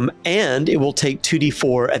 And it will take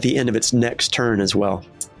 2d4 at the end of its next turn as well.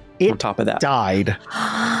 It on top of that. died. You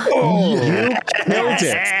killed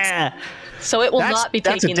it. So it will not be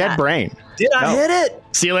taking that. That's a dead brain. Did I hit it?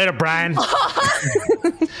 See you later, Brian.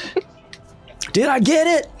 Did I get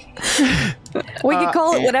it? We can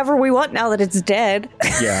call it whatever we want now that it's dead.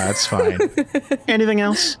 Yeah, it's fine. Anything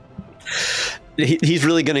else? He's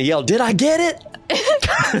really going to yell, did I get it?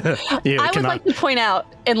 I would like to point out,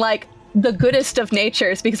 in like the goodest of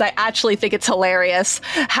natures, because I actually think it's hilarious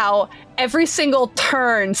how every single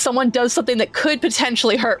turn someone does something that could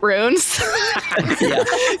potentially hurt runes. Yeah.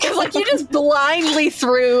 Because like you just blindly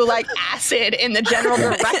threw like acid in the general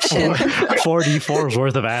direction. 4d4's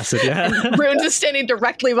worth of acid, yeah. Runes is standing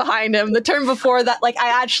directly behind him. The turn before that, like,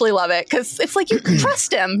 I actually love it because it's like you can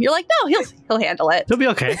trust him. You're like, no, he'll handle it. He'll be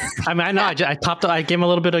okay. I mean, I know. I gave him a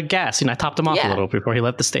little bit of gas. I topped him off a little before he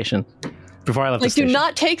left the station. Before I left the station. Do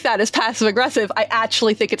not take that as passive aggressive. I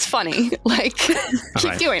actually think it's funny. Like,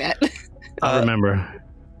 keep doing it. I'll remember.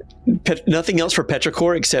 Nothing else for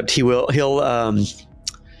Petrichor except he'll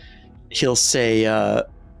say,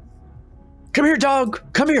 "Come here, dog.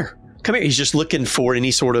 Come here. Come here." He's just looking for any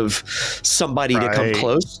sort of somebody to come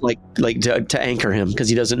close, like to anchor him, because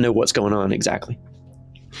he doesn't know what's going on exactly.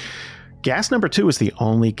 Gas number 2 is the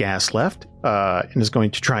only gas left, and is going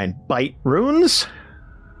to try and bite runes.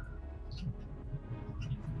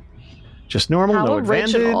 Just normal, How no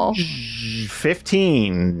original. advantage.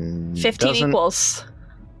 15. 15 equals.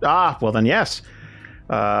 Well then yes.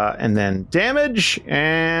 And then damage,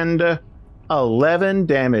 and 11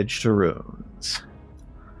 damage to runes.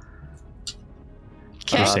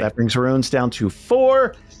 Okay. That brings runes down to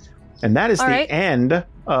 4. And that is All the right. end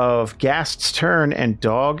of Gast's turn, and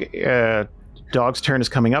Dog's turn is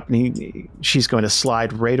coming up, and she's going to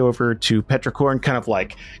slide right over to Petrichor and kind of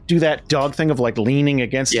like do that dog thing of like leaning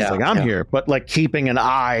against it, like I'm here, but like keeping an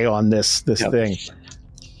eye on this thing.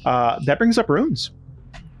 That brings up runes.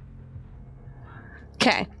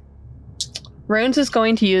 Okay. Runes is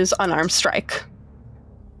going to use Unarmed Strike.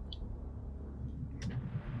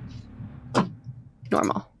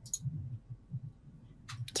 Normal.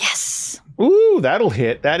 Yes. Ooh, that'll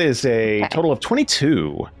hit. That is a total of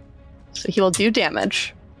 22. So he will do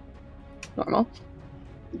damage. Normal.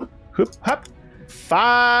 Hoop, hop.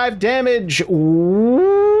 5 damage.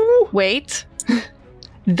 Ooh. Wait.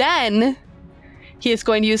 Then he is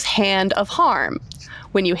going to use Hand of Harm.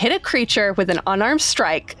 When you hit a creature with an unarmed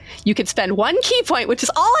strike, you can spend 1 key point, which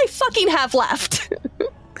is all I fucking have left,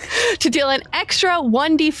 to deal an extra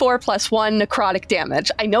 1d4 plus 1 necrotic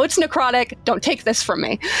damage. I know it's necrotic. Don't take this from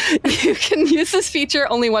me. You can use this feature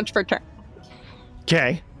only once per turn.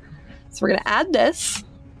 Okay. So we're going to add this.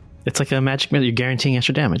 It's like a magic mirror. You're guaranteeing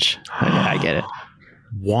extra damage. I get it.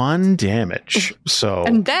 1 damage. So.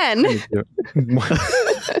 And then this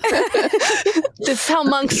is how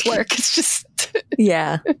monks work. It's just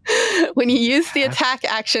Yeah. when you use the attack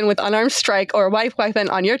action with unarmed strike or a wipe weapon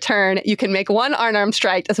on your turn, you can make 1 unarmed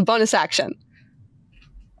strike as a bonus action.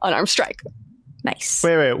 Unarmed strike. Nice.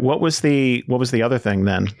 Wait. What was the other thing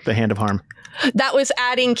then? The Hand of Harm. That was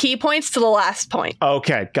adding key points to the last point.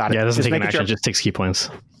 Okay, got it. Yeah, it doesn't Just take an making action. sure. It just takes key points.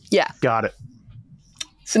 Yeah. Got it.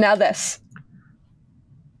 So now this.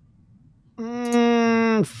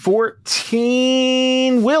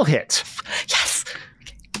 14 will hit. Yes.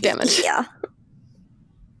 Damage. Yeah.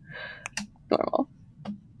 Normal.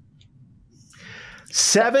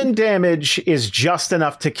 7 damage is just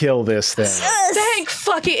enough to kill this thing. Thank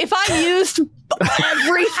fucking. If I used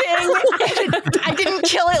everything and I didn't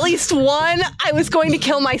kill at least one, I was going to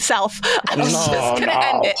kill myself. I was just going to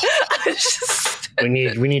end it. I was just... We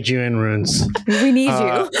need you in runes. We need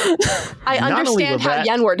you. I understand how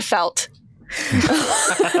Yenward felt.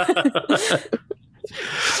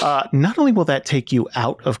 Not only will that take you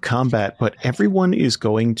out of combat, but everyone is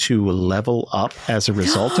going to level up as a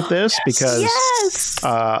result of this, because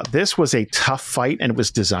this was a tough fight, and it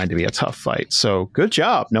was designed to be a tough fight. So good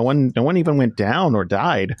job. No one even went down or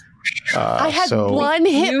died. I had 1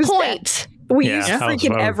 hit point. We used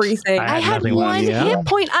freaking everything. I had 1 hit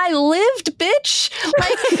point. I lived, bitch.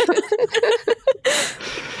 Like,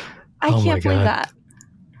 I can't believe that.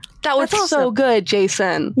 That was so good,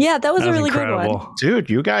 Jason. Yeah, that was a really incredible. Good one.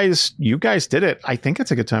 Dude, you guys did it. I think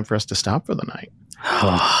it's a good time for us to stop for the night.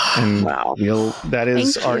 And that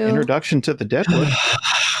is our introduction to the Deadwood.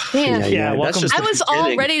 Man. Yeah, welcome. I was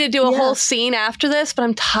all ready to do a whole scene after this, but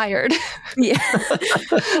I'm tired. Yeah.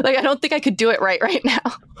 Like, I don't think I could do it right now.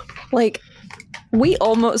 Like, we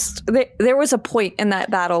almost... There was a point in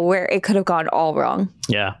that battle where it could have gone all wrong.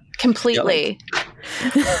 Yeah. Completely.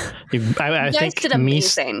 I think did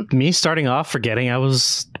amazing. Me starting off forgetting I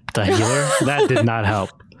was the healer, that did not help.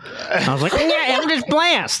 I was like, yeah, Eldritch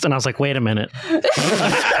Blast. And I was like, wait a minute.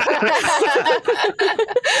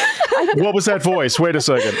 What was that voice? Wait a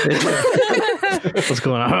second. What's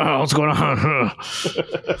going on? What's going on?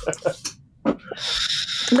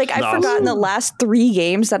 Like, I forgot in the last 3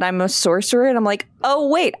 games that I'm a sorcerer, and I'm like, oh,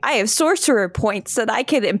 wait, I have sorcerer points that I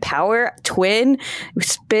can empower, twin,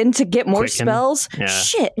 spin to get more spells. Yeah.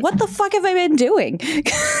 Shit, what the fuck have I been doing?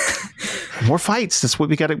 More fights. That's what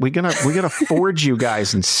we gotta forge you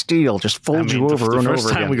guys in steel. Just fold you over and over again. The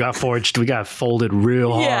first time we got forged, we got folded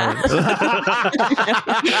real hard.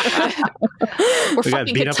 We're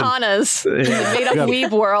fucking katanas in the made-up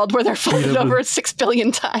weave world where they're folded over 6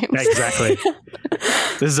 billion times. Exactly.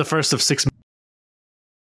 This is the first of 6